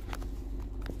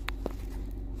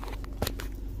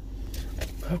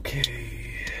 Okay.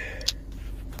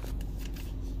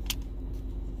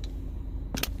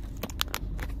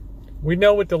 We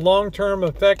know what the long-term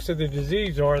effects of the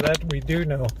disease are. That we do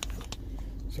know.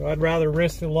 So I'd rather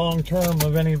risk the long-term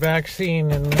of any vaccine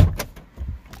than...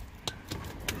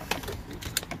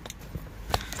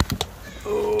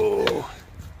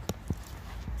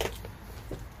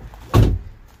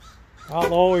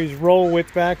 I'll always roll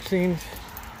with vaccines.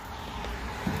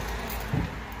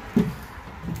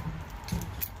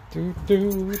 Do,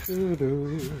 do, do,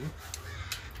 do.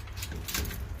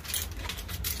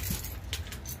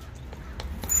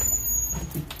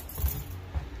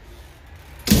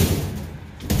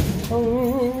 Oh.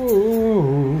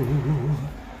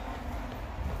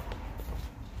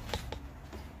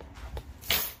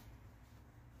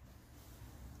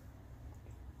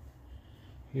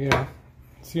 Yeah.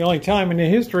 It's the only time in the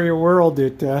history of the world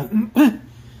that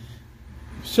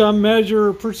some measure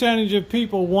or percentage of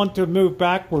people want to move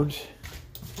backwards.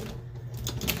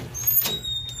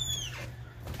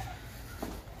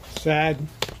 Sad.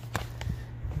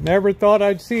 Never thought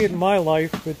I'd see it in my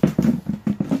life, but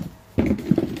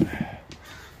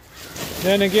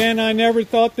then again, I never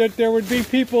thought that there would be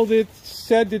people that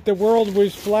said that the world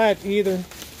was flat either.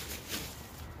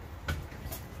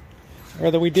 Or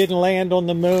that we didn't land on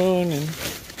the moon and...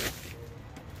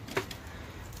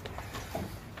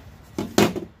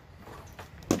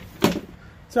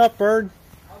 What's up, bird?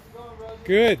 How's it going, brother?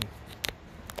 Good.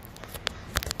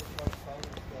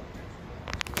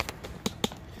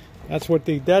 That's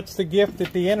the gift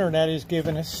that the internet has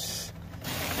given us.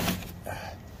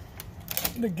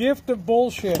 The gift of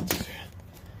bullshit.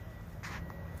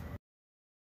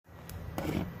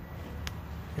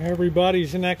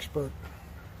 Everybody's an expert.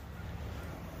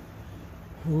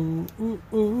 Ooh, ooh,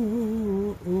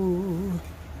 ooh, ooh.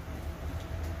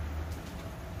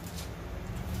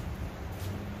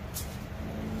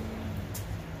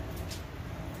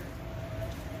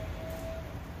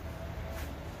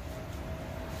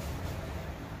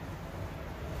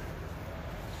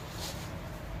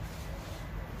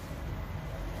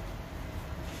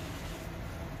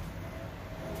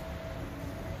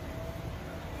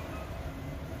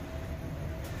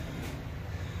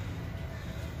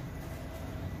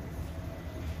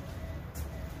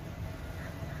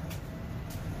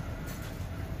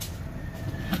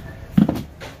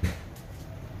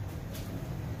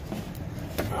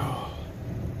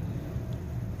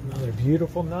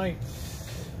 Beautiful night.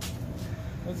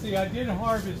 Let's see, I did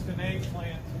harvest an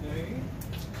eggplant today.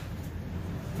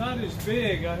 Not as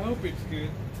big, I hope it's good.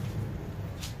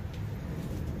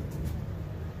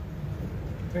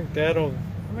 I think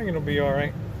it'll be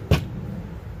alright.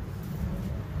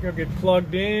 Go get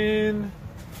plugged in.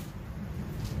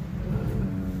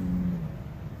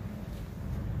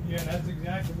 Yeah, that's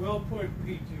exactly well put,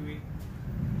 P2E.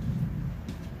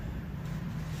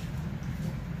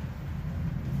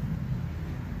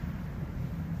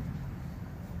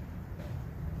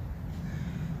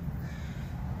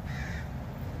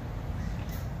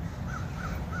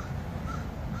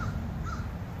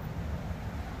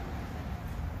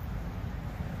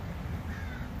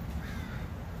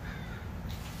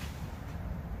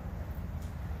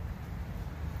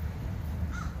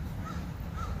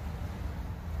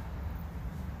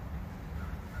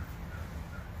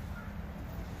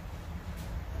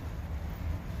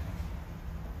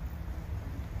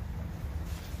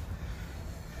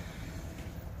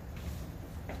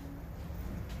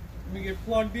 to get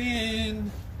plugged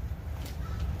in.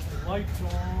 The lights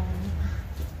on.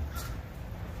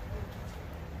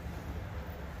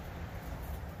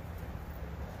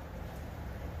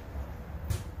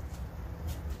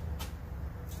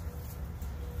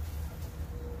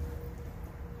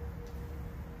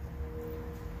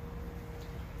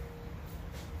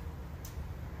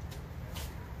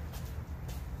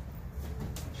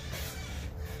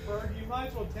 You might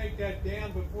as well take that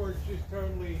down before it's just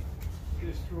totally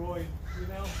destroyed, you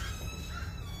know?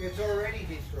 It's already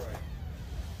destroyed.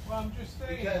 Well, I'm just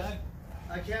saying Because that.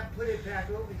 I can't put it back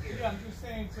over here. Yeah, I'm just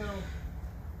saying, so,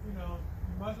 you know,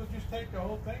 you might as well just take the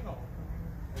whole thing off.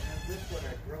 And then this one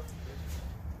I broke.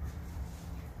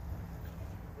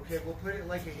 Okay, we'll put it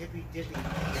like a hippy dippy. I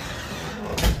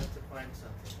have to find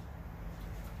something.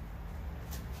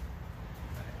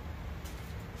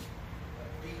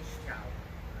 A beach towel.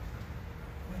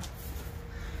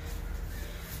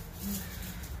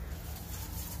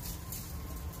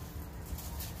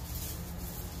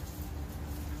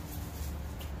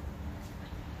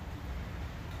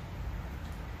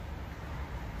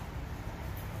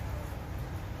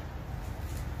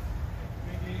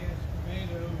 Big ass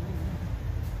tomato.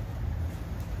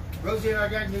 Rosie and I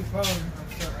got a new phone.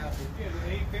 I'm so happy. Yeah,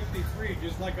 the 853,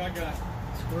 just like I got.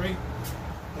 It's great.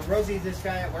 But Rosie, this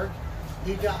guy at work,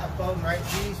 he got a phone, right?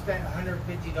 He spent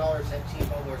 $150 at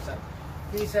T-Mobile or something.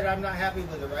 He said, I'm not happy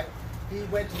with it, right? He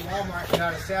went to Walmart and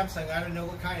got a Samsung. I don't know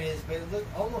what kind it is, but it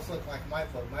almost looked like my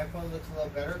phone. My phone looks a little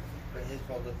better, but his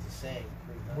phone looks the same.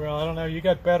 pretty much. Well, I don't know. You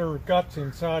got better guts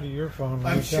inside of your phone.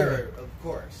 I'm sure, of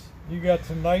course. You got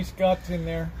some nice guts in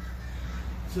there.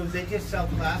 So they just sell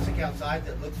plastic outside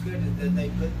that looks good, and then they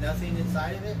put nothing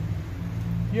inside of it?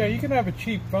 Yeah, you can have a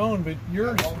cheap phone, but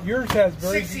yours has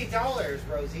very $60,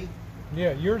 Rosie.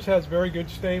 yeah, yours has very good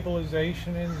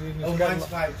stabilization and it's Oh, got mine's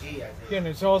 5G, I think. yeah, and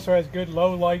it also has good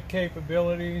low light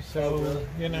capabilities. So Oh, really?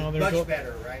 you know, Much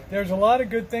better, right? there's a lot of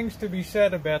good things to be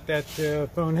said about that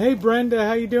phone. Hey, Brenda,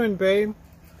 how you doing, babe?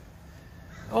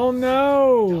 Oh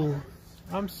no,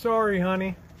 I'm sorry,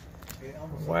 honey. It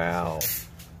almost Wow,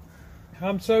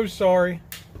 I'm so sorry.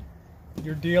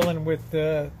 You're dealing with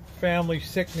family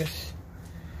sickness.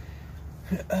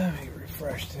 Let me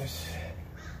refresh this.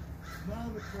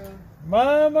 Mama Crow.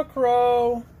 Mama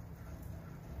Crow.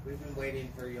 We've been waiting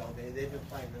for you all day. They've been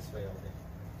playing this way all day.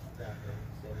 That way.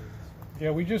 So this way.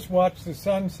 Yeah, we just watched the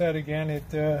sunset again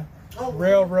at Oh,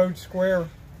 Railroad Square.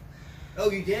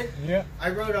 Oh, you did? Yeah,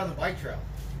 I rode on the bike trail.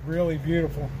 really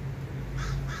beautiful.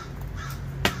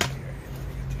 Okay, let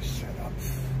me get this set up.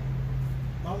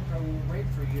 Mama Crow will wait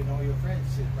for you and all your friends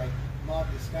to like mob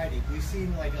the sky deep. We've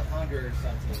seen like a Honda or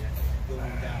something going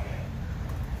down.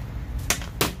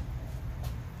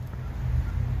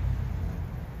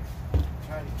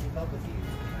 Trying to keep up with you.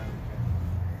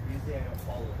 Usually I don't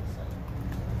follow the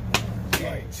sun.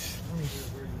 Right. Let me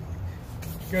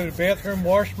go to the bathroom,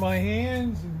 wash my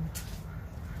hands, and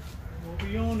we'll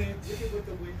be on it. Look at what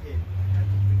the wind did.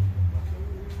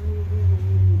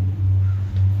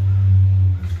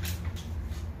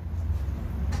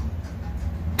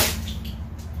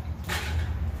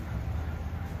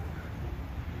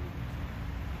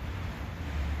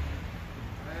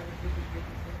 I have a 50-50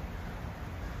 thing.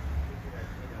 Look at that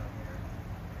kid out there.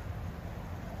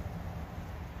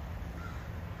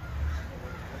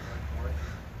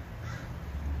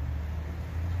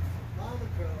 Mama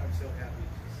Crow, I'm so happy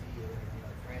to see you and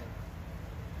your friend.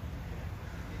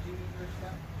 Did you eat your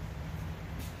stuff?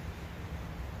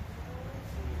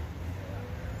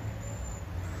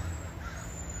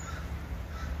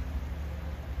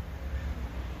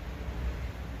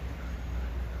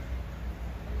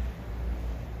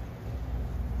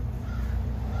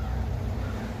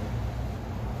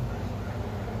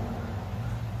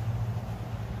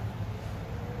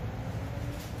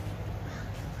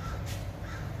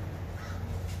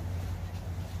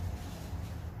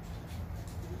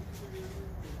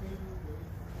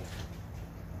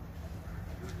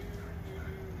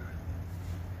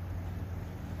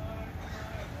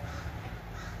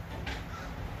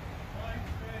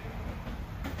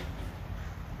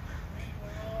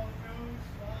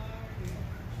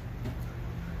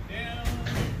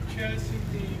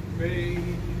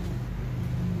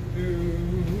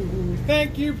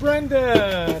 Thank you,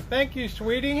 Brenda. Thank you,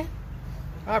 sweetie.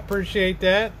 I appreciate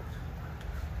that.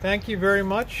 Thank you very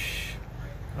much.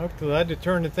 I had to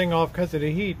turn the thing off because of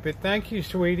the heat, but thank you,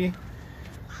 sweetie.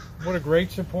 What a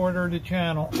great supporter of the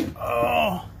channel.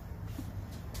 Oh.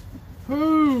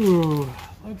 Ooh.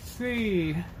 Let's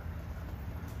see.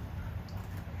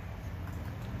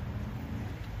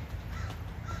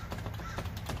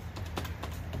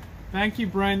 Thank you,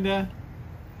 Brenda.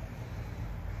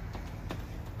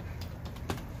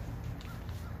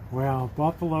 Wow,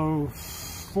 Buffalo,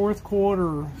 fourth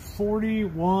quarter,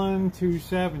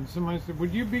 41-7. Somebody said,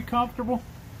 would you be comfortable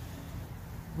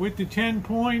with the 10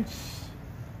 points?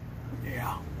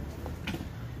 Yeah.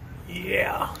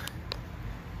 Yeah.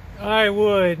 I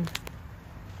would,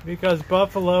 because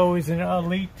Buffalo is an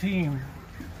elite team.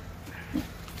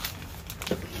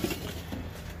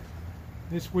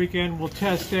 This weekend we'll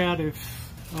test out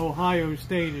if Ohio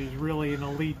State is really an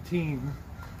elite team.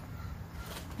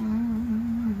 There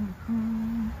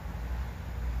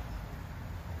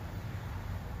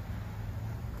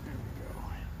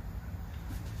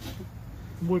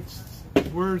we go.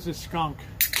 Where's the skunk?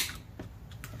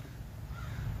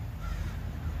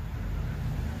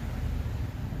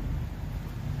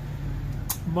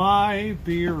 My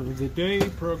Beer of the Day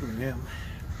program.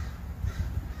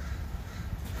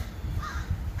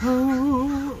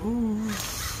 Ooh.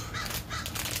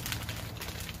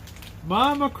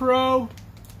 Mama Crow.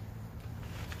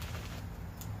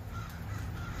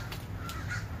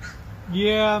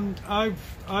 Yeah,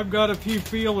 I've got a few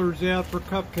feelers out for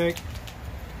Cupcake.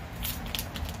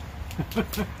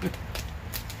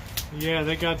 Yeah,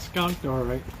 they got skunked all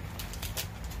right.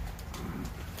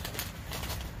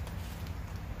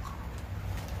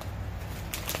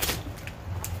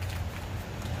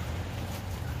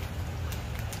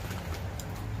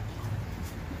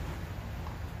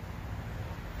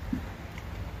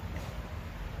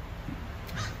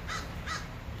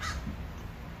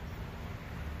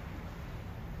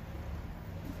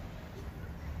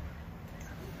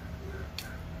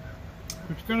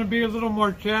 It's going to be a little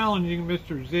more challenging,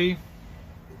 Mr. Z.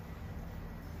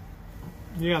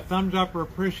 Yeah, thumbs up or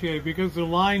appreciate, because the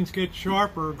lines get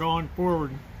sharper going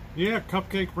forward. Yeah,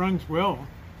 Cupcake runs well.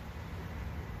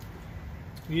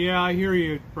 Yeah, I hear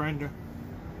you, Brenda.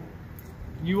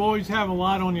 You always have a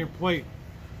lot on your plate.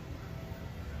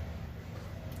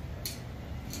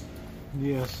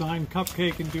 Yeah, sign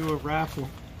Cupcake and do a raffle.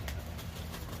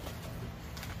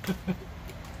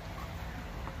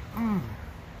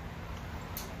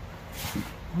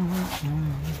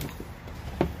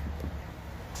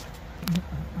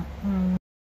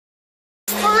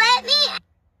 Let me.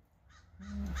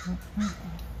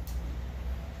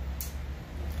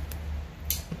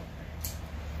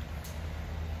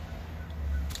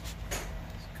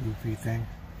 Goofy thing.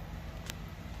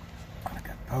 I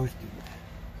got posted.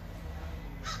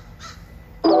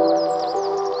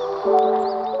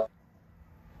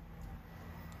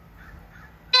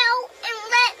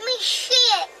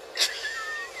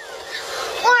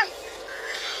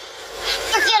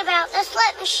 Just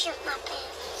let me shoot my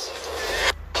pants.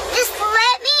 Just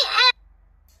let me out.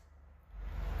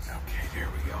 Okay, there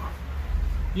we go.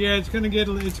 Yeah, it's gonna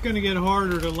get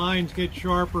harder. The lines get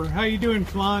sharper. How you doing,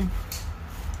 Flan?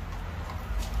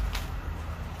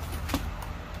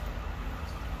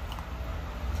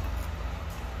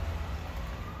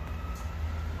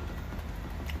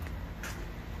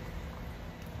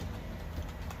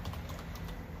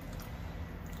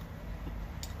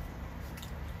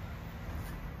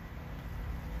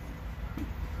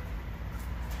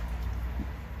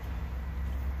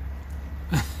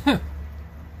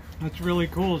 That's really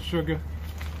cool, Sugar.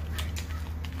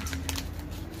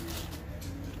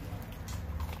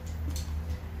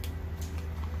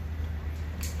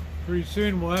 Pretty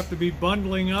soon we'll have to be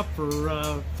bundling up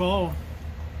for fall.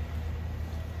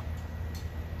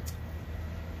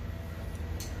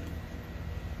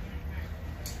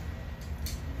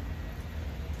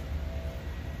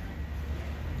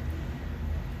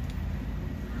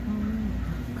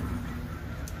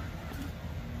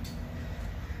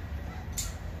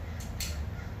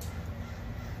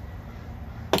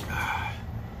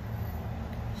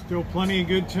 Still plenty of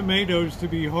good tomatoes to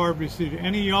be harvested.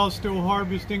 Any of y'all still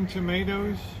harvesting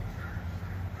tomatoes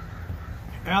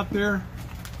out there?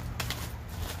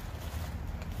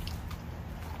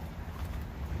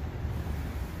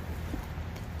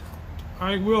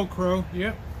 I will, Crow.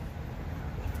 Yep.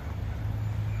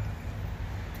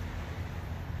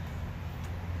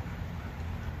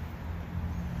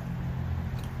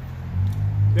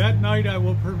 That night I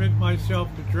will permit myself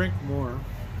to drink more.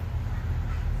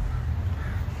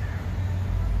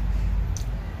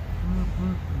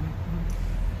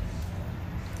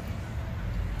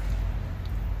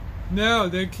 No,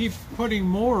 they keep putting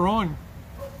more on.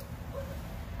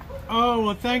 Oh,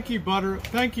 well, thank you,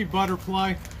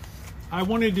 Butterfly. I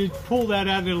wanted to pull that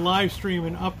out of the live stream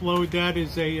and upload that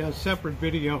as a separate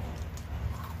video.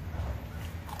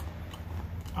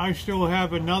 I still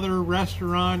have another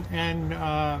restaurant and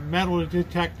metal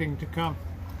detecting to come.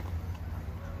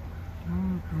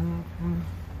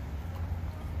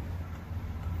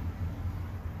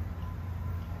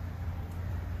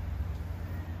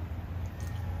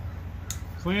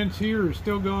 Plants here are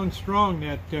still going strong.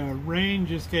 That rain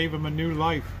just gave them a new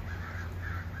life.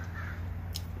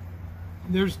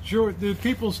 The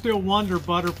people still wonder,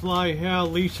 Butterfly, how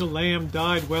Lisa Lamb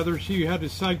died, whether she had a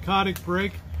psychotic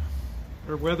break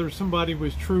or whether somebody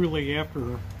was truly after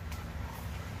her.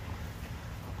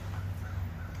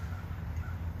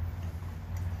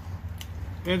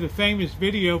 They had a famous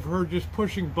video of her just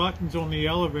pushing buttons on the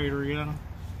elevator, you know.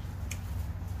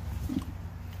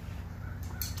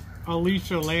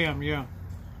 Lisa Lamb, yeah.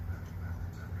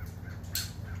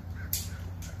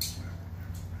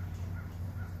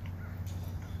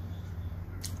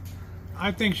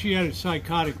 I think she had a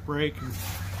psychotic break.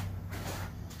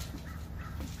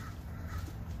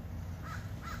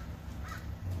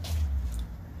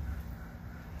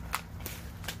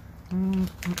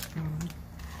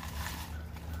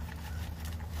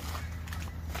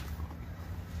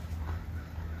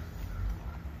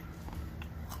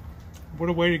 What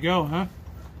a way to go, huh?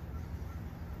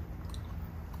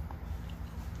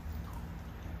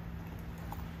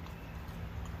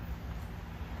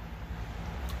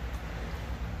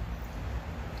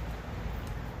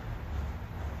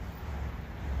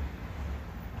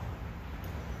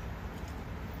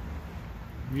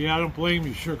 Yeah, I don't blame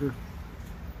you, sugar.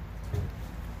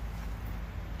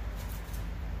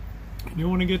 You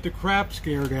want to get the crap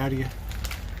scared out of you.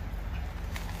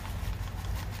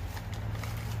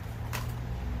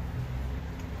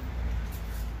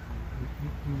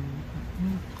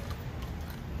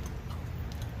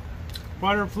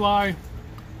 Butterfly,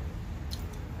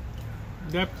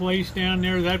 that place down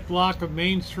there, that block of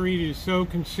Main Street is so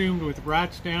consumed with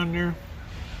rats down there.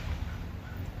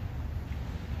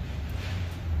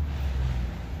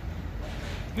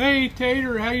 Hey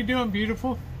Tater, how you doing,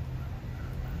 beautiful?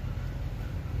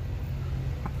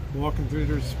 Walking through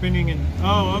there, spinning and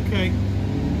oh, okay.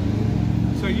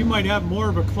 So you might have more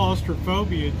of a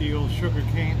claustrophobia deal,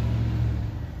 Sugarcane.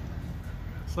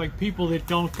 It's like people that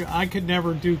don't, I could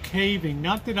never do caving.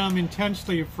 Not that I'm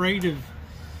intensely afraid of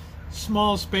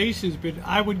small spaces, but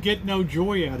I would get no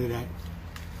joy out of that.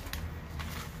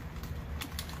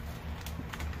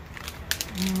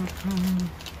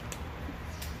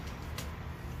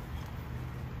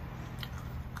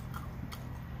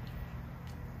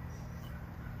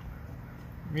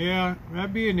 Yeah,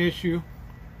 that'd be an issue.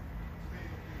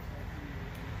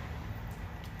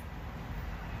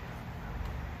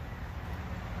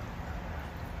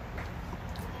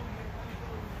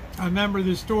 I remember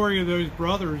the story of those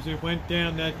brothers that went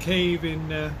down that cave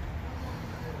in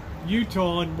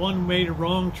Utah, and one made a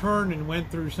wrong turn and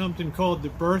went through something called the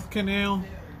birth canal.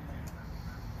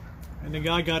 And the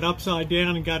guy got upside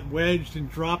down and got wedged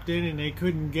and dropped in, and they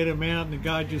couldn't get him out, and the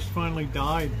guy just finally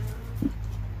died.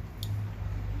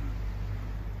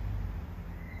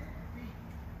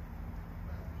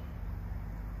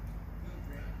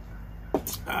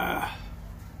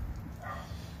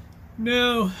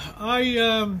 No,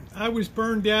 I was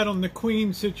burned out on the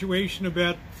Queen situation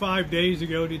about 5 days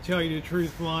ago, to tell you the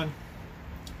truth, Lon.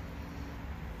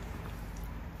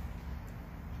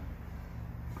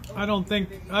 I don't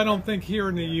think here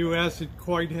in the U.S. it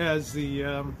quite has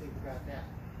the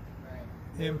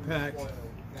impact.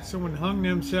 Someone hung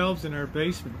themselves in our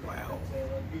basement. Wow.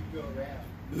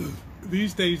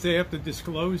 These days they have to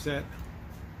disclose that.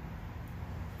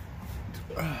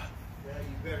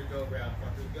 You better go around,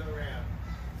 fucker. Go around.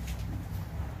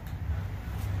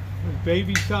 With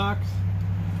baby socks.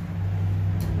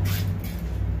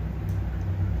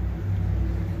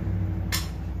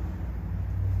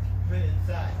 Put it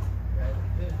inside. Right?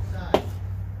 Put it inside.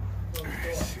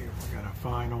 Let's see if we got a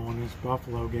final on this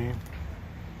Buffalo game.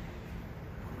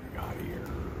 What we got here?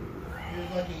 You're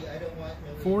lucky. I don't want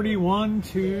no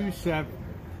 41-7.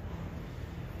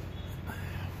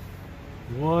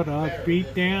 What a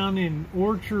beatdown in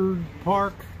Orchard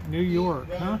Park, New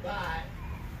York, huh?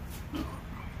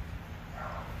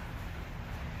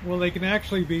 Well, they can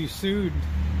actually be sued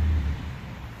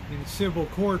in civil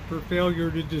court for failure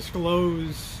to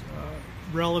disclose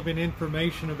relevant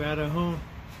information about a home.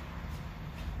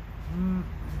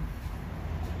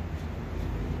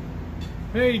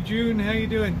 Hey June, how you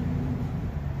doing?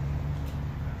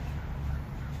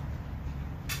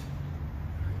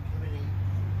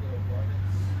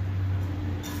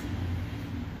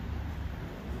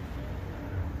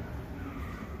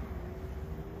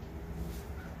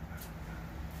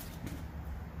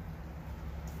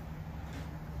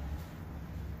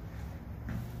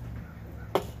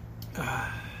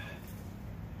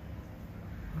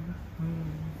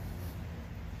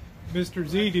 Mr.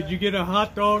 Z, did you get a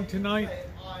hot dog tonight?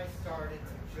 I started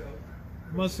to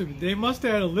choke. They must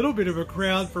have had a little bit of a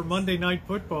crowd for Monday Night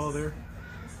Football there.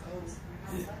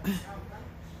 Oh,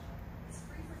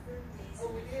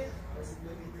 we did?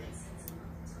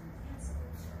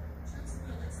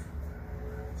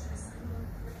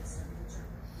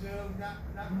 No, not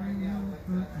right now.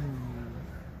 But,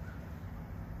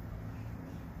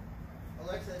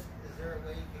 Alexa, is there a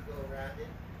way you could go around it?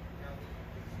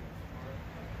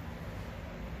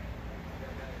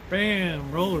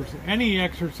 Bam, rollers. Any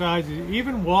exercise,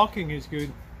 even walking is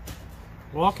good.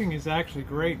 Walking is actually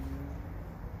great.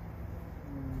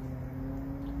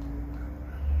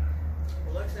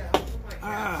 Alexa, how come my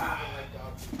cat like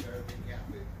dog food better than cat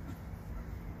food?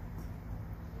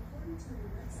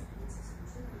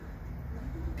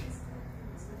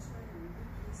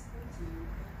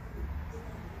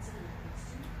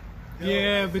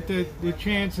 Yeah, but the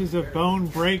chances of bone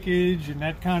breakage and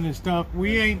that kind of stuff,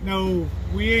 we ain't no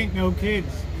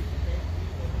kids,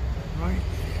 right?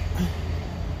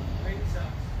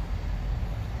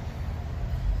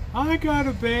 I got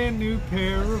a brand new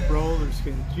pair of roller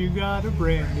skates. You got a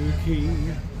brand new key.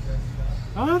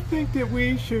 I think that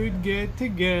we should get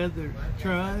together,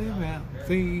 try them out.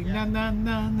 See, na na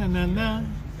na na na na,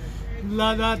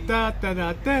 la da da da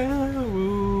da da.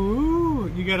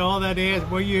 Ooh, you got all that ass.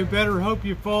 Well, you better hope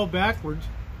you fall backwards.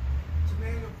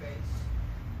 Tomato paste.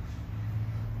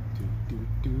 Do,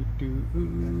 do, do.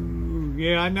 Ooh.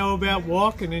 Yeah, I know about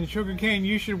walking in sugarcane.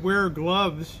 You should wear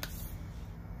gloves,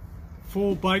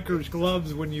 full biker's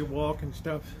gloves when you walk and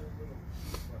stuff.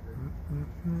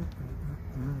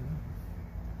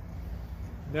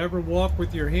 Never walk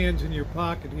with your hands in your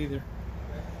pocket either.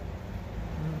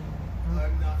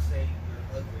 I'm not saying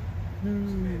you're ugly.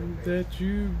 That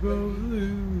you both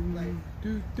lose.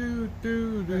 Do, do,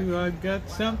 do, do. I've got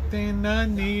something I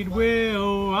need.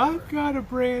 Well, I've got a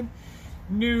brand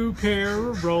new pair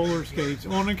of roller skates.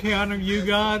 On account of you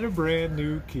got a brand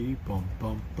new key. Bum,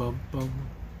 bum, bum, bum.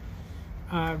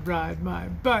 I ride my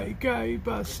bike, I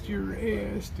bust your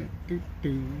ass. Do, do,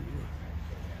 do.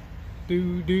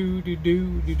 Do, do, do,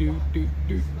 do, do, do,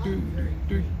 do, do, do,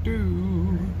 do,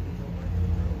 do.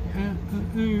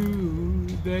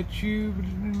 That you.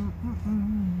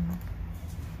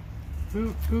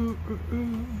 Ooh, ooh, ooh,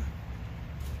 ooh.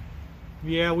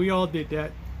 Yeah, we all did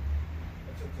that.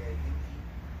 That's okay.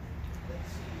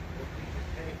 Let's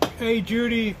see. Hey,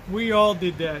 Judy, we all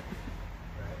did that.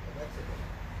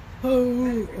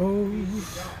 Oh, oh.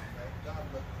 God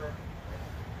looked perfect.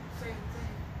 Same thing.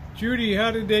 Judy,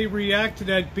 how did they react to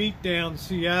that beatdown,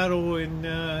 Seattle and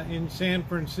in San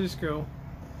Francisco?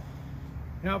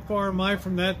 How far am I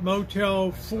from that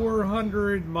motel?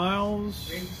 400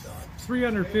 miles?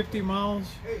 350 miles?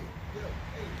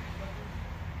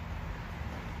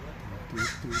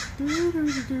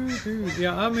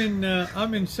 Yeah,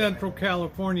 I'm in Central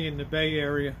California in the Bay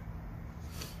Area.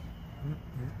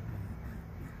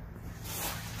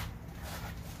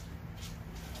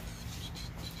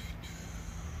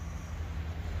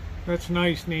 That's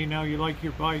nice, Nino. You like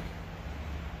your bike.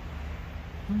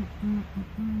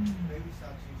 Baby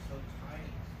socks are so tiny.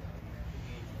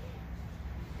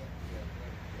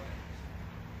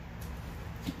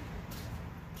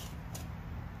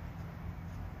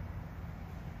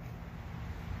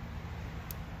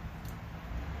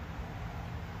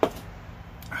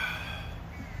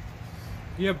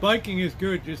 Yeah, biking is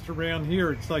good. Just around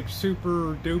here, it's like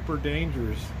super duper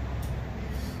dangerous.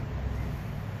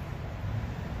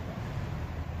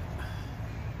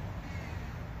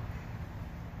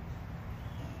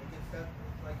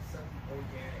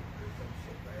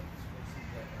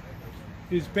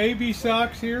 Is Baby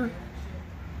Socks here?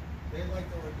 They like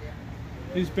the organic.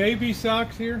 Is Baby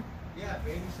Socks here? Yeah,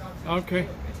 Baby Socks. Okay.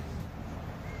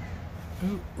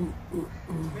 Tomato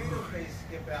paste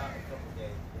skip out a couple days,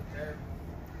 but their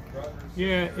brothers.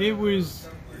 Yeah, it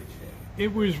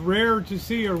was rare to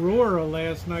see Aurora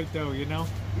last night, though. You know.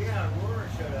 Yeah, Aurora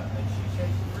showed up and she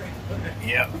chased the ring.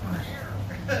 Yep.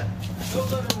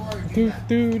 Don't let Aurora do Do that.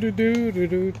 do do do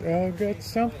do do. I got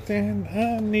something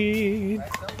I need.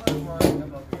 Don't let Aurora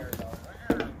come up here and go,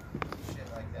 shit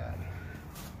like that.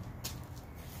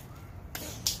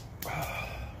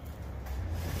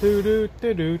 Do do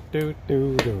do do do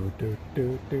do do do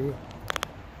do do.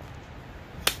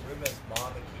 We miss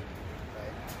Mama Kitty,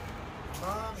 right?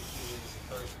 Mama Kitty is the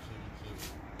first kitty.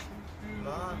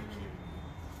 Mama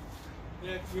Kitty.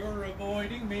 That you're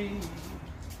avoiding me.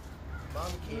 Mama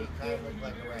Kitty kind of looked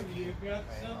like a raccoon. You got Right?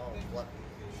 Oh, something. lucky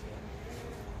and shit.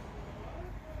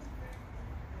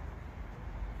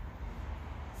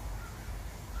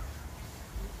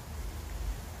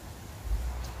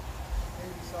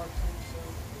 Baby socks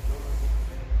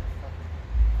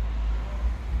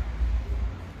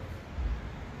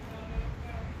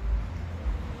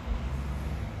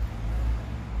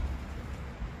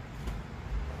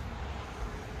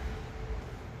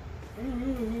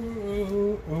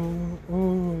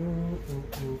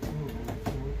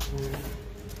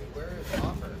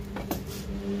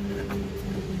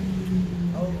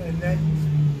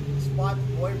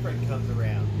comes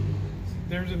around.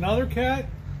 There's another cat?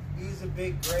 He's a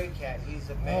big gray cat. He's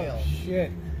a male. Oh,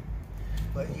 shit.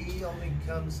 But he only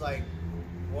comes like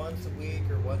once a week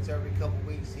or once every couple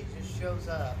weeks. He just shows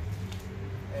up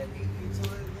and he eats a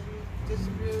little and then he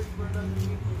disappears for another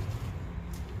week.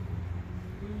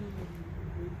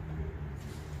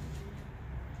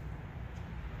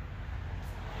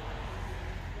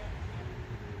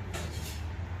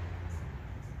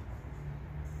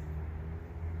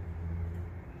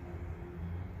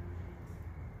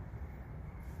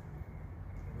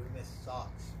 We miss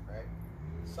socks, right?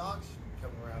 Socks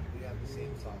come around, we have the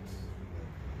same socks.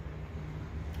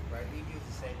 Right? We do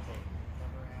the same thing.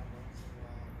 Come around once in a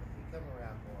while, but we come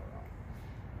around more often.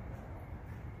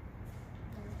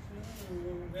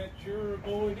 That you're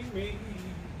avoiding me.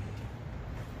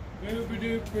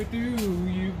 Doo-ba-doo-ba-doo,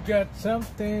 you've got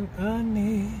something I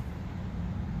need.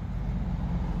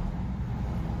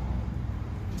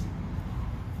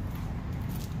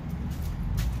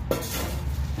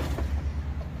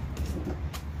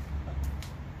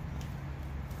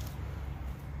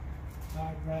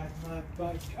 I ride my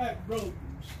bike, I roll,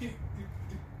 stick,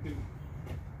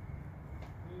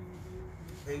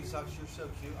 Baby socks, you're so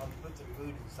cute. I'll put the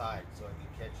food inside so I can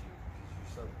catch you because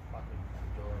you're so fucking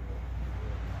adorable.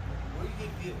 What do you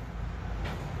do?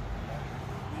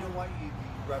 We don't want you to be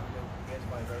rubbing up against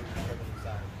my road and coming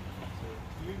inside. So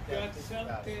you've yeah, got think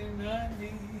about it. something I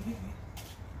need.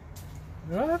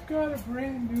 I've got a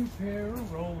brand new pair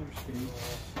of roller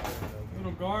skates.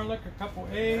 Little garlic, a couple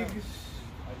eggs.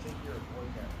 I think you're a boy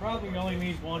cat. Probably only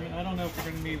need one. I don't know if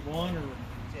we're gonna need one or.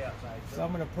 Stay outside. So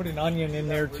I'm gonna put an onion in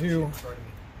there too. Right?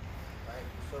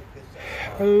 You're so pissed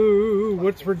off. Oh,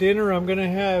 what's for dinner? I'm gonna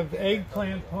have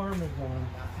eggplant parmesan.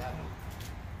 Not happy.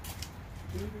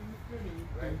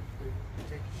 Right? You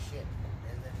take a shit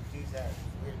and then do that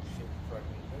weird shit in front of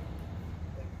me.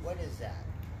 Like, what is that?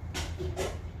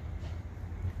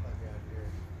 Fuck out here.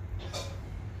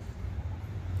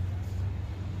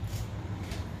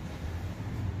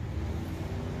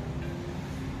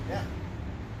 Yeah.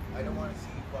 I don't want to see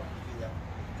you fucking do that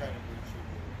kind of weird shit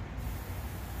either.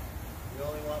 We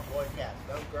only want boy cats,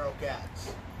 no girl cats.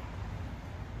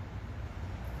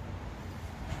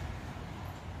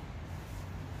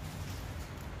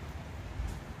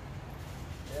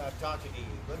 Yeah, I'm talking to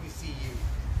you. Let me see you.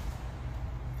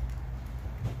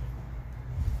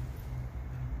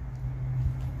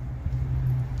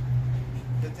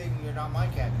 Good thing you're not my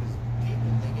cat, because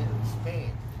people, they get spayed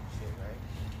and shit, right?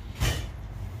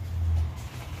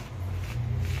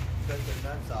 Cut their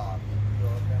nuts off and do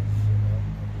all kinds of shit, right?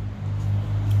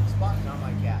 Spot's not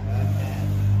my cat. I'm mad.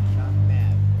 Not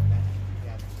mad.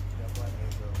 Yeah, you know what?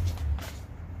 Hey, bro.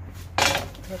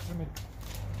 Cut some in.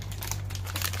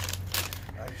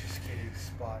 I'm just kidding,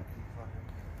 Spot.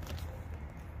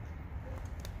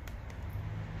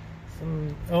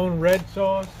 Some own red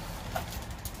sauce.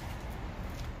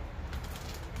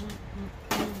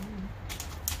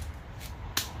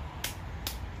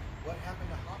 What happened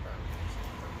to Hopper?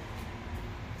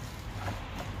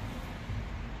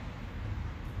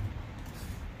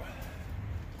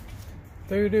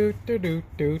 Do do do do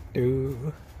do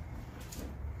do.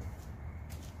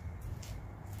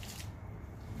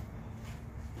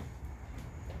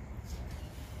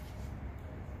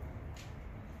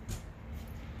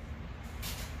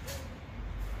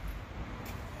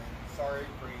 Sorry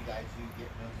for you guys who get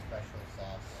no special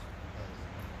sauce because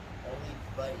only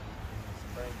Buddy and his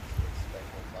friends get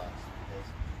special sauce because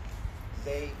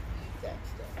they eat that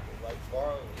stuff. They like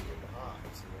barley and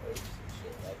hops and oats and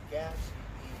shit. Like cats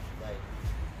eat like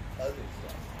other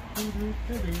stuff. Do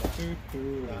do do do do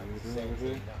Not do same do.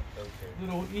 thing, not kosher.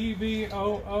 Little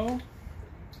EVOO.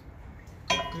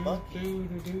 Monkey Do,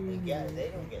 do, do, and do. cat, they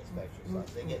don't get special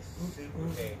sauce. They get super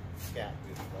tame cat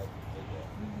food like they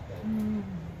get.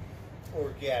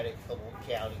 Organic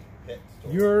county pet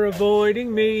store. You're avoiding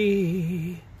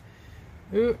me.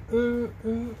 Ooh, ooh,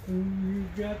 ooh, ooh, you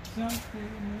got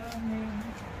something on me.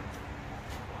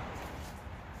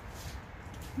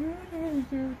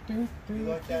 You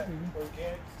like that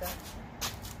organic stuff?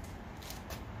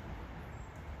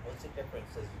 What's the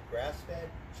difference? Is it grass-fed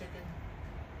chicken?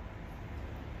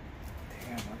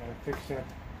 Damn, I gotta fix that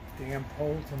damn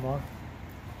pole tomorrow.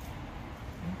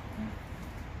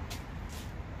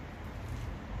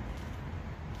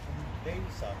 Baby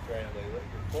socks right away. What,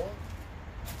 you're full?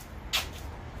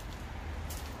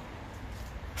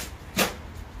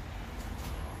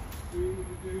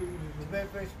 The bad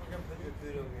place, we're gonna put the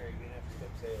food over here. You're gonna have to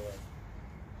come say hello.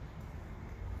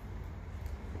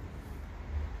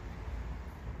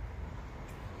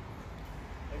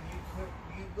 And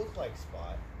you look like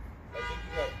Spot. I think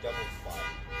you got a double spot.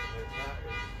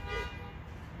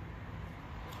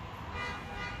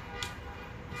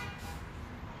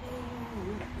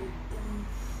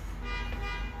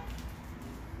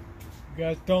 You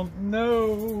guys don't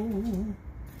know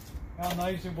how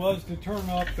nice it was to turn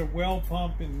off the well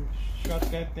pump and shut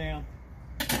that down.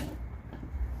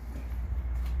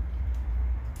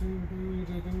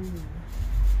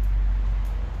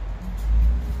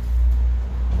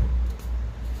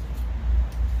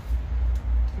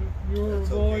 You're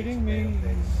avoiding me.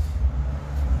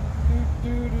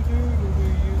 You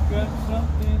got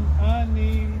something I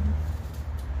need.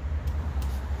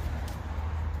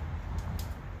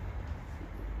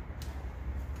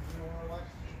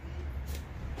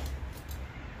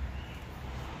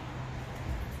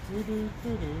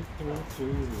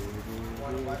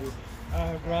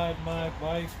 I ride my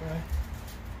bike, right?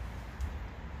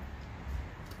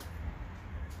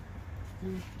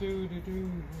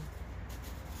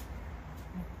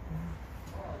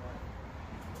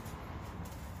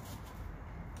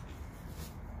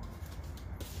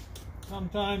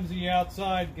 Sometimes the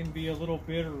outside can be a little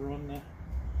bitter on the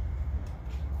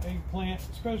eggplant,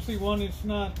 especially one that's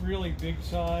not really big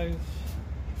size.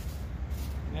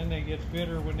 And they get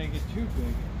bitter when they get too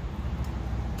big.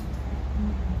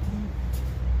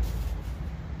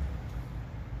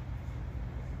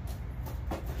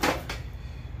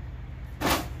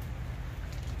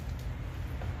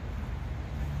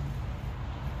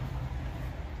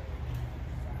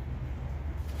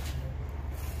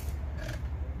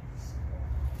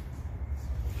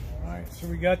 Alright, so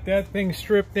we got that thing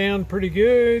stripped down pretty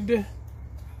good.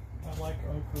 I like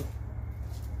okra.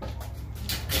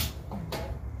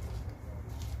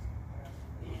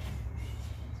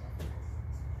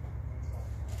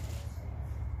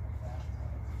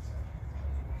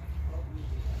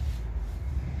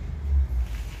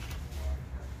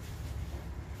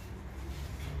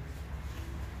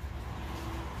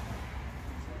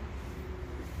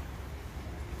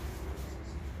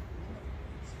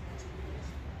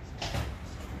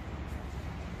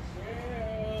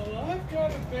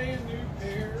 Got a brand new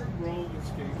pair of roller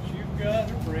skates. You've got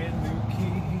a brand new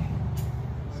key.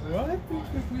 So I think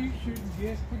that we should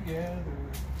get together.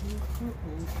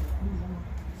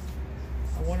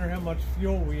 I wonder how much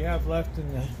fuel we have left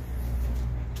in the.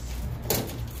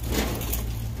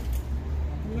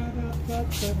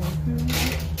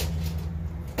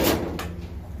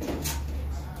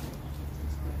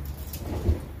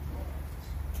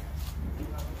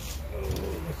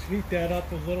 Heat that up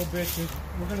a little bit.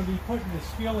 We're going to be putting the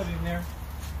skillet in there.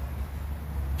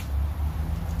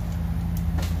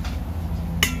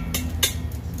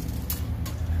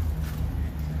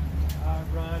 I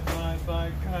ride my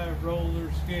bike, I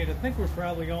roller skate. I think we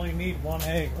probably only need one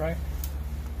egg, right?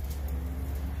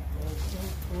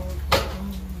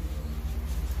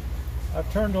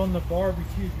 I've turned on the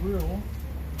barbecue grill.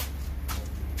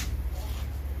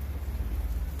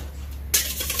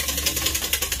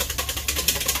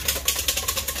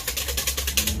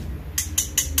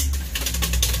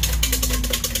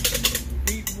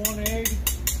 One egg.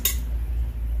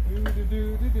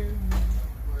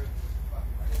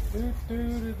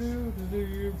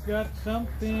 You've got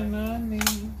something I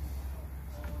need.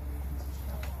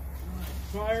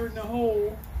 Fire in the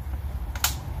hole.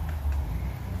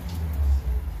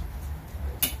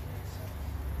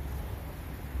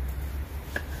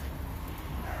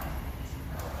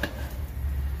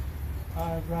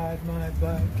 I ride my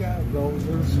bike, I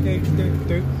roller skate.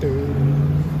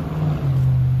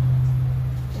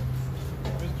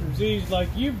 Z's like,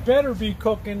 you better be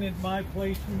cooking at my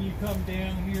place when you come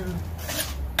down here.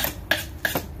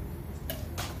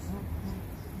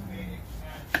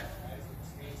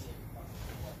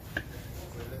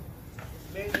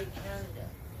 Made in Canada.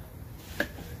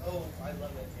 Oh, I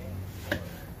love it, man.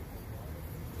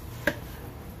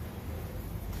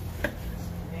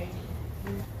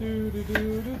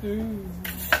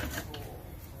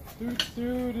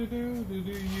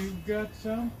 You've got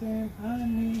something I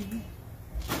need.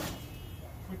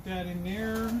 Put that in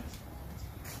there.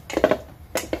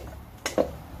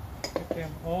 Get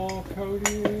them all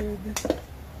coated.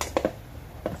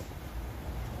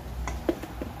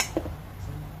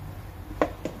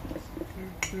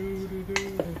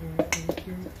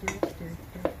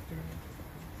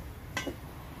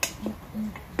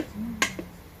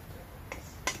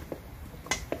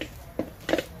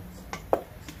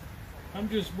 I'm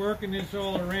just working this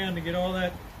all around to get all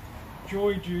that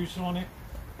joy juice on it.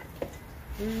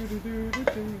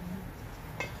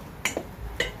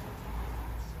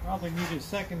 Probably need a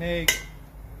second egg.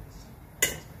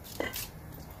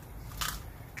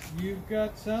 You've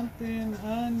got something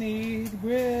I need.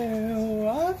 Well,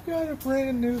 I've got a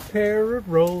brand new pair of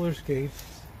roller skates.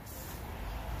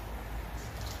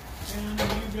 And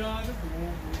you got a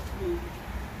roller skate.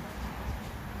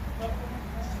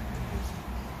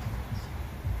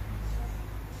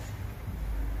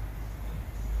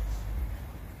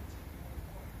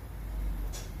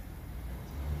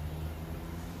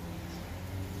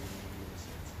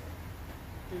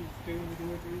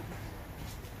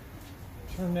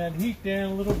 Turn that heat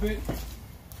down a little bit.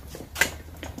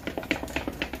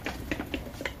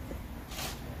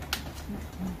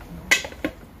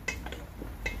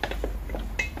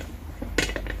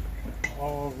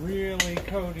 Oh, really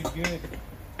coated good.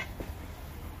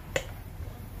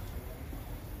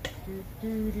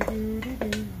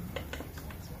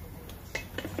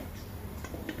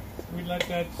 We let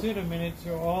that sit a minute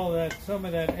so some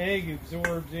of that egg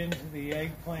absorbs into the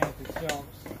eggplant itself.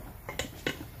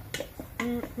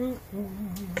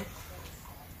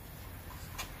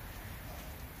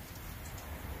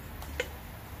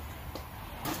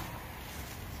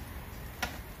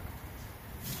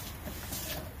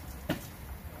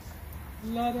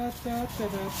 La da da da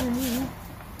da.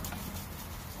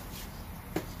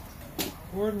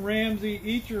 Gordon Ramsay,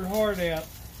 eat your heart out.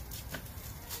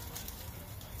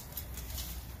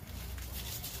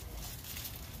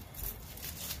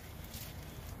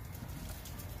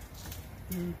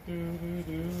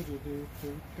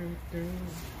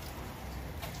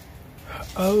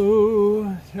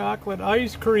 Oh, chocolate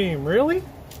ice cream, really?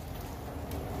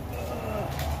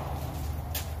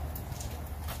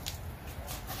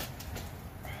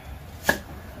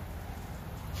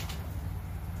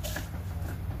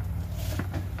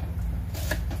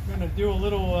 I'm gonna do a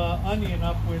little onion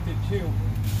up with it too.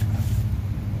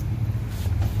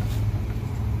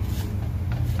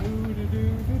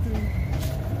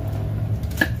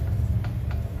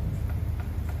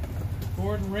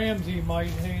 Gordon Ramsay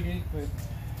might hate it, but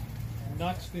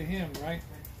nuts to him, right?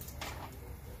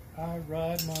 I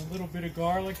ride my little bit of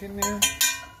garlic in there.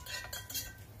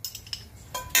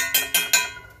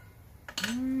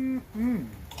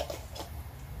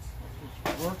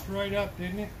 Just worked right up,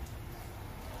 didn't it?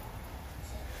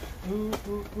 Ooh,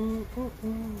 ooh, ooh, ooh,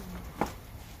 ooh.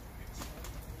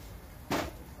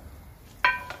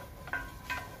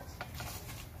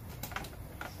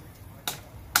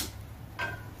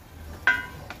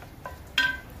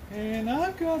 And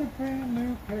I've got a brand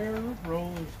new pair of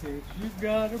roller skates. You've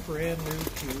got a brand new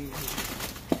key.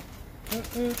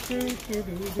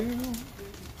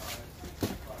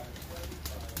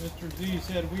 Mr. Z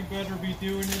said we better be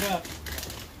doing it up.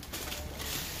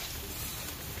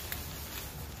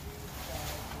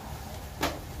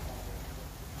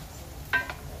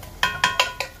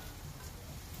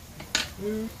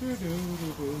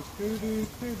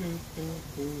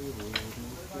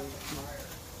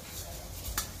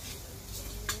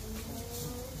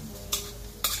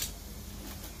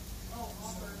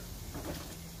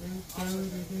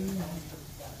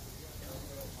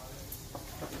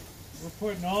 We're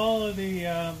putting all of the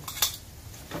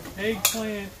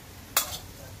eggplant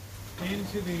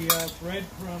into the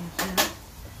breadcrumbs here.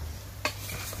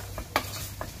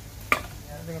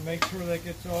 We're going to make sure that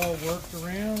gets all worked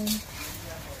around.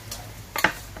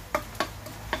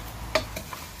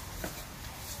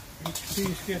 Each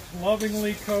piece gets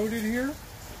lovingly coated here.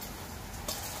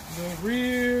 The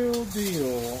real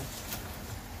deal.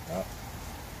 Oh.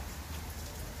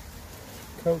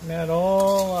 Coating that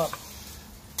all up.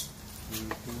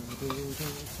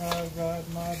 I ride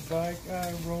my bike,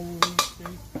 I roller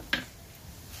skate.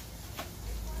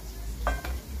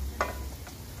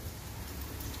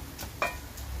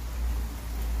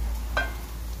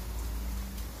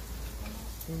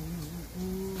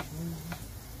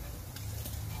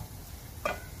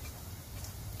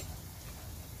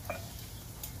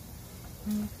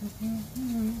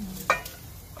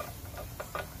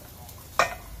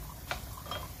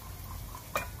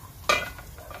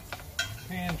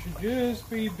 Pan should just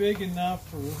be big enough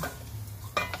for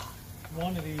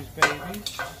one of these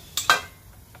babies.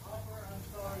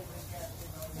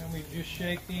 And we just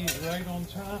shake these right on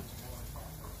top.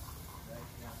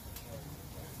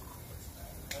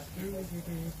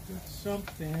 It's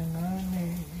something I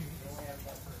need.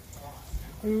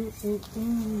 Ooh, ooh,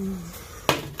 ooh.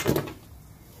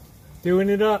 Doing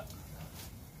it up.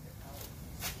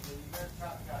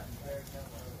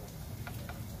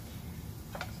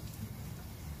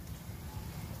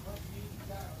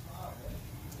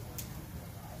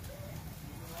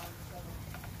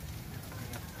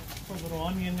 Put a little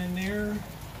onion in there.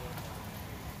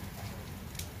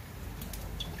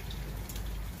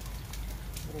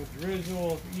 A little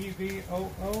drizzle of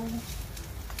EVOO.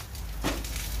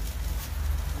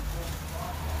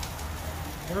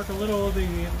 Work a little of the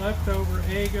leftover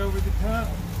egg over the top.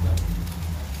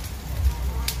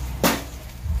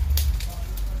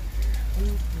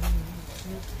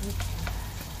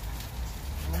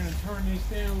 We're going to turn this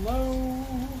down low.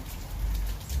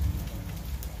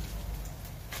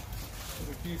 Put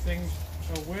a few things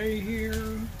away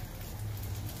here.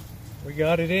 We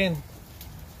got it in.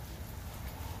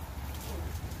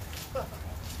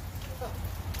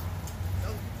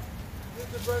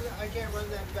 I can't run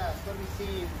that fast. Let me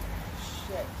see you.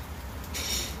 Shit.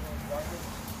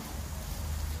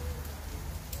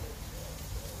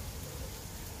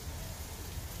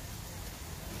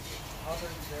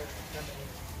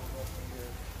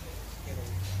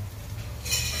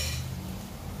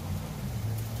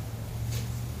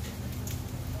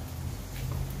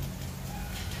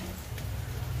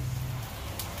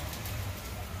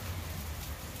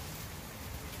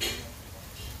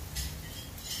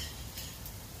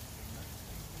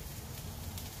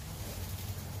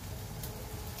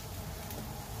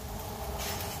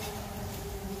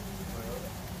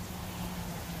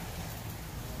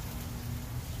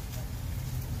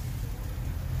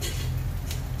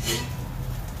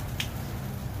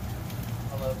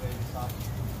 Hello, baby, stop.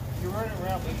 You're running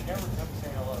around, but you never come say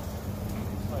hello.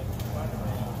 It's like running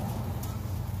around.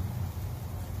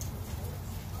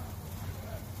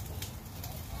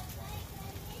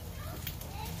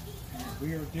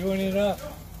 We are doing it up.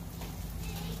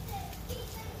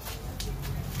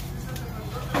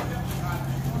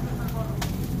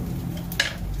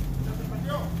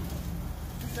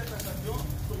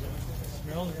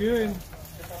 Smells good.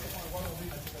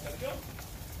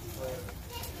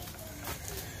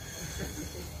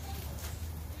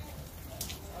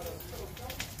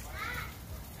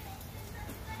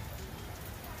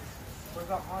 Where's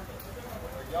that Honda?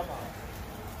 Or Yamaha?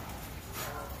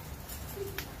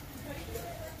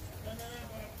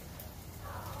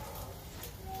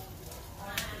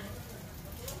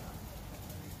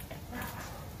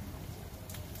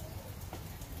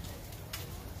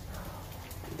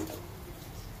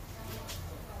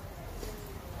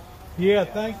 Yeah,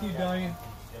 thank you, Diane.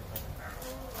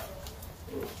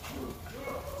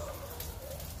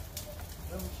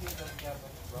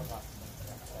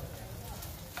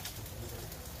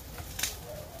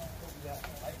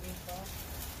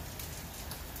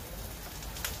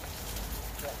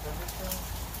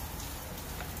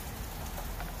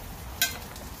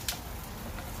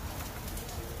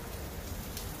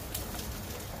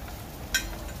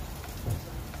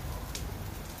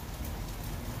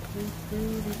 A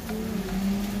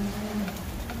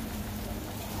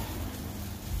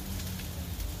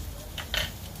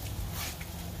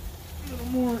little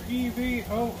more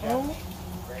EVOO.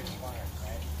 Great smart,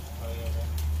 right? Toyota.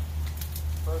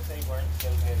 First they weren't so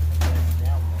good, but then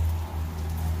now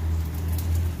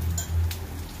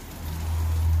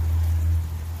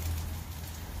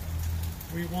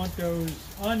We want those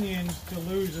onions to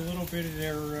lose a little bit of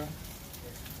their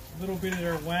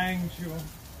wang to them.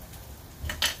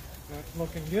 That's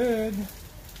looking good.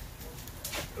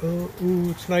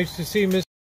 Ooh, it's nice to see Miss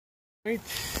White.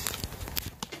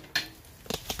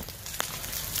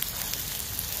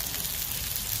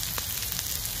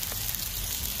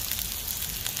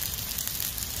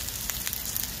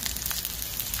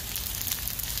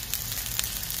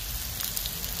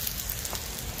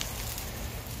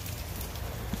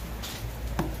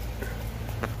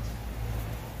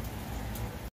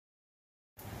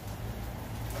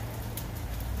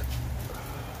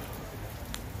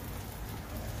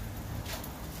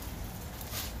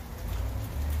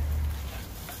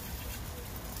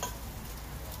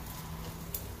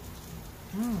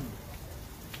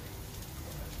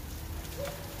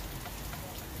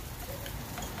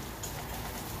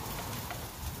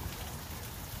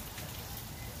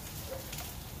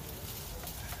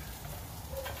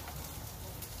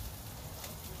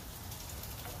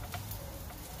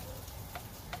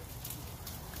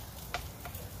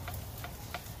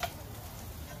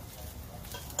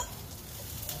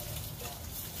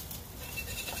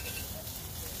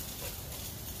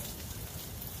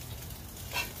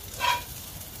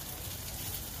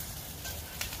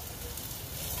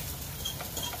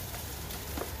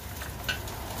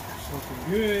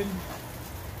 Looking good.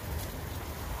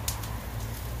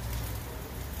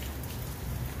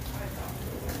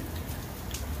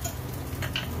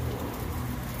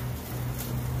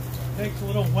 Takes a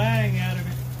little wang out of it.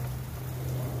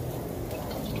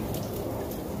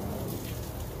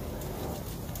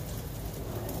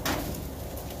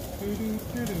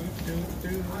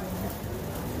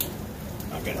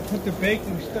 I'm gonna put the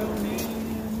baking stone in.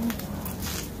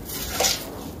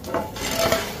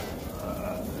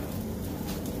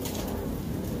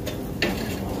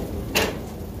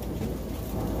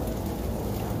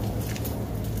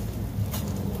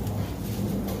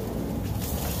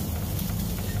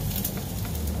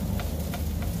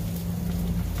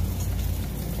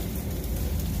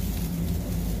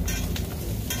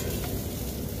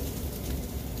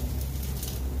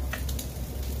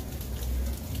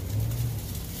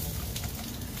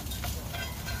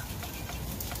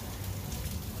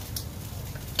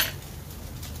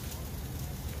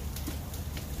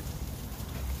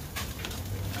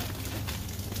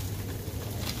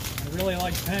 I really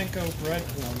like Panko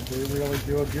breadcrumbs. They really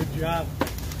do a good job.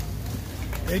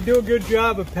 They do a good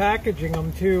job of packaging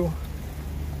them too.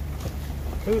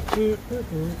 If you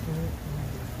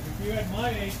had my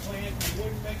eggplant, you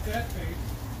wouldn't make that face.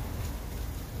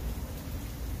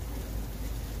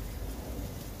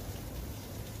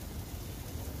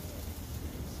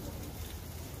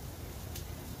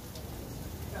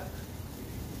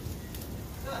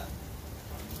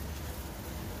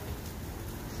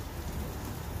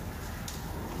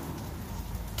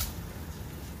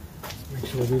 Make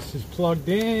sure this is plugged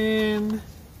in.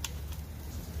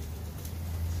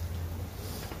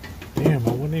 Damn,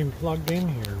 I wasn't even plugged in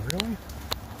here, really?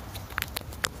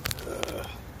 Oh,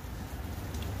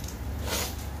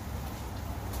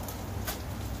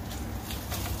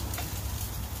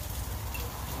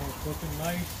 it's looking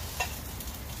nice.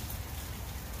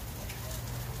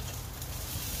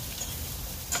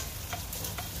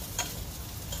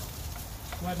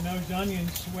 Letting those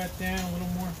onions sweat down a little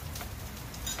more.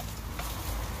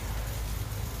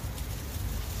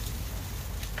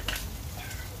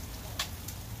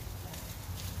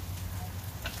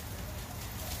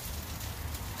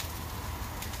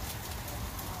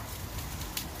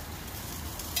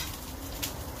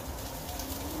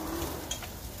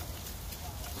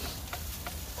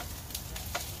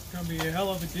 Gonna be a hell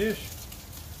of a dish.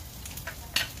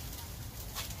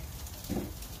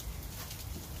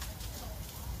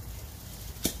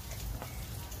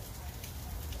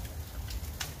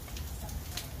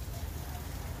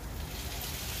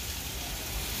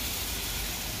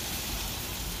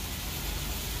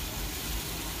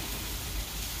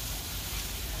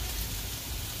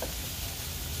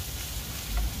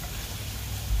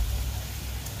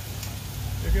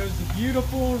 There goes the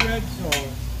beautiful red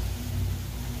sauce.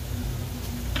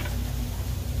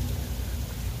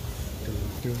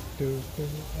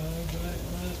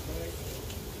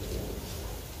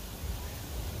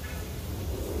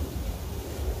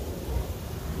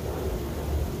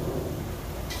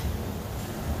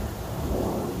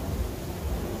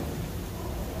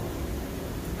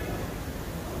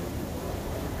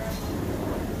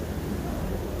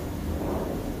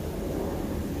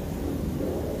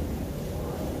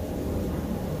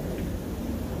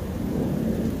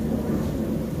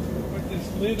 Put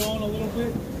this lid on a little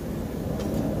bit.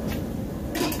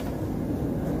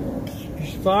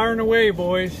 He's firing away,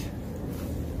 boys.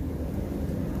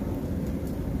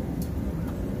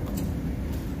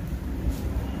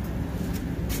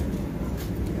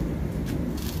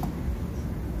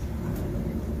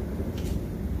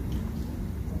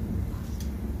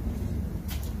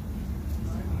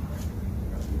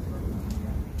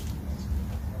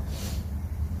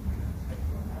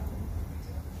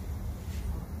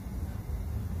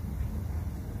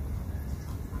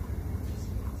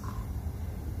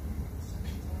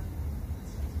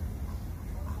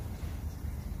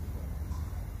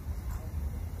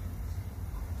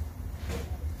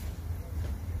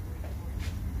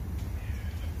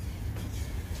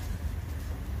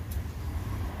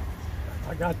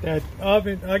 I got that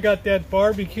oven, I got that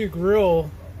barbecue grill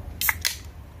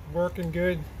working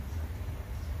good.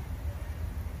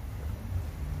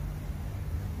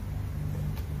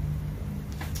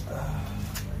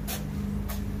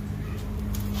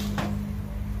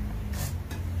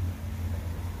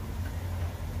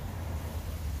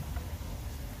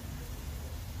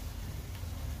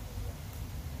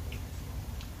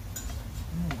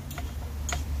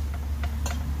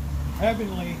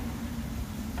 Heavenly.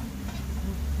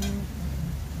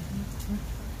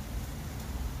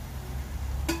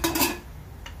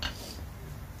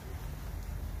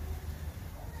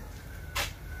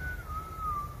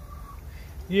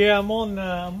 Yeah, I'm on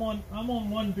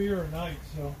one beer a night,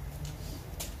 so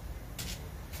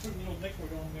put a little liquid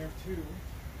on there too.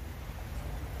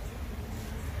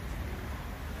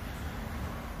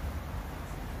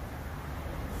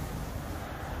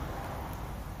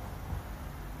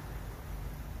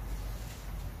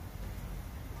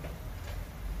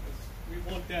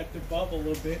 We want that to bubble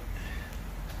a bit.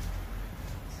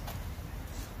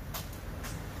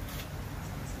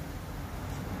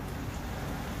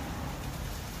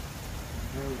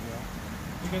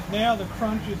 because now the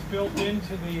crunch is built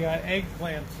into the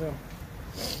eggplant. So.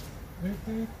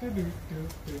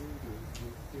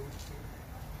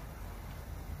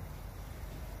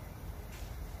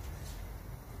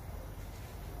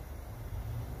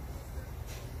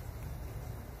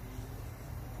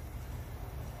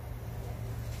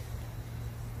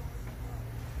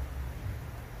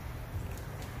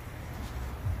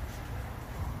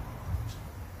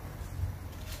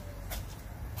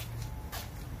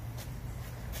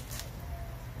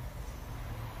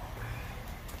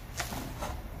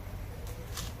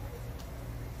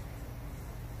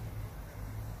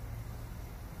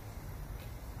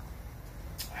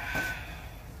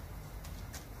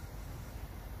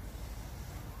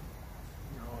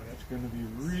 Going to be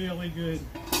really good.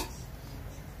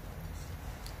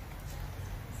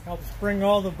 Helps bring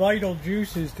all the vital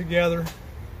juices together.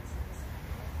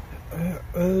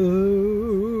 Oh.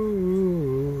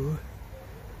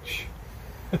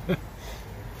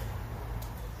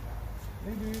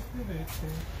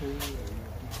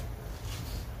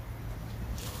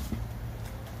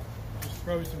 Just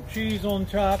throw some cheese on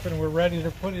top and we're ready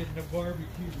to put it in the barbecue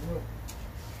grill.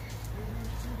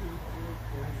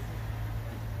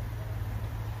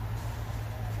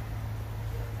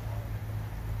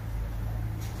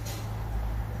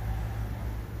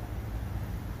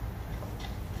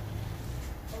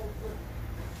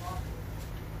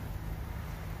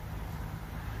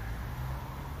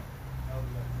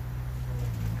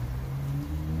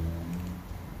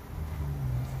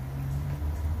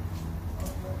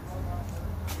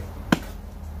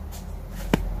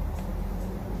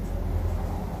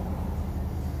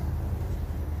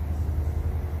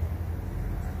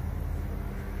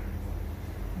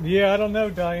 Yeah, I don't know,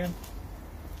 Diane.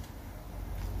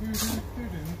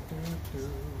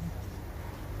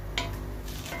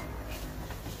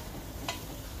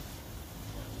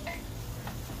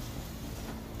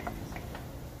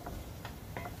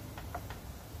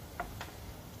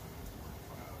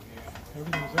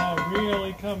 Everything's all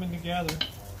really coming together.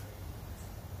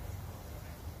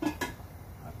 I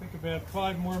think about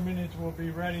 5 more minutes we'll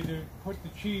be ready to put the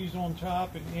cheese on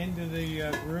top and into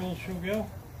the grill she'll go.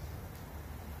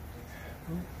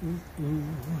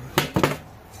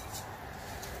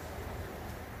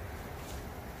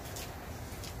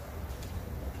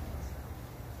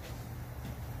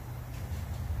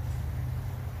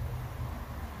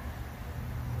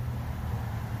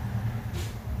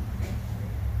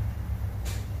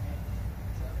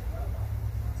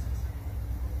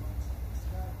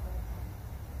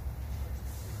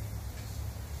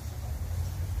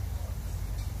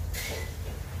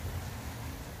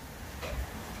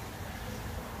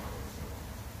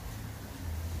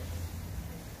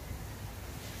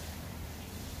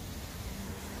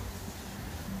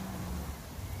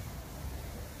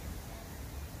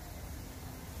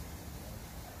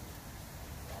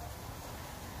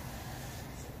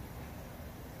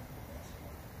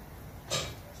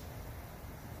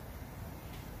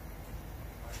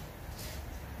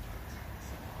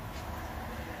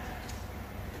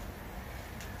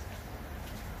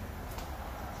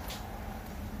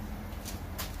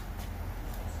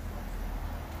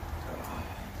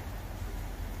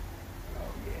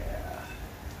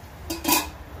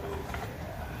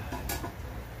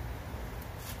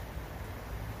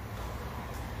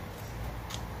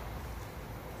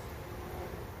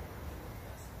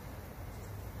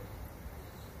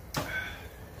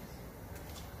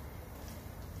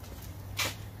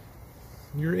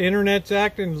 Your internet's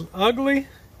acting ugly?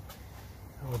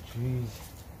 Oh, jeez.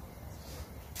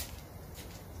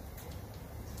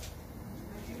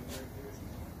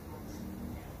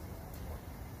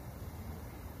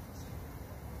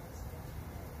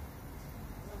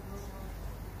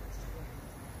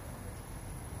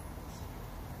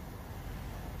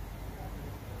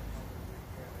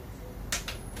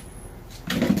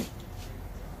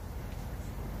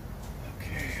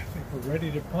 Okay, I think we're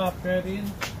ready to pop that in.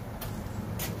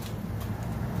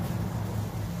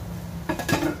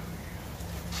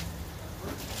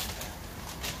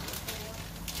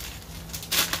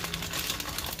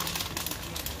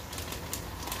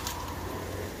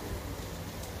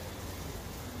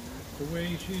 The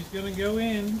way she's gonna go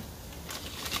in.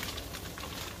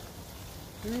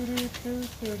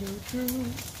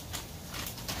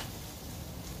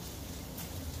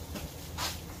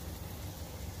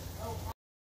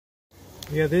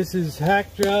 Yeah, this is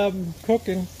hack job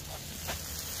cooking.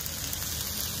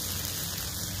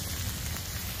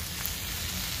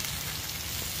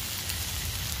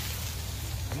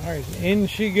 Alright, in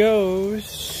she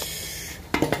goes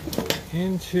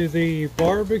into the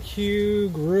barbecue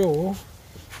grill.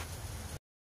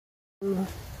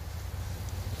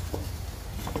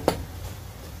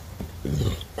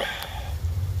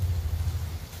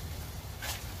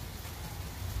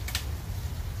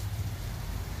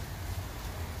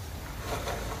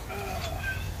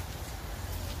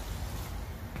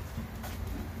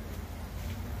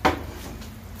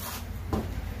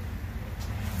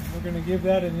 going to give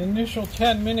that an initial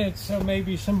 10 minutes, so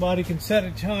maybe somebody can set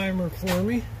a timer for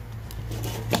me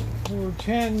for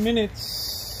 10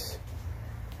 minutes.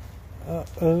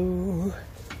 Uh-oh.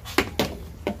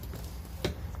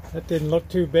 That didn't look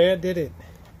too bad, did it?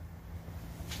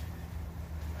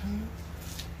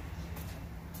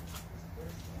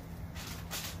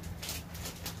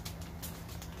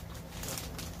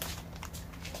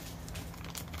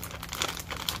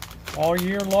 All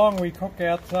year long we cook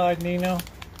outside, Nino.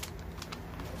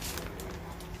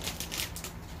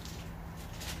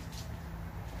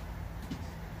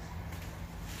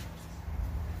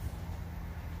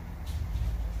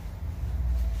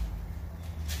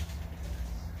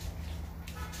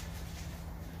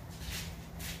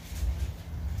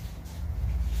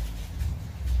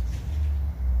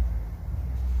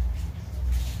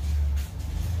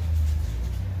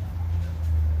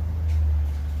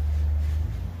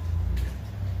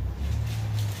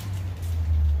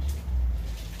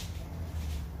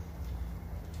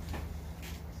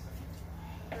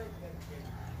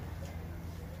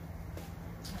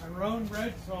 Maroon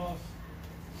red sauce.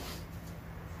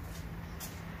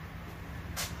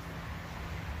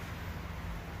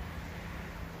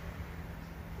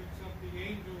 Picks up the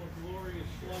angel of glorious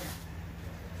light.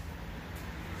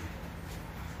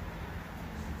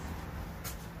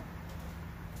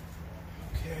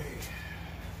 Okay.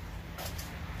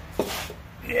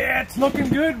 Yeah, it's looking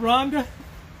good, Rhonda.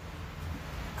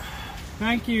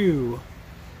 Thank you.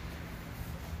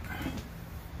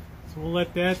 So we'll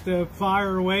let that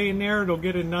fire away in there. It'll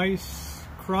get a nice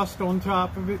crust on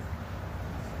top of it.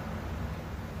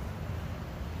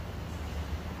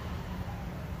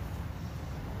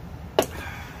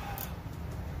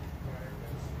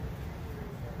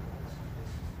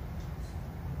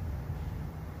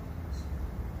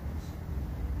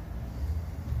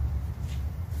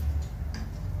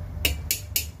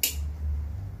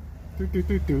 Do do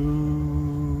do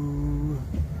do.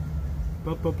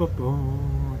 Ba ba ba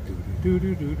boom. Do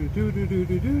do do do do do do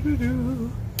do do do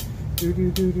do. Do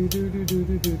do do do do do do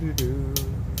do do do do.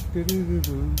 Do do do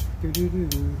do do do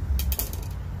do.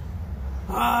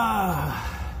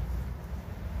 Ah,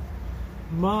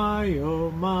 my oh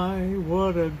my,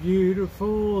 what a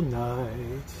beautiful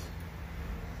night.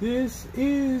 This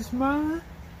is my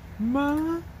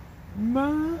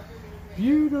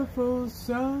beautiful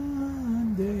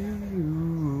Sunday.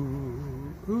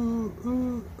 Ooh, ooh,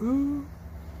 ooh, ooh.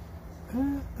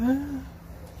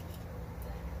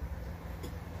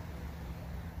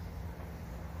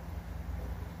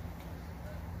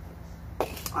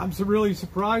 I'm so really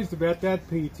surprised about that,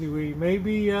 P2E.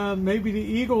 Maybe the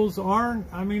Eagles aren't.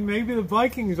 I mean, maybe the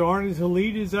Vikings aren't as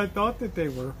elite as I thought that they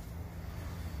were.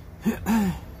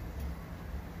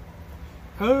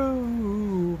 Oh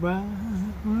my!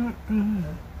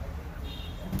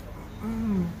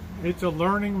 It's a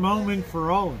learning moment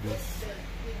for all of us.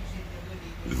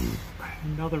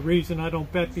 Another reason I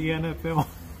don't bet the NFL.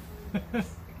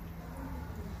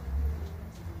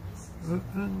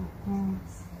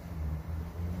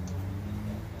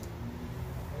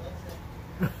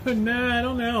 Nah, I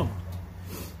don't know.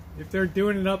 If they're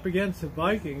doing it up against the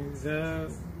Vikings,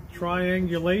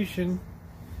 triangulation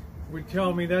would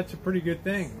tell me that's a pretty good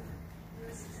thing.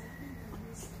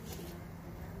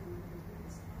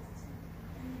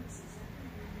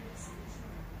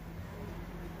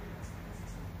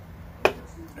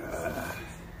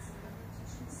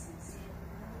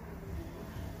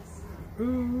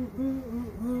 Ooh, ooh,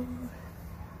 ooh, ooh.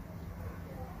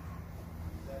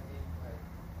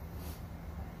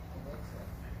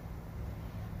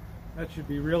 That should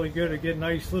be really good to get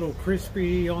nice little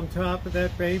crispy on top of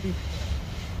that baby.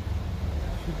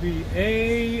 Should be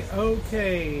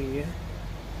A-okay.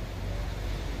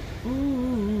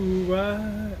 Ooh,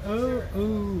 oh,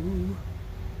 ooh.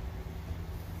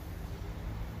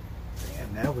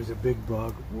 Man, that was a big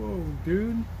bug. Whoa,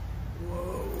 dude.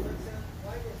 Whoa.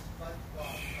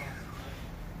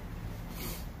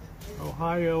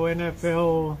 Ohio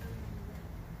NFL.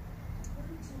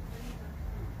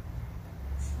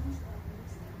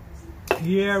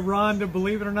 Yeah, Rhonda,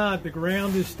 believe it or not, the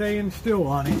ground is staying still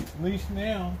on it, at least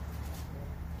now.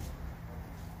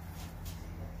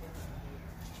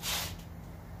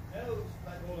 Oh,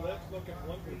 that's looking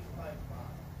wonderful.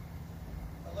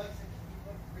 Alexa, can you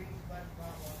put green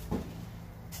SpongeBob on?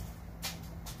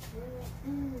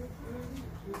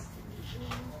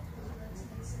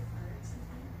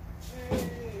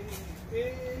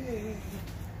 Hey,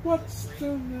 what's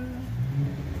the matter?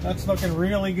 That's looking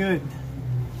really good.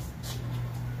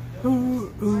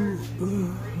 Ooh, ooh,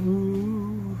 ooh,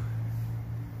 ooh.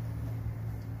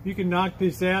 You can knock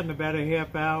this out in about a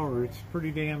half hour. It's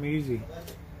pretty damn easy.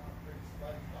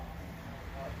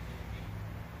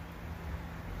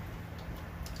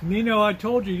 Nino, I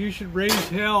told you you should raise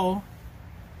hell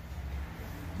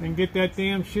and get that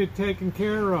damn shit taken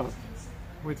care of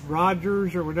with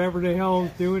Rogers or whatever the hell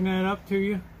is doing that up to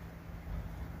you.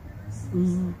 Ooh,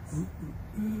 ooh, ooh,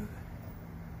 ooh.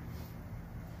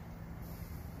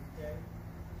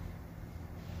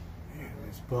 Man,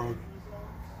 this bug.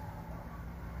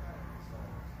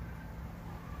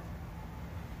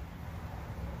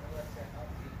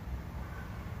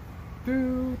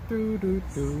 Do, do, do,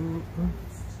 do.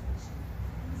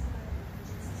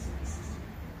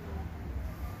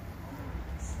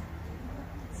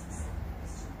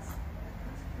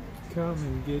 Come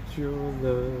and get your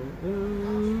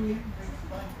love.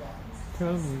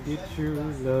 Come and get your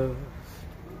love.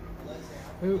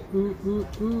 Ooh, ooh, ooh,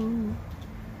 ooh.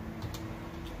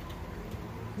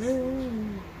 Ooh,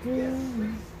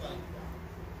 ooh.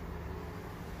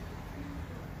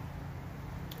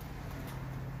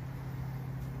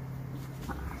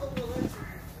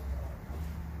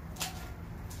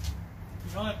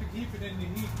 You don't have to keep it in the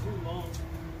heat too long.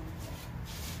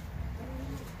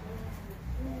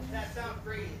 That's not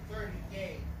free.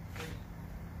 30K.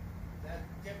 That's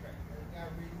different. You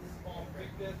gotta read this small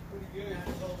print. That's pretty good.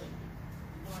 That's only.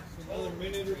 Another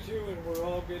minute or two and we're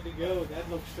all good to go. That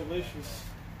looks delicious.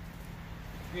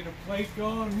 Get a plate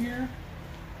going here.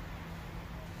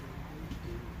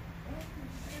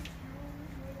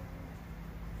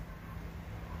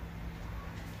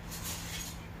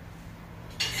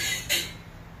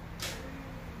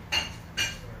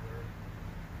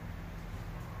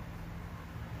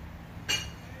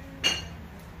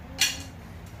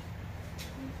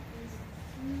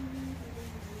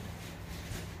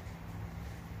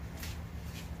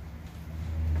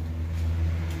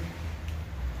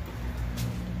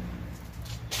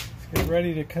 Get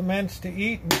ready to commence to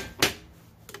eating.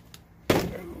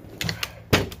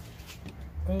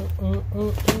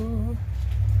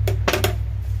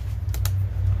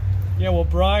 Yeah, well,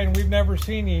 Brian, we've never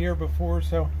seen you here before,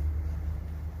 so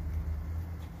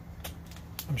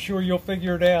I'm sure you'll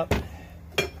figure it out.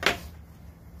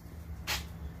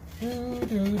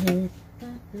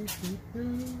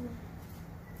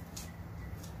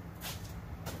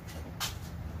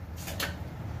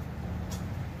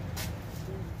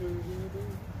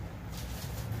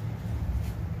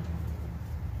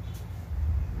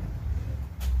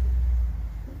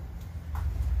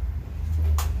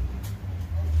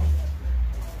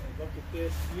 Look at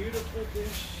this beautiful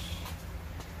dish.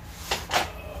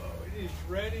 Oh, it is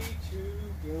ready to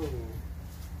go.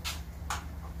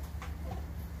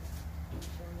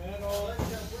 Turn that on. What is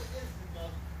the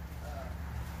most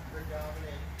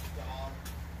predominant dog?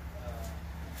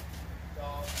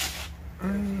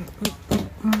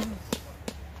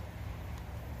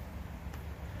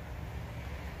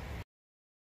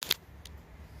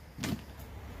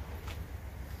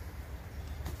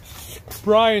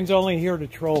 Brian's only here to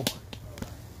troll.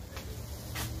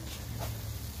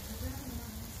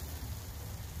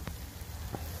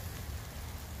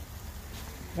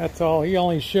 That's all. He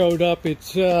only showed up.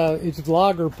 It's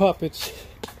Vlogger Puppets.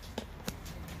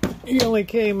 He only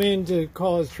came in to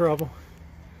cause trouble.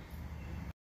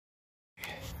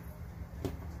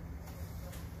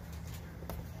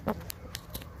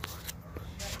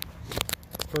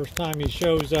 First time he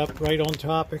shows up, right on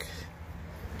topic.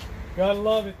 Gotta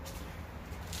love it.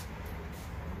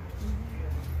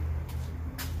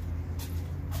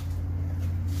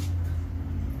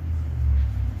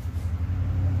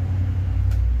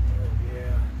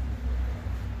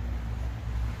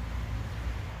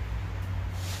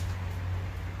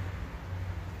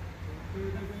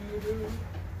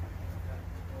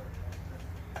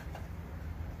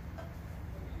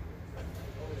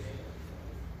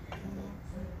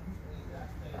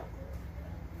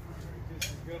 This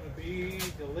is going to be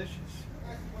delicious.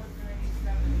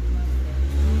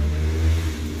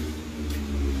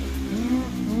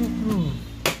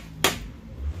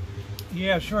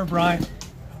 Yeah, sure, Brian.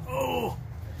 Oh,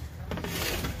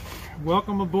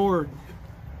 welcome aboard.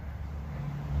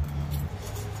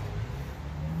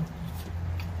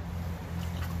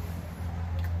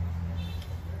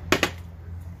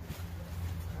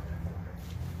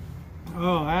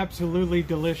 Oh, absolutely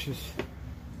delicious.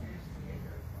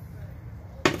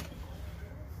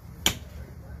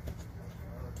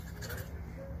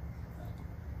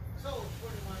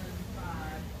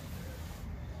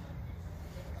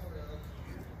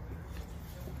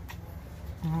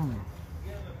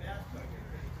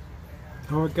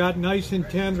 Oh, it got nice and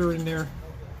tender in there.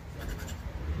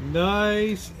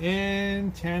 Nice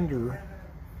and tender.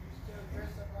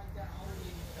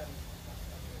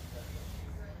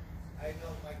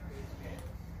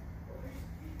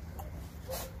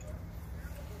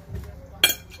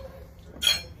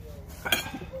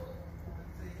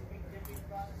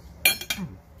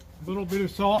 little bit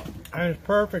of salt, and it's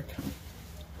perfect.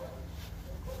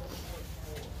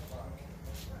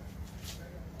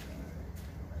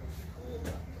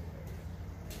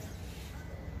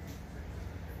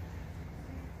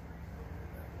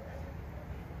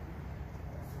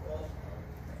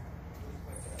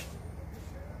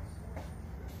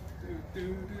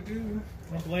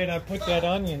 I'm glad I put that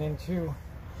onion in too.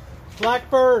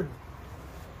 Blackbird!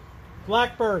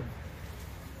 Blackbird!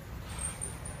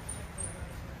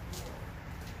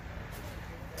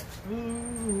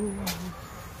 Ooh.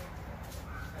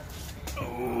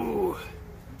 Oh.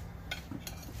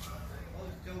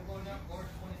 Still going up, more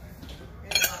 20.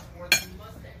 It costs more than the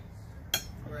Mustang.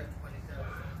 We're at 27.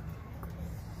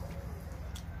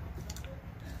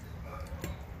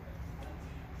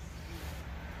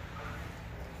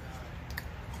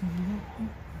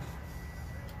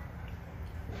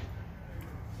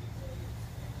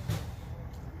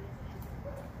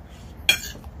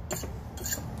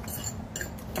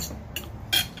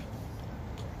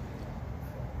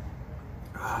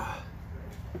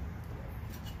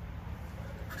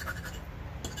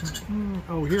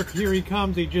 Oh, here he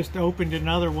comes. He just opened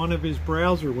another one of his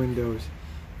browser windows.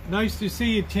 Nice to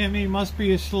see you, Timmy. Must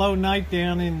be a slow night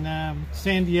down in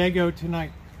San Diego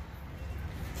tonight.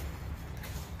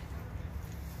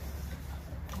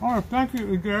 Oh, thank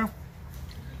you, Jeff.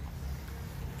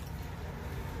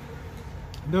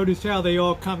 Notice how they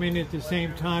all come in at the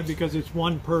same time because it's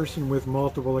one person with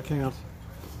multiple accounts.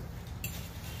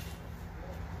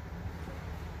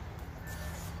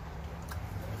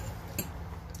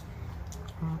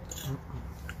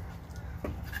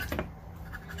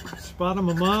 Spot them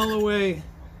a mile away.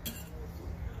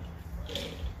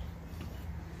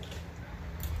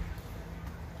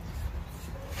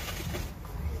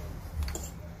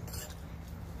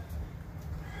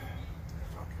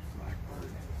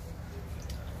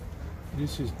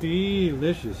 This is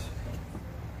delicious.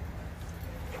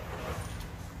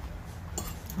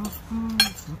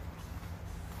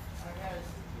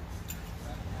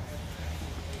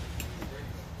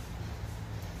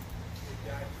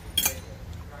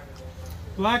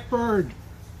 Blackbird,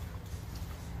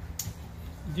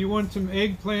 do you want some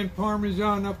eggplant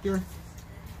parmesan up there?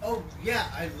 Oh, yeah,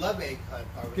 I love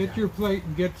eggplant parmesan. Get your plate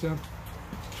and get some.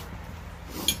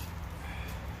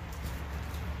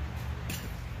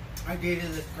 I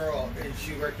dated this girl, and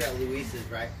she worked at Luis's,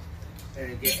 right? And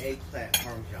it'd get eggplant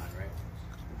parmesan, right?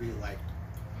 It'd be like,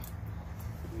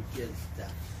 we did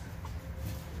stuff.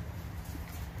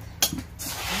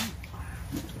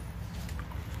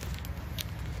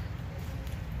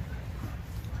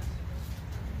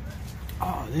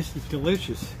 Oh, this is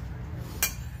delicious.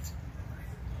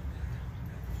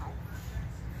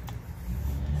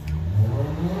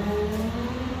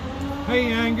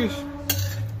 Hey, Angus.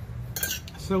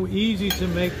 So easy to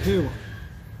make too.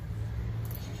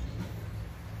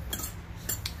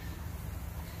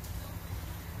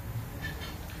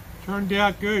 Turned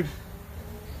out good.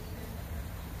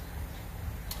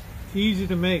 Easy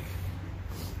to make.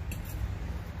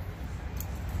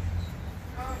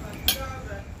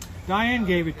 Diane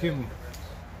gave it to me.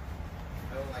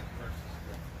 I don't like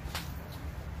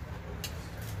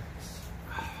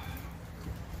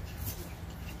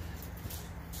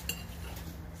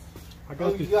I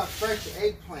got you got fresh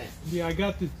eggplant. Yeah, I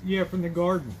got this. Yeah, from the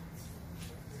garden.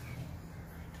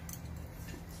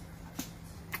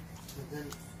 But then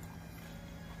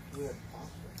we have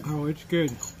pasta. Oh, it's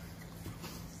good.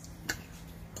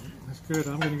 That's good.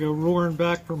 I'm going to go roaring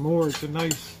back for more. It's a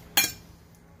nice,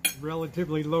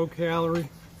 relatively low calorie.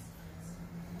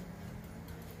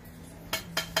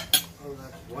 Oh,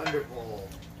 that's wonderful.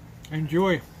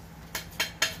 Enjoy.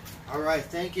 All right,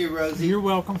 thank you, Rosie. You're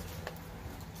welcome.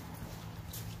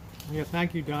 Yeah,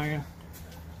 thank you, Diane.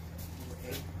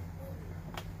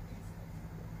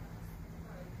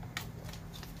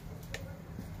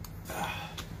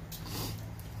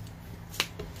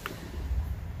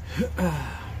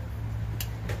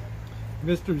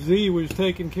 Mr. Z was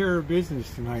taking care of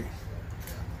business tonight.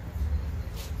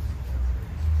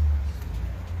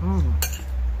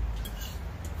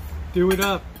 Do it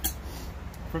up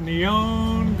from the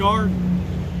own garden.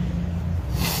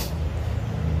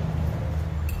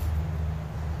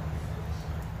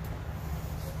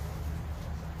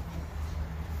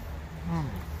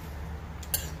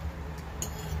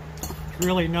 It's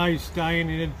really nice,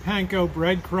 Diane. It had panko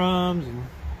breadcrumbs and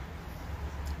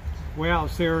wow,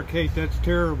 Sarah Kate, that's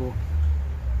terrible.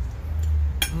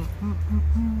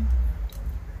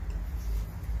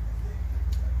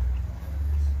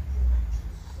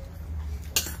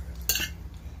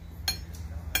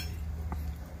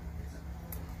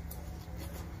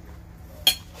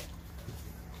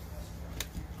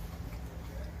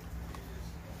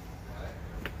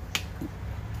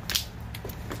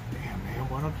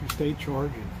 Why don't you stay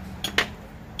charging?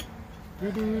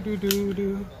 Do do do do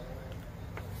do.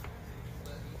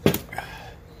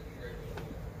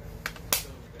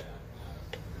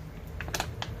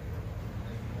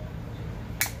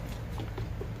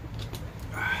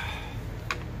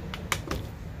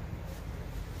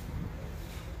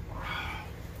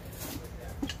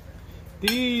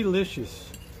 Delicious.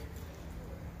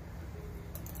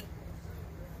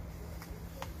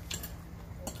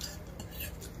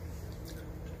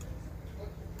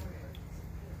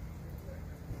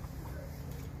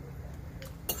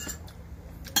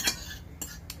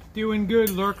 Doing good,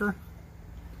 Lurker.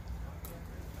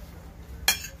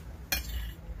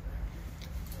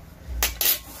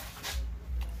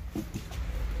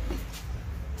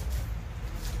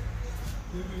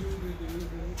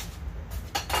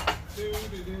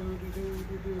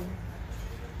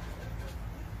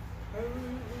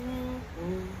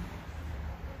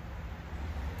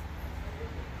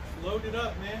 Load it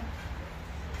up, man.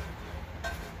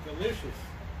 Delicious.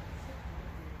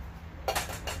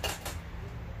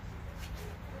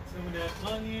 Some of that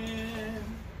onion.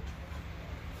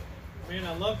 Man,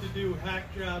 I love to do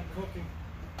hack job cooking.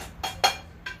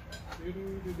 Do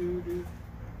do do do do.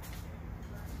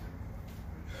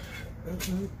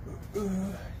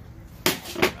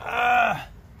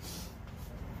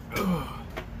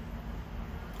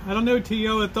 I don't know,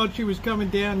 T.O. I thought she was coming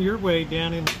down your way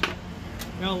down in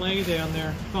L.A. down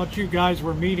there. Thought you guys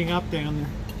were meeting up down there.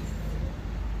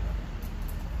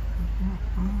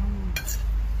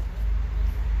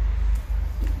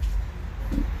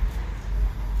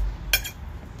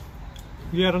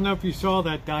 Yeah, I don't know if you saw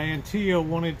that, Diane. Tio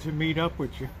wanted to meet up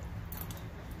with you.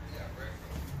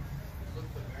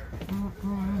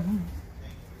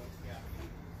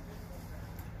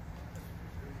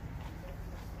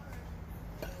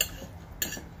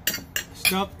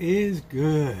 Stuff is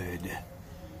good.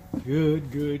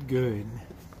 Good, good, good.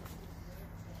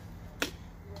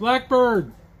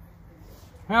 Blackbird,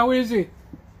 how is it?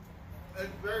 It's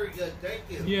very good, thank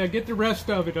you. Yeah, get the rest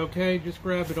of it, okay? Just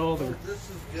grab it all there. This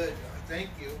is good, thank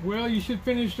you. Well, you should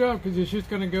finish up because it's just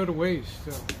going to go to waste.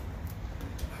 So.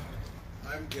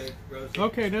 I'm good, Rosie.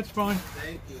 Okay, that's fine.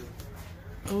 Thank you.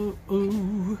 Oh,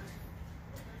 oh.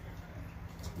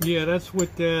 Yeah, that's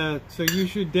what. So you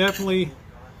should definitely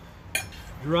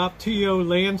drop T.O.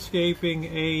 Landscaping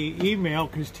a email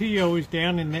because T.O. is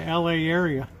down in the L.A.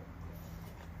 area.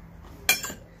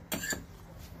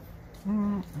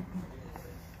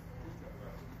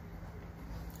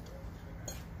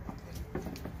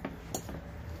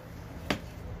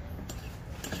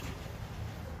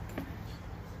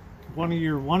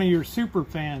 One of your super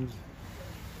fans.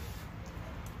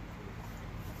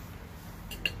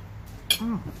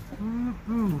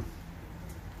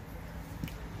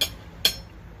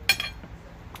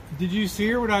 Did you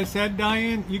hear what I said,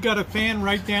 Diane? You got a fan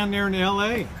right down there in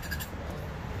L.A.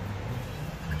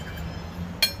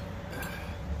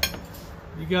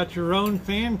 You got your own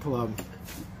fan club.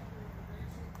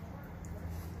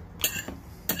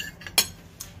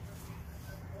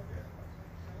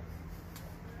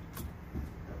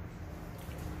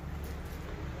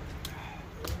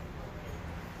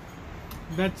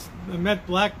 I met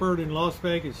Blackbird in Las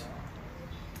Vegas.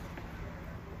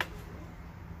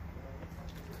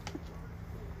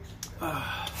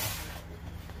 At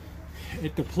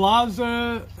the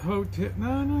Plaza Hotel.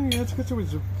 No, that's because it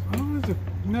was.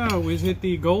 No, it was at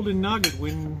the Golden Nugget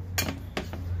when.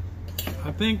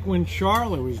 I think when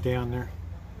Charlotte was down there.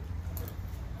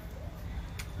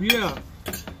 Yeah.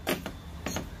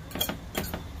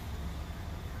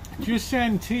 Just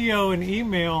send T.O. an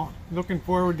email. Looking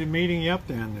forward to meeting you up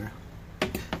down there.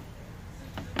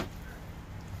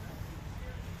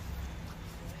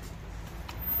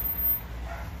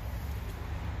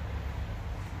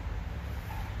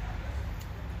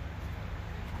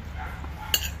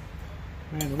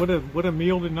 Man, what a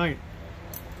meal tonight.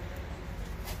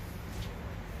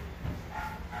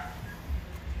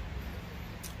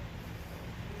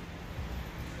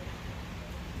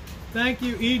 Thank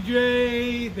you,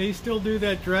 EJ. They still do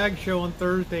that drag show on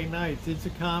Thursday nights. It's a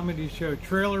comedy show.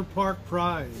 Trailer Park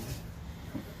Pride.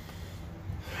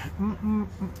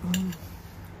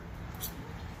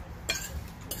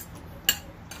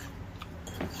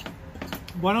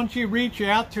 Why don't you reach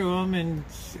out to them and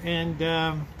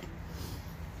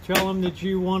tell them that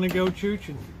you want to go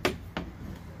chooching?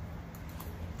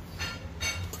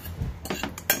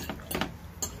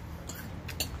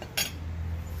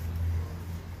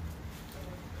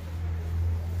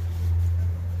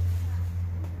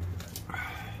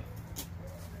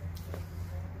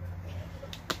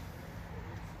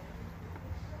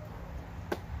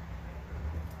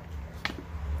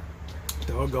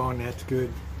 Doggone, that's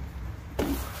good.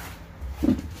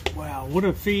 Wow, what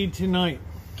a feed tonight.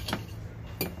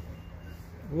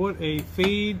 What a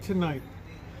feed tonight.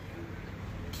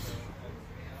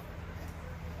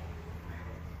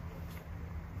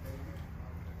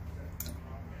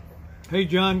 Hey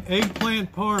John,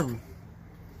 eggplant parm.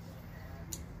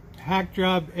 Hack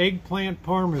job eggplant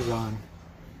parmesan.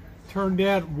 Turned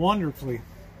out wonderfully.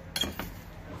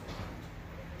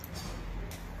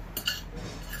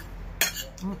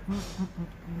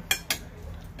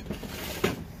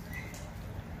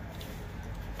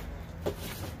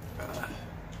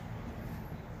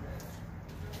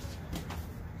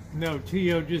 No,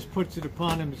 Tio just puts it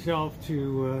upon himself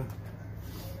to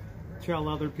tell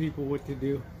other people what to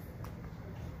do.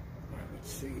 All right,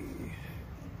 let's see.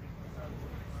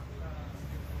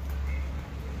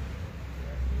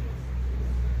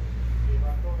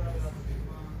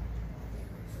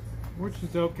 Which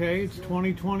is okay, it's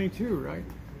 2022, right?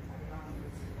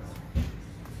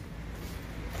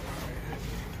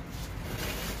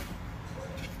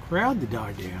 Crowd to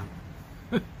die down.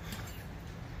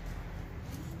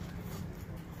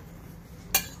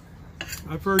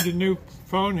 I've heard the new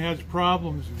phone has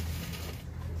problems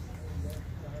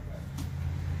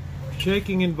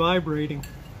shaking and vibrating.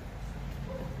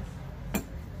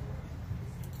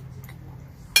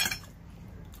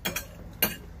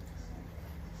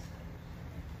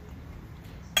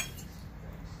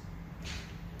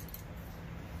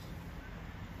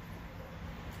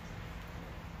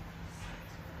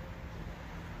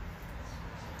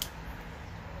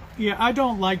 Yeah, I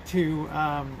don't like to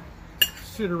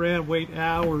sit around, wait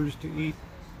hours to eat.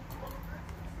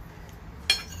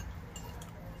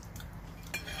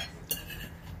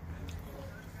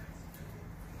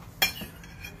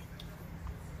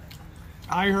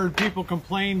 I heard people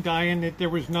complain, Diane, that there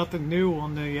was nothing new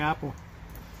on the Apple.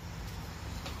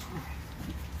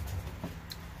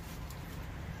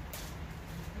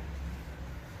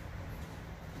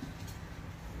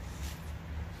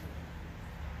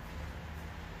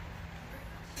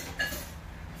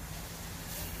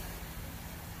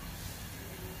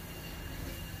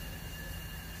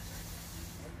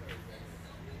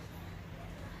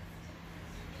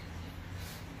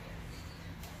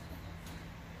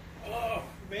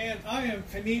 Man, I am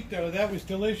finito. That was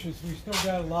delicious. We still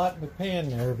got a lot in the pan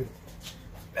there, but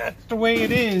that's the way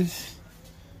it is.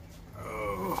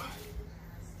 Oh.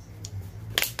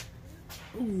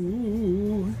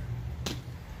 Ooh.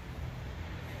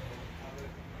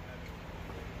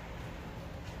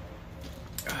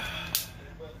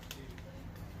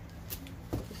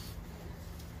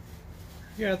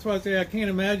 Yeah, that's why I say I can't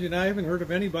imagine. I haven't heard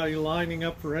of anybody lining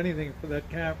up for anything for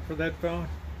that for that phone.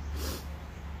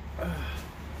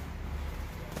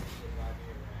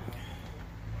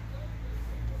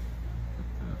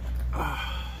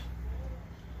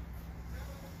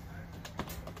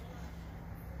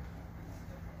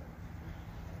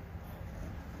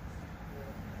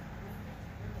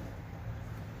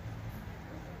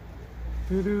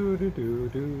 Do do do do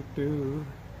do do.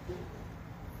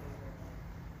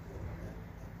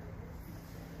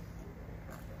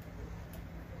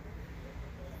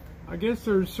 I guess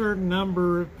there's a certain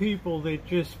number of people that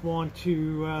just want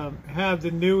to have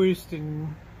the newest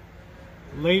and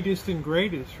latest and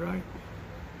greatest, right?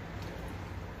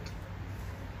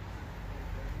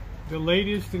 The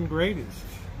latest and greatest.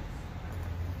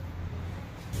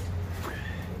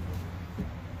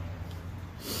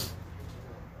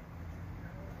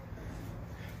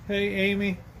 Hey,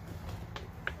 Amy.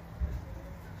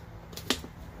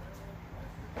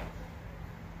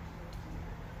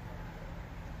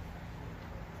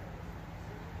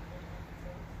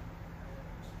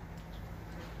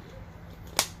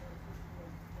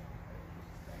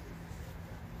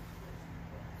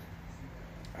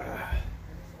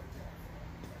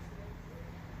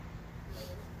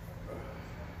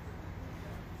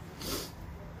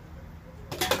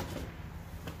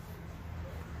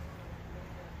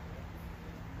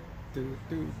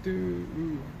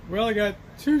 Well, I got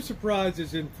two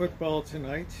surprises in football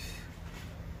tonight.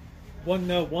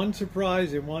 One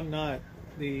surprise and one not.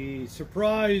 The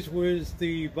surprise was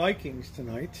the Vikings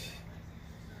tonight,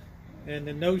 and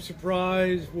the no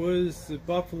surprise was the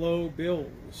Buffalo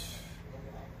Bills.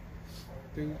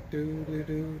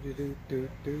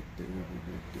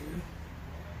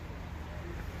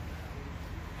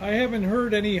 I haven't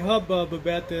heard any hubbub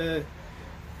about the,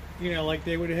 you know, like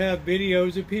they would have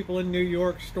videos of people in New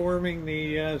York storming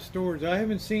the stores. I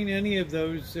haven't seen any of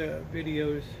those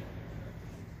videos.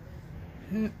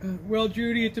 Well,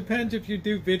 Judy, it depends if you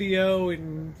do video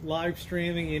and live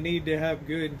streaming. You need to have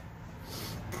good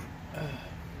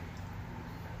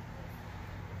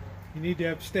You need to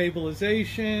have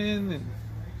stabilization and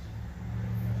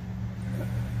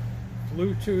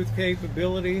Bluetooth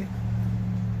capability.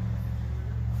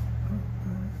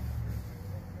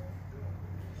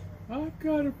 I've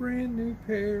got a brand new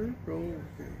pair of rollers.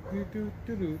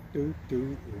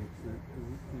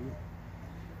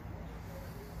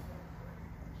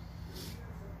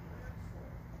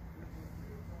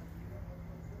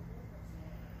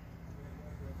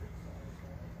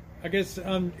 I guess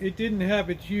it didn't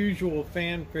have its usual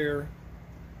fanfare.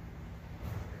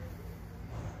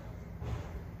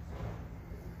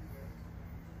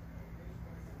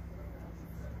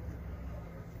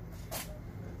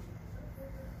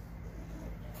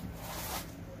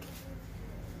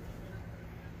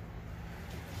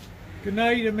 Good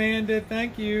night, Amanda.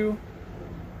 Thank you.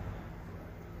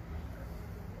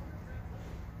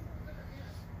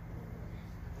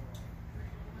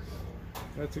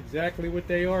 That's exactly what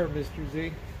they are, Mr.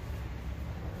 Z.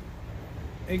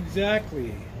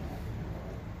 Exactly.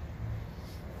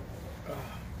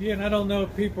 Yeah, and I don't know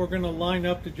if people are going to line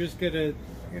up to just get a,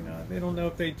 they don't know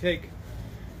if they take,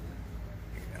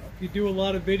 if you do a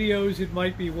lot of videos, it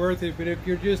might be worth it, but if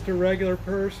you're just a regular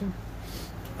person,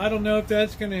 I don't know if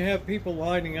that's going to have people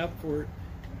lining up for it.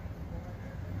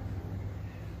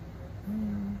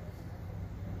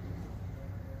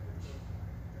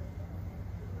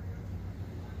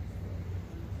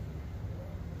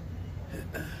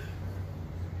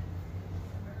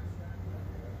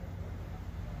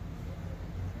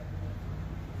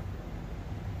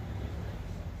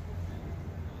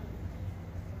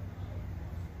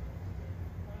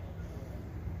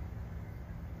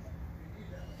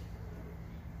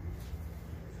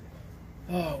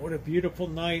 Oh, what a beautiful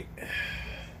night.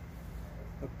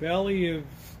 A belly of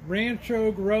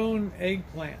Rancho grown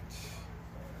eggplants.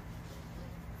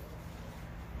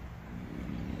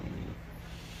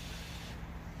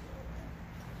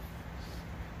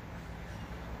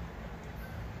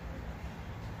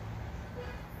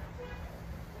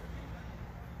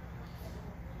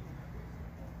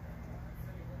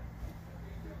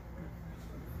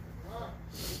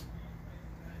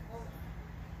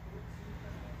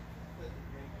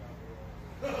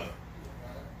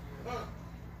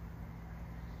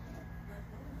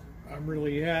 I'm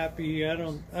really happy. I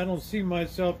don't see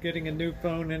myself getting a new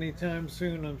phone anytime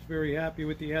soon. I'm very happy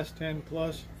with the S10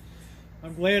 Plus.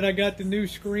 I'm glad I got the new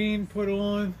screen put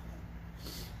on.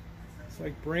 It's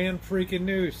like brand freaking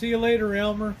new. See you later,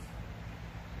 Elmer.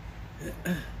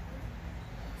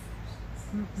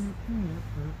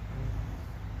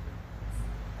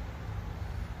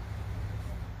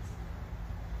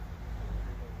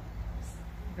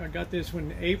 I got this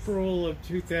one April of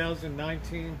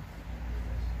 2019.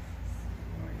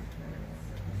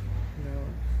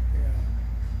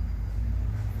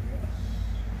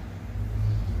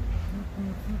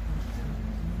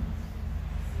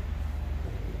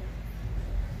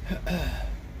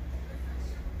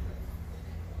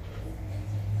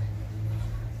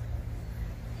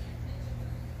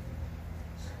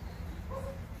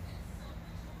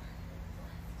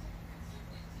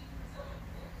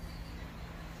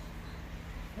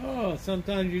 Oh,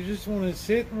 sometimes you just want to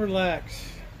sit and relax.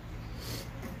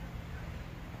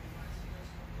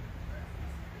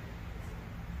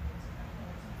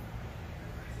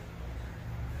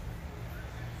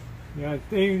 Yeah,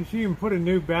 she even put a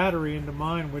new battery into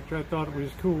mine, which I thought was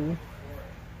cool.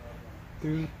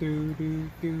 Do do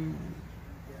do do.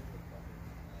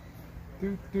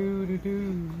 Do do do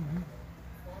do.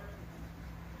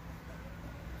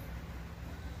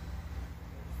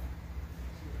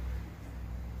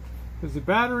 Because the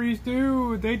batteries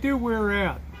they do wear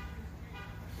out.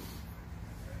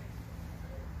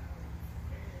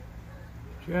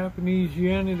 Japanese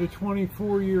yen at a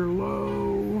 24-year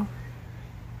low.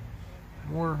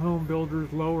 More home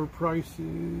builders, lower prices.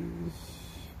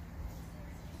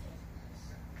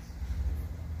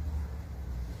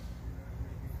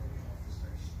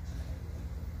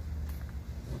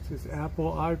 What's this?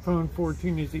 Apple iPhone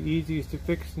 14 is the easiest to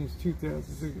fix since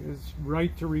 2006. It's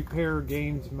right to repair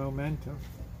gains momentum.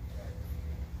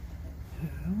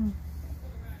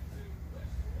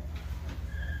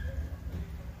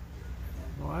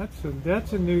 Well,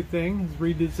 that's a new thing. It's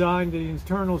redesigned the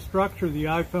internal structure of the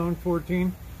iPhone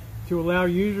 14 to allow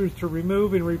users to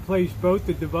remove and replace both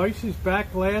the device's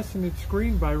back glass and its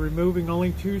screen by removing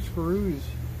only 2 screws.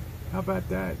 How about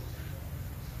that?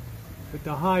 But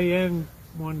the high-end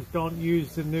ones don't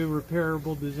use the new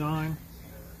repairable design.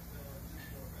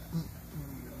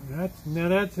 That's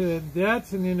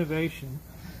an innovation.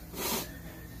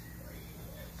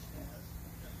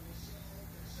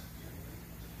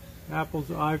 Apple's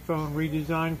iPhone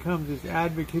redesign comes as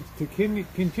advocates to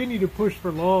continue to push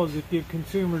for laws that give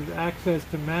consumers access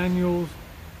to manuals,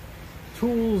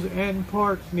 tools, and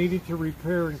parts needed to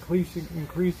repair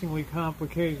increasingly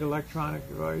complicated electronic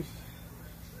devices.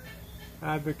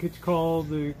 Advocates call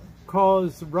the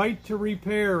cause right to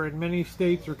repair, and many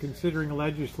states are considering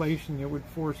legislation that would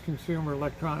force consumer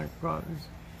electronic products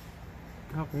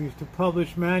companies to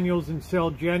publish manuals and sell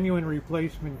genuine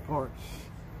replacement parts.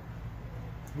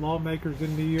 Lawmakers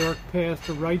in New York passed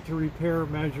a right to repair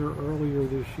measure earlier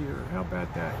this year. How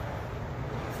about that?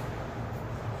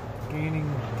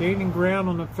 Gaining ground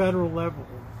on the federal level.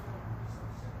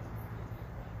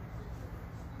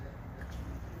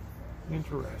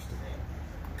 Interesting.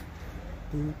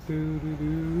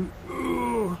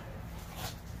 Ooh.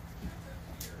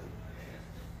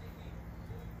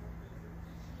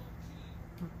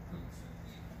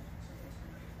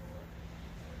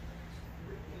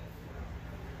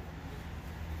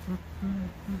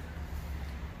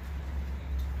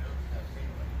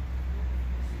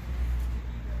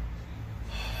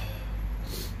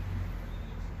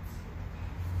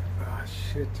 Oh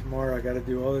shit, tomorrow I gotta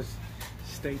do all this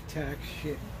state tax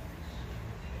shit.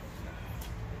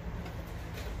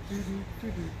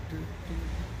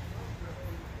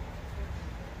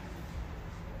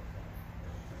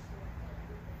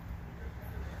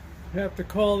 Have to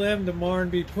call them tomorrow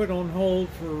and be put on hold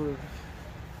for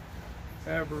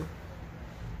ever.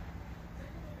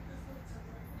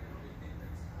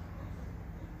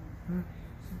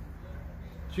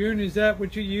 June, is that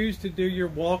what you use to do your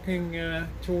walking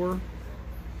tour?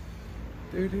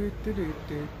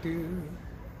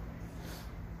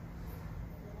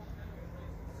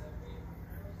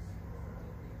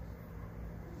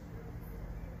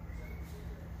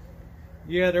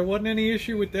 Yeah, there wasn't any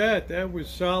issue with that. That was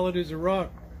solid as a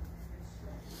rock.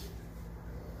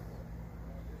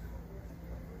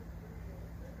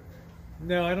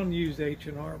 No, I don't use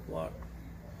H&R Block.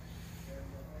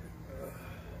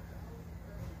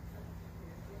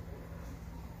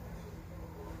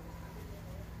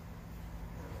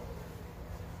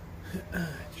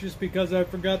 It's just because I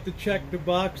forgot to check the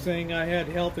box saying I had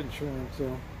health insurance,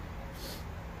 so.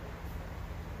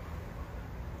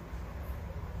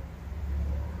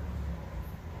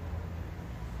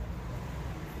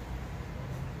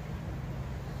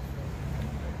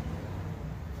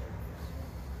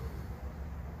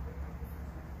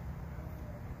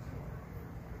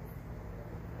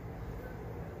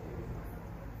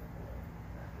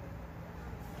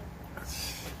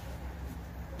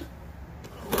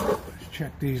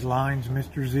 Check these lines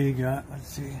Mr. Z got. Let's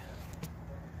see.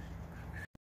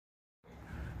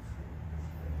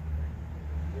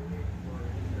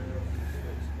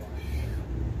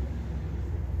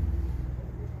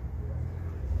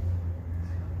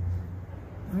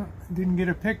 Oh, didn't get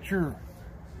a picture.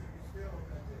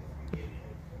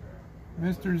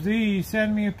 Mr. Z,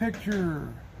 send me a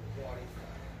picture.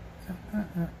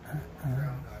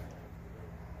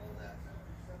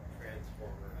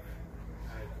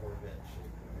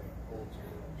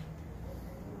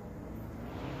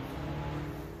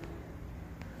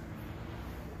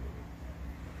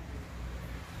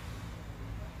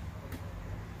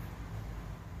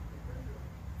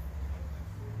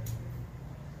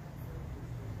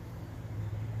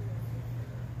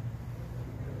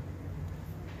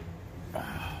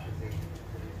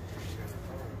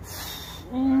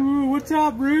 Ooh, what's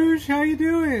up, Rouge? How you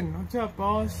doing? What's up,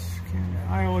 boss?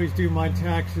 I always do my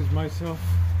taxes myself.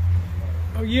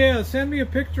 Oh yeah, send me a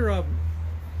picture of them.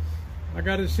 I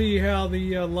got to see how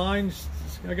the lines.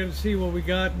 I got to see what we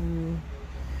got in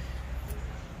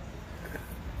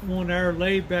on our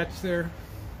lay bets there.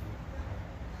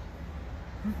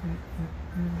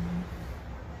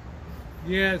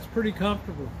 Yeah, it's pretty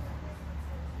comfortable.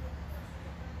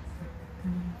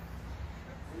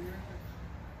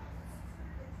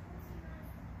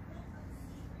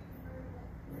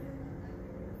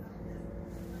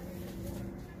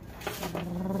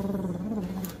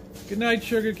 Good night,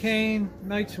 Sugar Cane.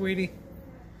 Night, sweetie.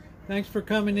 Thanks for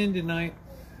coming in tonight.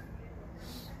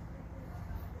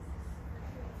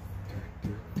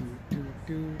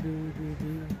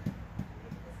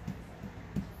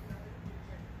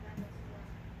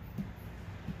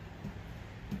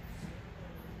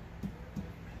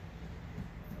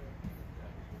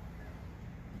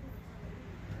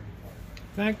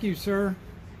 Thank you, sir.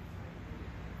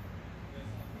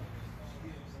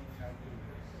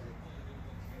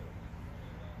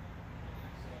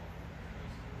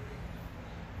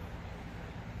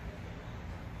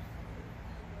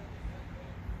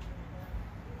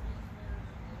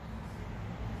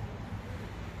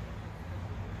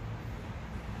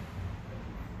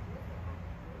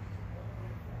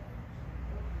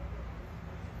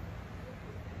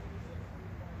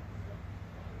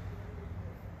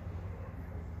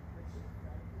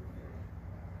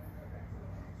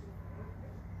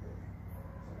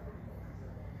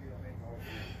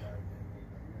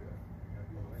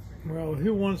 Well,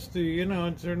 who wants to, you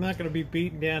know, they're not going to be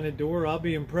beating down the door. I'll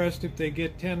be impressed if they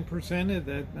get 10% of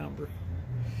that number.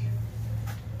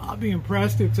 I'll be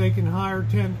impressed if they can hire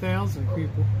 10,000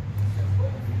 people.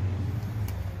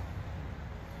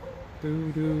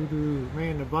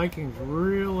 Man, the Vikings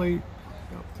really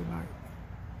up tonight.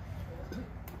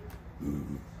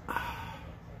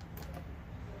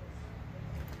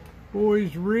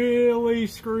 Boys really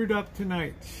screwed up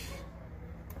tonight.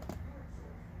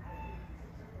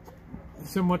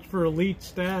 So much for elite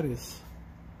status.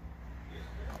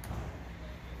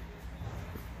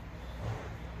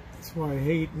 That's why I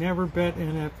hate, never bet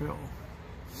NFL.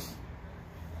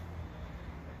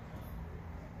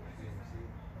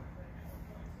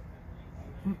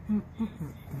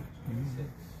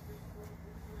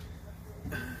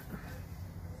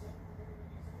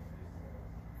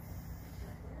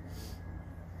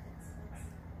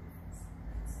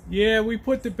 Yeah, we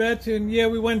put the bets in. Yeah,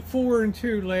 we went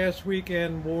 4-2 last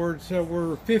weekend, Ward. So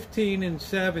we're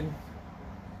 15-7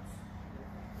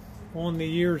 on the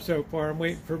year so far. I'm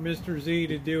waiting for Mr. Z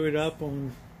to do it up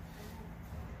on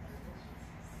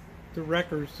the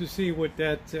records to see what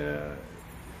that,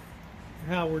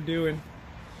 how we're doing.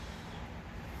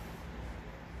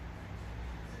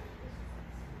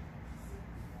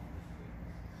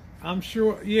 I'm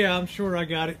sure. Yeah, I'm sure I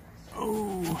got it.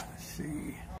 Oh, let's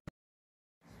see.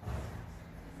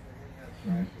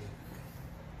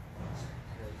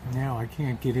 Now I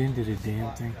can't get into the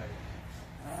damn thing.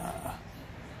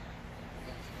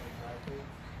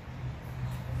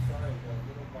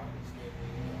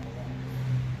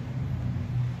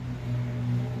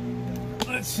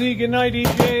 Let's see. Good night,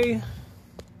 EJ.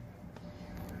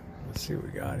 Let's see what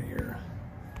we got here.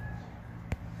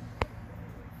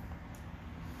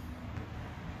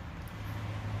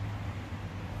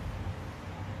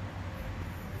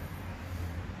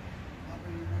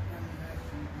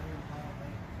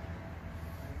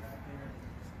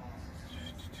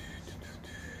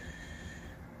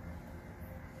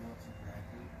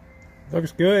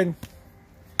 Looks good.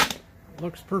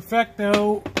 Looks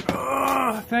perfecto.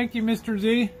 Oh, thank you, Mr.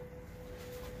 Z.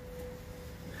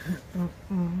 Oh,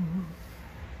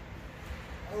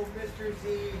 Mr.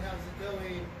 Z, how's it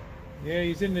going? Yeah,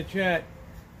 he's in the chat.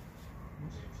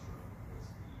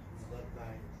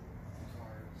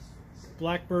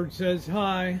 Blackbird says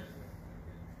hi.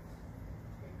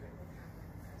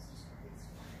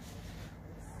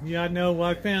 Yeah, I know.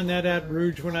 I found that at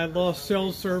Rouge when I lost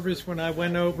cell service when I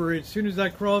went over. As soon as I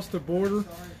crossed the border,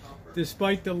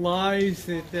 despite the lies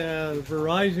that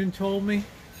Verizon told me,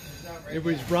 it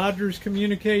was Rogers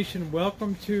Communication.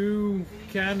 Welcome to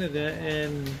Canada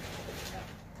and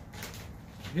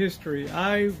history.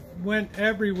 I went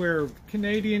everywhere,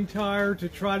 Canadian Tire, to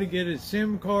try to get a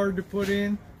SIM card to put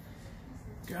in.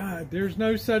 God, there's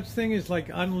no such thing as like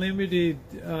unlimited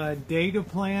data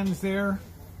plans there.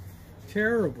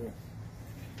 Terrible.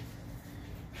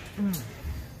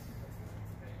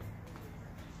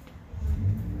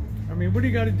 I mean, what do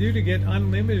you got to do to get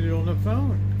unlimited on the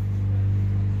phone?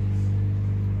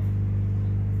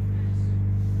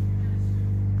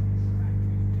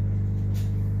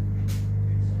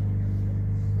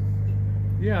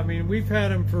 Yeah, I mean, we've had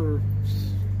them for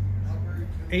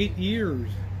 8 years.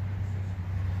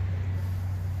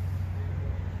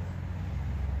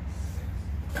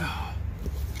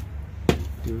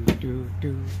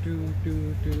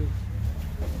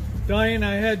 Diane,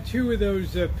 I had 2 of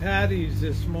those patties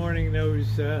this morning,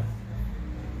 those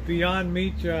Beyond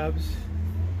Meat jobs.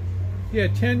 Yeah,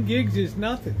 10 gigs is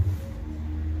nothing.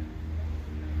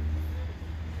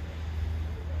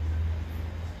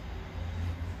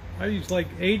 I use like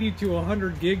 80 to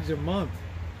 100 gigs a month.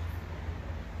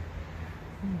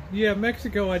 Yeah,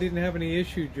 Mexico I didn't have any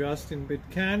issue, Justin, but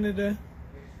Canada,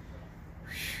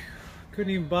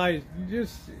 couldn't even buy it.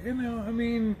 Just, you know, I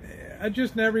mean, I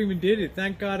just never even did it.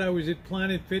 Thank God I was at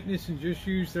Planet Fitness and just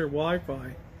used their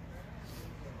Wi-Fi.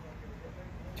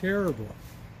 Terrible.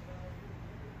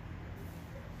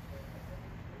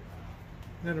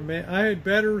 I had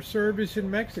better service in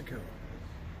Mexico.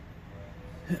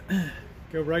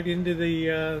 Go right into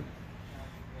the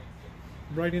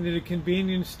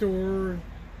convenience store,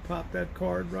 pop that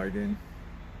card right in.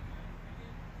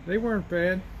 They weren't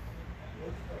bad.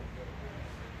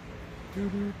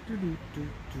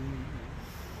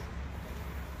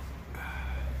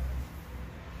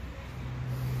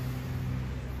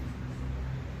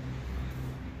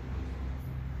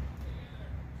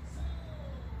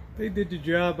 They did the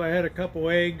job. I had a couple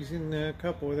eggs in a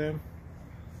couple of them.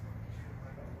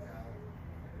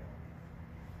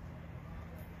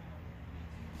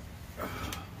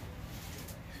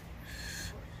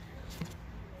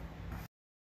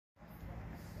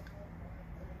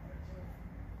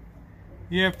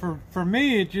 Yeah, for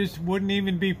me, it just wouldn't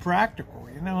even be practical.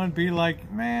 You know, it'd be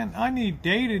like, man, I need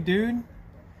data, dude.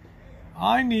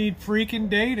 I need freaking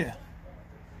data.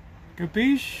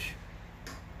 Capiche?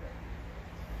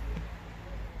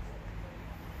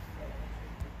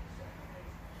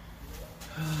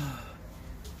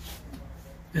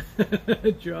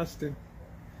 Justin.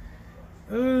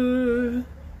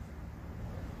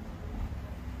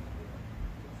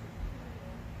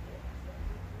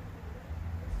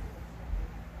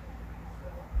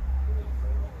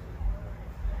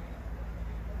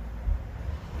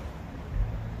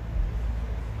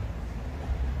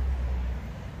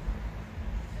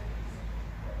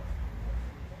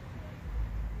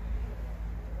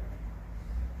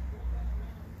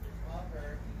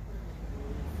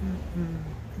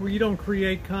 Well, you don't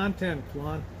create content,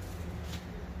 Flan.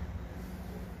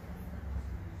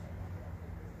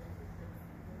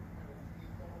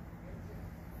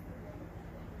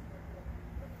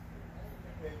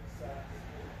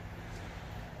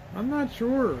 I'm not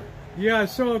sure. Yeah, I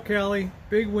saw Kelly.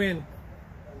 Big win.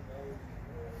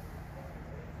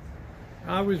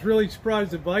 I was really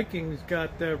surprised the Vikings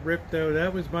got ripped, though.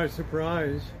 That was my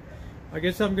surprise. I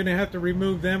guess I'm going to have to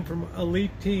remove them from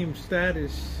elite team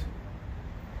status.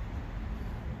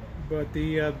 But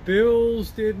the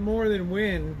Bills did more than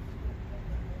win.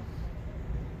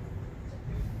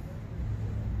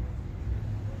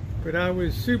 But I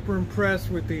was super impressed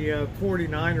with the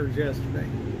 49ers yesterday.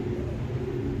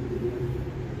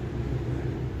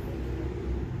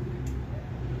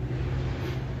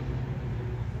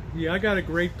 Yeah, I got a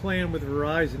great plan with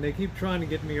Verizon. They keep trying to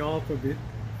get me off of it.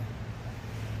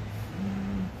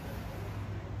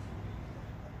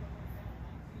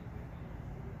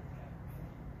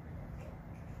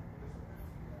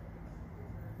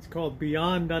 It's called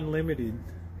Beyond Unlimited.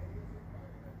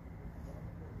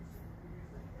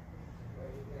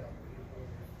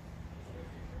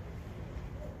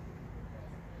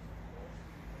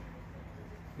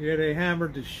 Yeah, they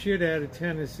hammered the shit out of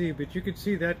Tennessee, but you could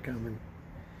see that coming.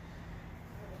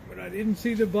 But I didn't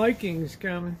see the Vikings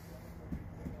coming.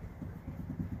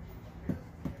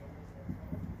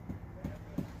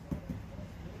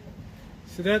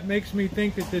 So that makes me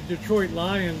think that the Detroit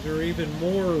Lions are even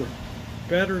more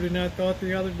better than I thought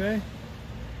the other day.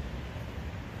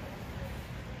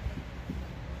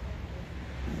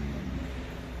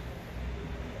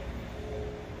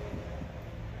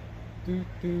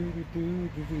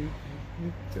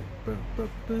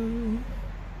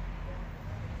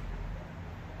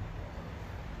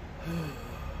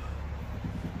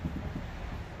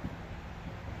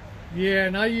 Yeah,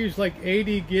 and I use like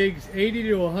 80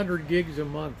 to 100 gigs a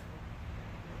month.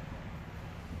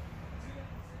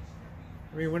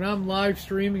 I mean, when I'm live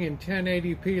streaming in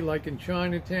 1080p like in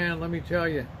Chinatown, let me tell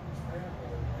you,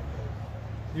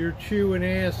 you're chewing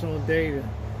ass on data.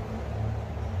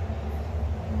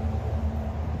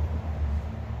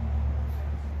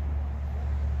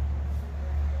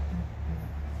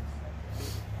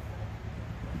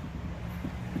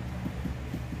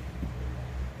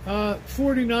 Uh,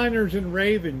 49ers and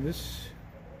Ravens.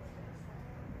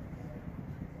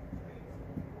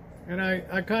 And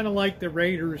I kind of like the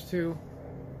Raiders too.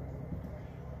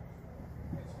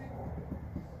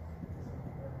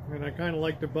 And I kind of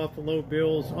like the Buffalo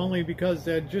Bills only because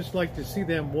I'd just like to see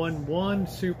them win one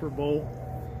Super Bowl.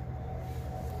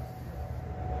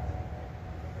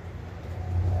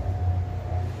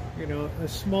 You know, a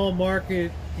small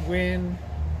market win.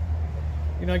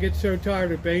 You know, I get so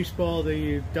tired of baseball,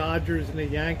 the Dodgers and the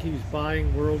Yankees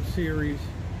buying World Series.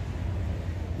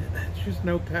 It's just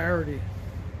no parity.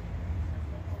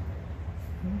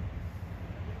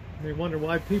 They wonder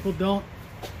why people don't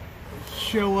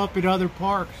show up at other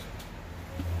parks.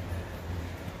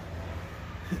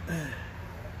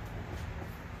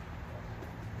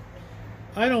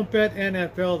 I don't bet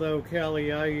NFL though,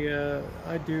 Kelly.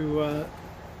 I do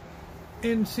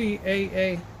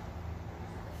NCAA.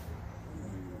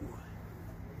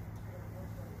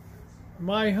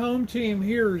 My home team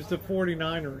here is the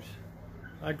 49ers.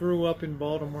 I grew up in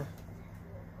Baltimore.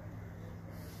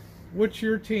 What's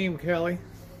your team, Kelly?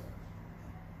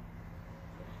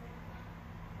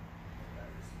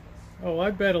 Oh,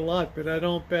 I bet a lot, but I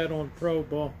don't bet on pro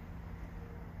ball.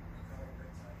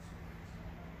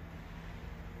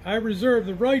 I reserve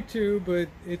the right to, but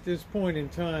at this point in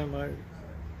time,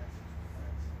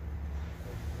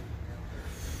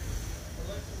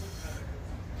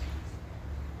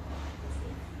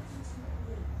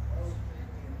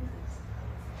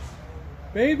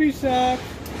 Baby sock.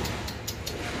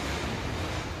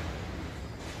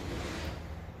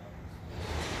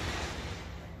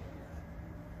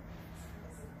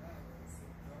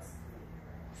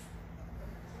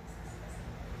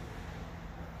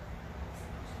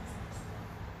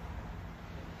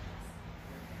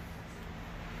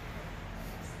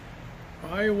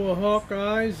 Iowa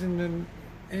Hawkeyes and the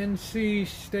NC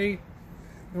State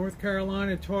North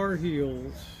Carolina Tar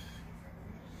Heels.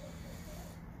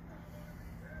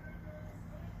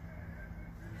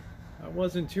 I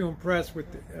wasn't too impressed with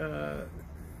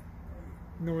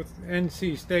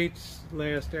NC State's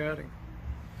last outing.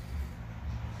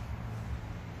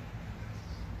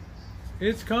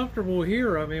 It's comfortable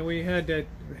here. I mean, we had that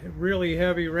really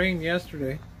heavy rain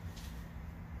yesterday.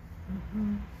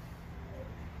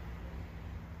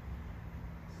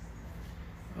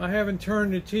 I haven't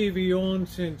turned the TV on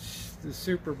since the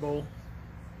Super Bowl.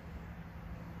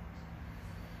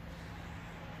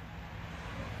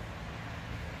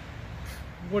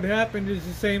 What happened is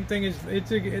the same thing as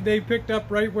they picked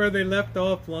up right where they left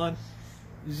off, Lon.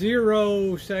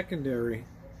 0 secondary.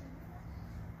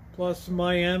 Plus,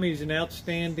 Miami's an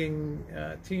outstanding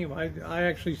team. I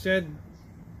actually said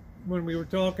when we were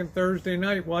talking Thursday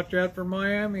night, watch out for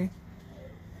Miami.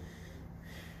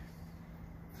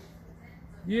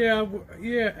 Yeah,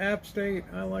 App State.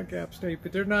 I like App State,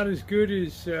 but they're not as good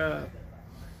as,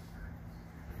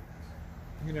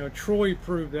 Troy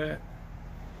proved that.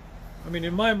 I mean,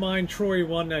 in my mind, Troy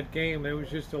won that game. It was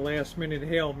just a last-minute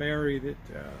Hail Mary that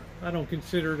I don't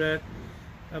consider that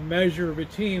a measure of a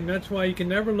team. That's why you can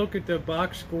never look at the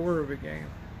box score of a game.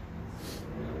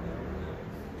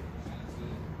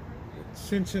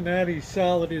 Cincinnati's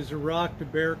solid as a rock, the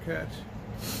Bearcats.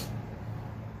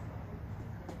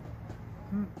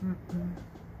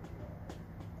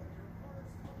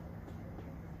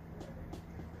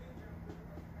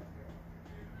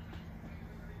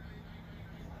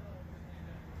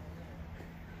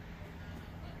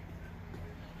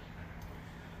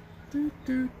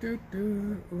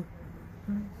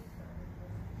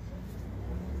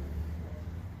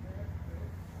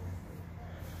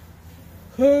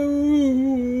 Oh.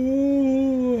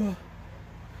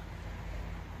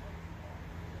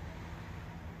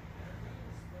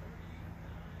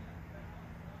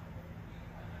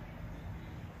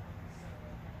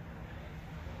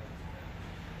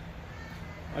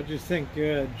 I just think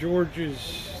Georgia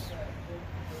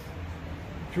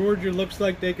looks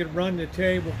like they could run the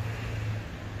table.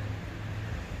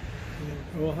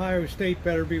 Ohio State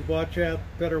better watch out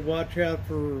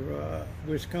for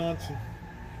Wisconsin.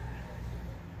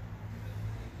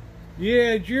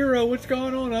 Yeah, Giro, what's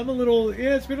going on?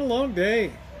 It's been a long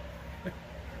day.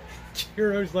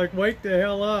 Giro's like, wake the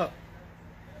hell up.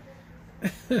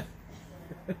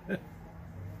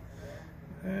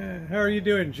 How are you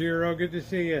doing, Giro? Good to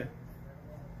see you.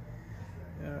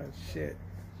 Oh, shit.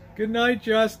 Good night,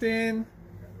 Justin.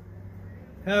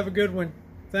 Have a good one.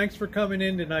 Thanks for coming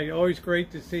in tonight. Always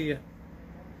great to see you.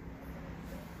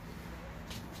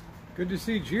 Good to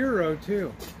see Giro,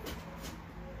 too.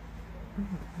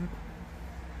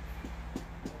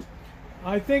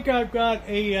 I think I've got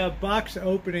a box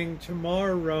opening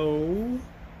tomorrow.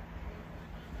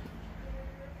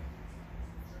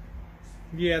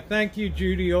 Yeah, thank you,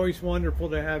 Judy. Always wonderful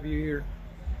to have you here.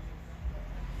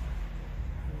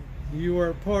 You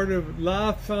are part of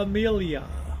La Familia.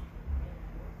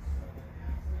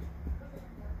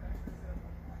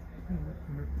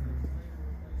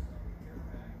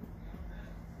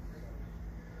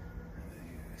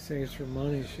 Saves for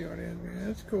money, short end, man.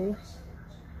 That's cool.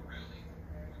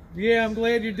 Yeah, I'm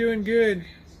glad you're doing good.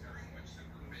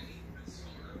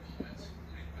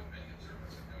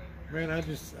 Man,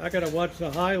 I gotta watch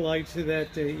the highlights of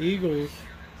that Eagles.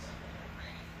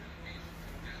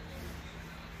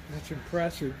 That's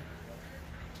impressive.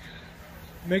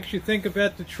 Makes you think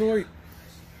about Detroit.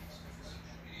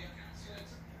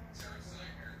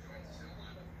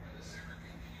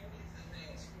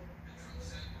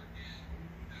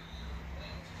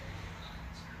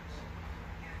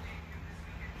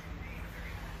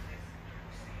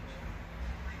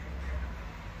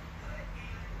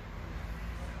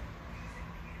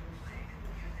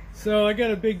 So I got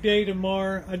a big day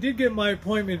tomorrow. I did get my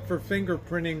appointment for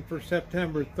fingerprinting for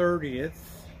September 30th.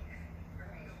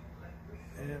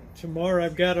 And tomorrow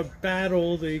I've got to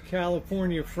battle the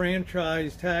California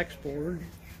Franchise Tax Board.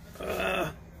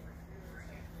 La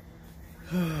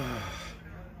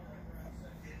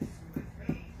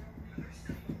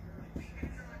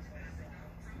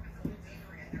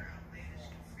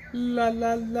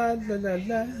la la la la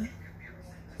la.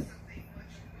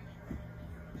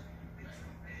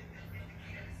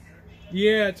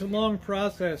 Yeah, it's a long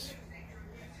process.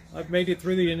 I've made it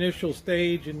through the initial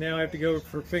stage and now I have to go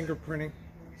for fingerprinting.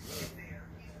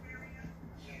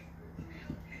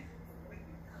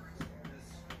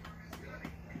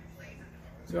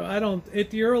 So at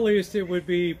the earliest it would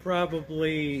be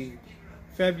probably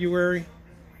February.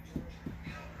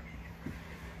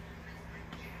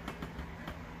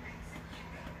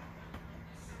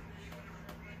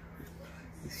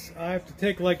 I have to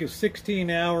take like a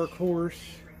 16-hour course.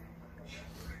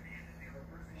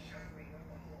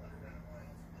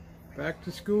 Back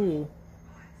to school.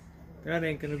 That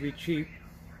ain't gonna be cheap.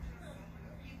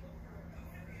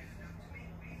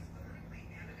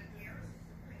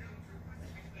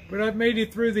 But I've made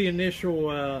it through the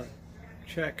initial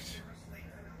checks.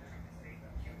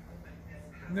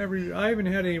 I haven't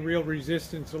had any real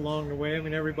resistance along the way. I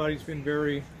mean, everybody's been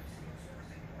very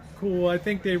cool. I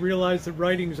think they realize the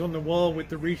writing's on the wall with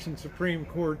the recent Supreme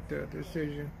Court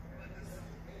decision.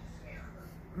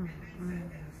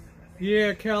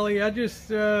 Yeah, Kelly, I just,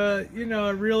 you know,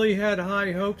 I really had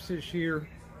high hopes this year.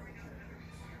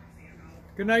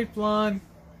 Good night, Flan.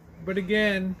 But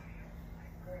again,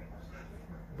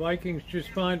 Vikings just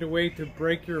find a way to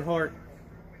break your heart.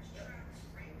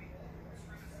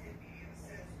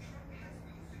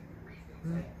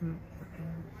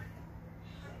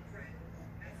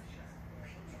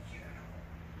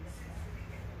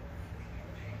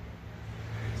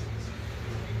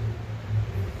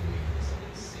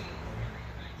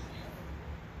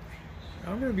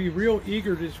 I'm going to be real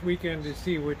eager this weekend to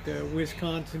see what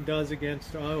Wisconsin does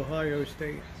against Ohio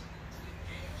State.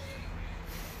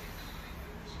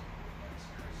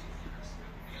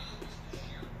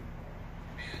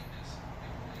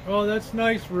 Oh, that's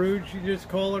nice, Rude. You just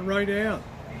call it right out.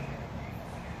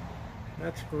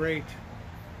 That's great.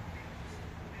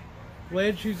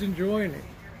 Glad she's enjoying it.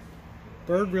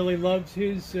 Bird really loves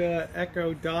his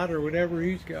Echo Dot or whatever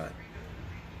he's got.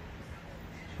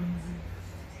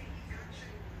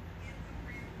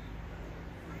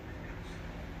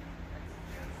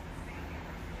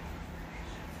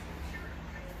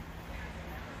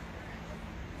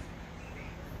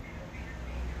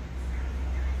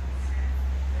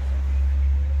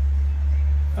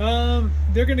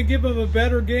 They're going to give them a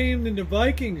better game than the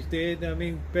Vikings did. I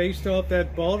mean, based off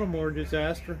that Baltimore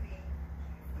disaster.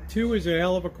 Tua is a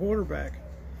hell of a quarterback.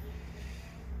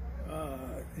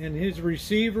 And his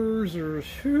receivers are,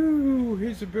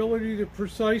 his ability to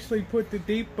precisely put the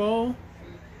deep ball.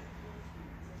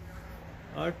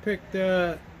 I picked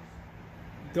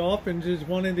Dolphins as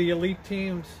one of the elite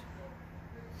teams.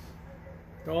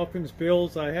 Dolphins,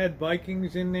 Bills. I had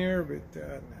Vikings in there, but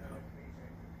no.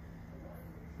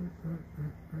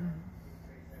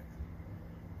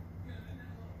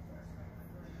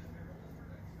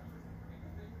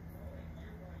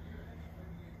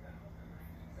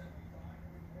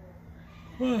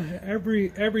 Well,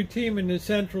 every team in the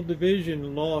Central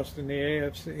Division lost in the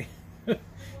AFC.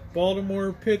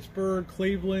 Baltimore, Pittsburgh,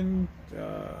 Cleveland,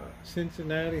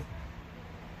 Cincinnati.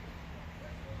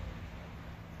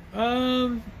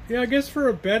 Yeah, I guess for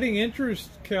a betting interest,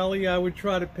 Kelly, I would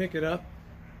try to pick it up.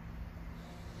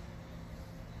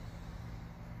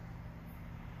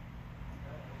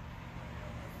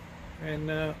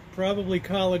 And probably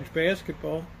college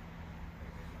basketball.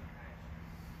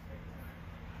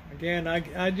 Again,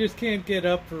 I just can't get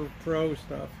up for pro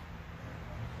stuff.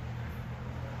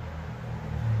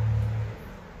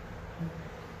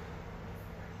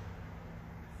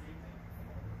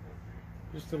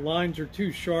 Just the lines are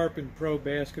too sharp in pro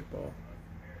basketball.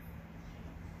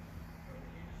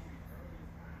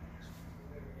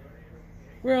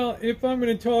 Well, if I'm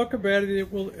going to talk about it,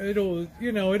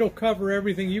 it'll cover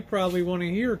everything you probably want to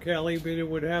hear, Kelly, but it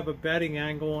would have a betting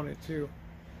angle on it too.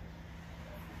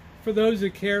 For those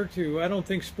that care to, I don't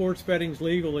think sports betting's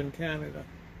legal in Canada.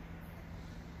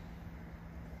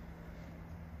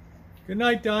 Good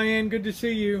night, Diane. Good to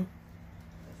see you.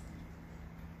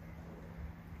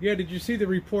 Yeah, did you see the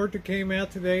report that came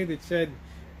out today that said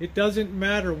it doesn't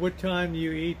matter what time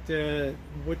you eat,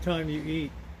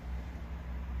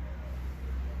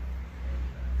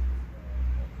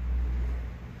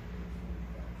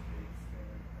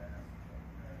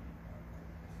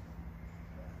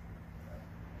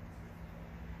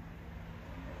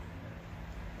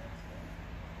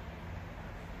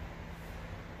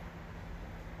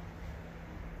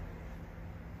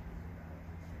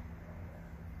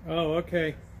 Oh,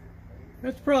 okay.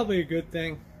 That's probably a good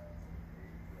thing.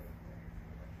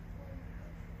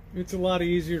 It's a lot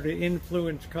easier to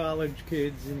influence college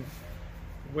kids and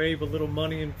wave a little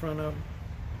money in front of them.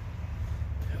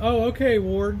 Oh, okay,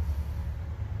 Ward.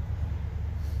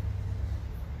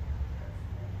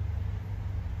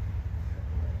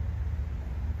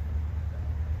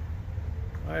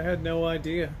 I had no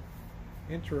idea.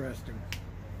 Interesting.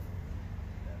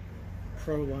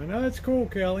 Pro line. Oh, that's cool,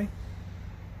 Kelly.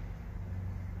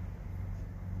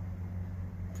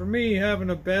 For me,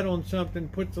 having a bet on something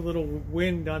puts a little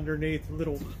wind underneath, a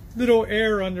little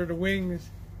air under the wings.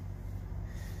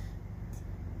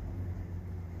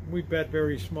 We bet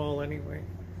very small anyway.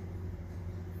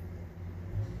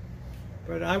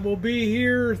 But I will be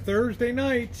here Thursday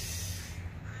nights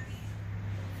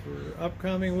for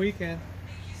upcoming weekend.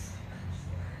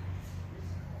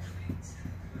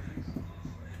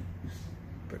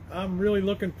 But I'm really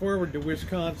looking forward to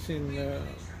Wisconsin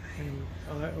and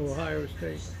Ohio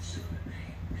State.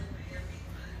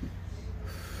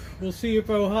 We'll see if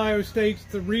Ohio State's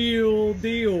the real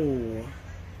deal.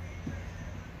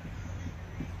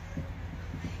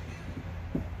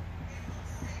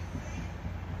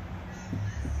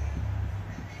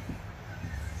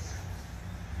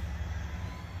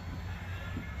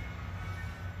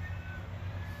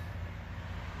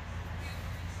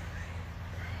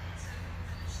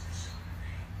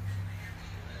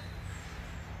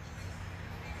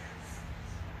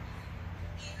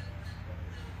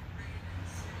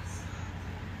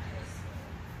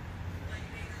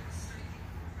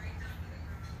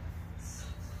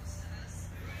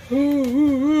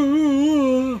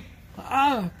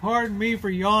 Pardon me for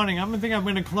yawning. I think I'm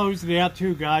going to close it out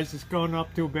too, guys. It's going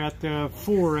up to about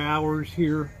 4 hours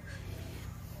here.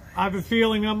 I have a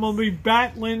feeling I'm going to be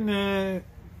battling the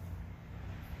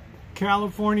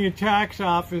California tax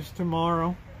office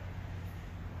tomorrow.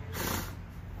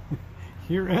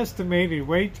 Your estimated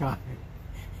wait time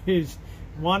is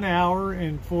 1 hour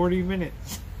and 40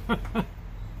 minutes.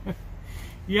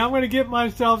 Yeah, I'm going to get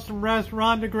myself some rest.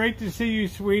 Rhonda, great to see you,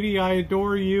 sweetie. I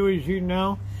adore you, as you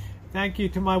know. Thank you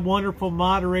to my wonderful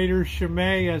moderators,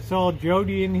 Shimei. I saw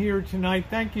Jody in here tonight.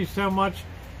 Thank you so much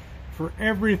for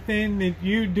everything that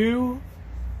you do.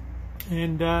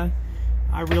 And I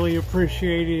really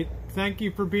appreciate it. Thank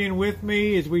you for being with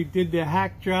me as we did the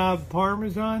Hack Job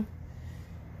Parmesan.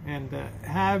 And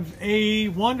have a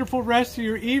wonderful rest of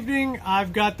your evening.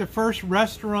 I've got the first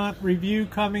restaurant review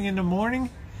coming in the morning.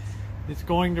 It's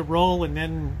going to roll, and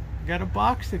then got a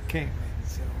box that came in,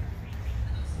 so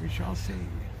we shall see.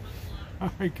 All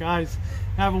right, guys,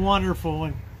 have a wonderful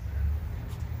one.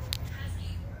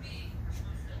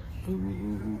 Ooh,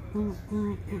 ooh, ooh,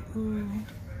 ooh, ooh, ooh.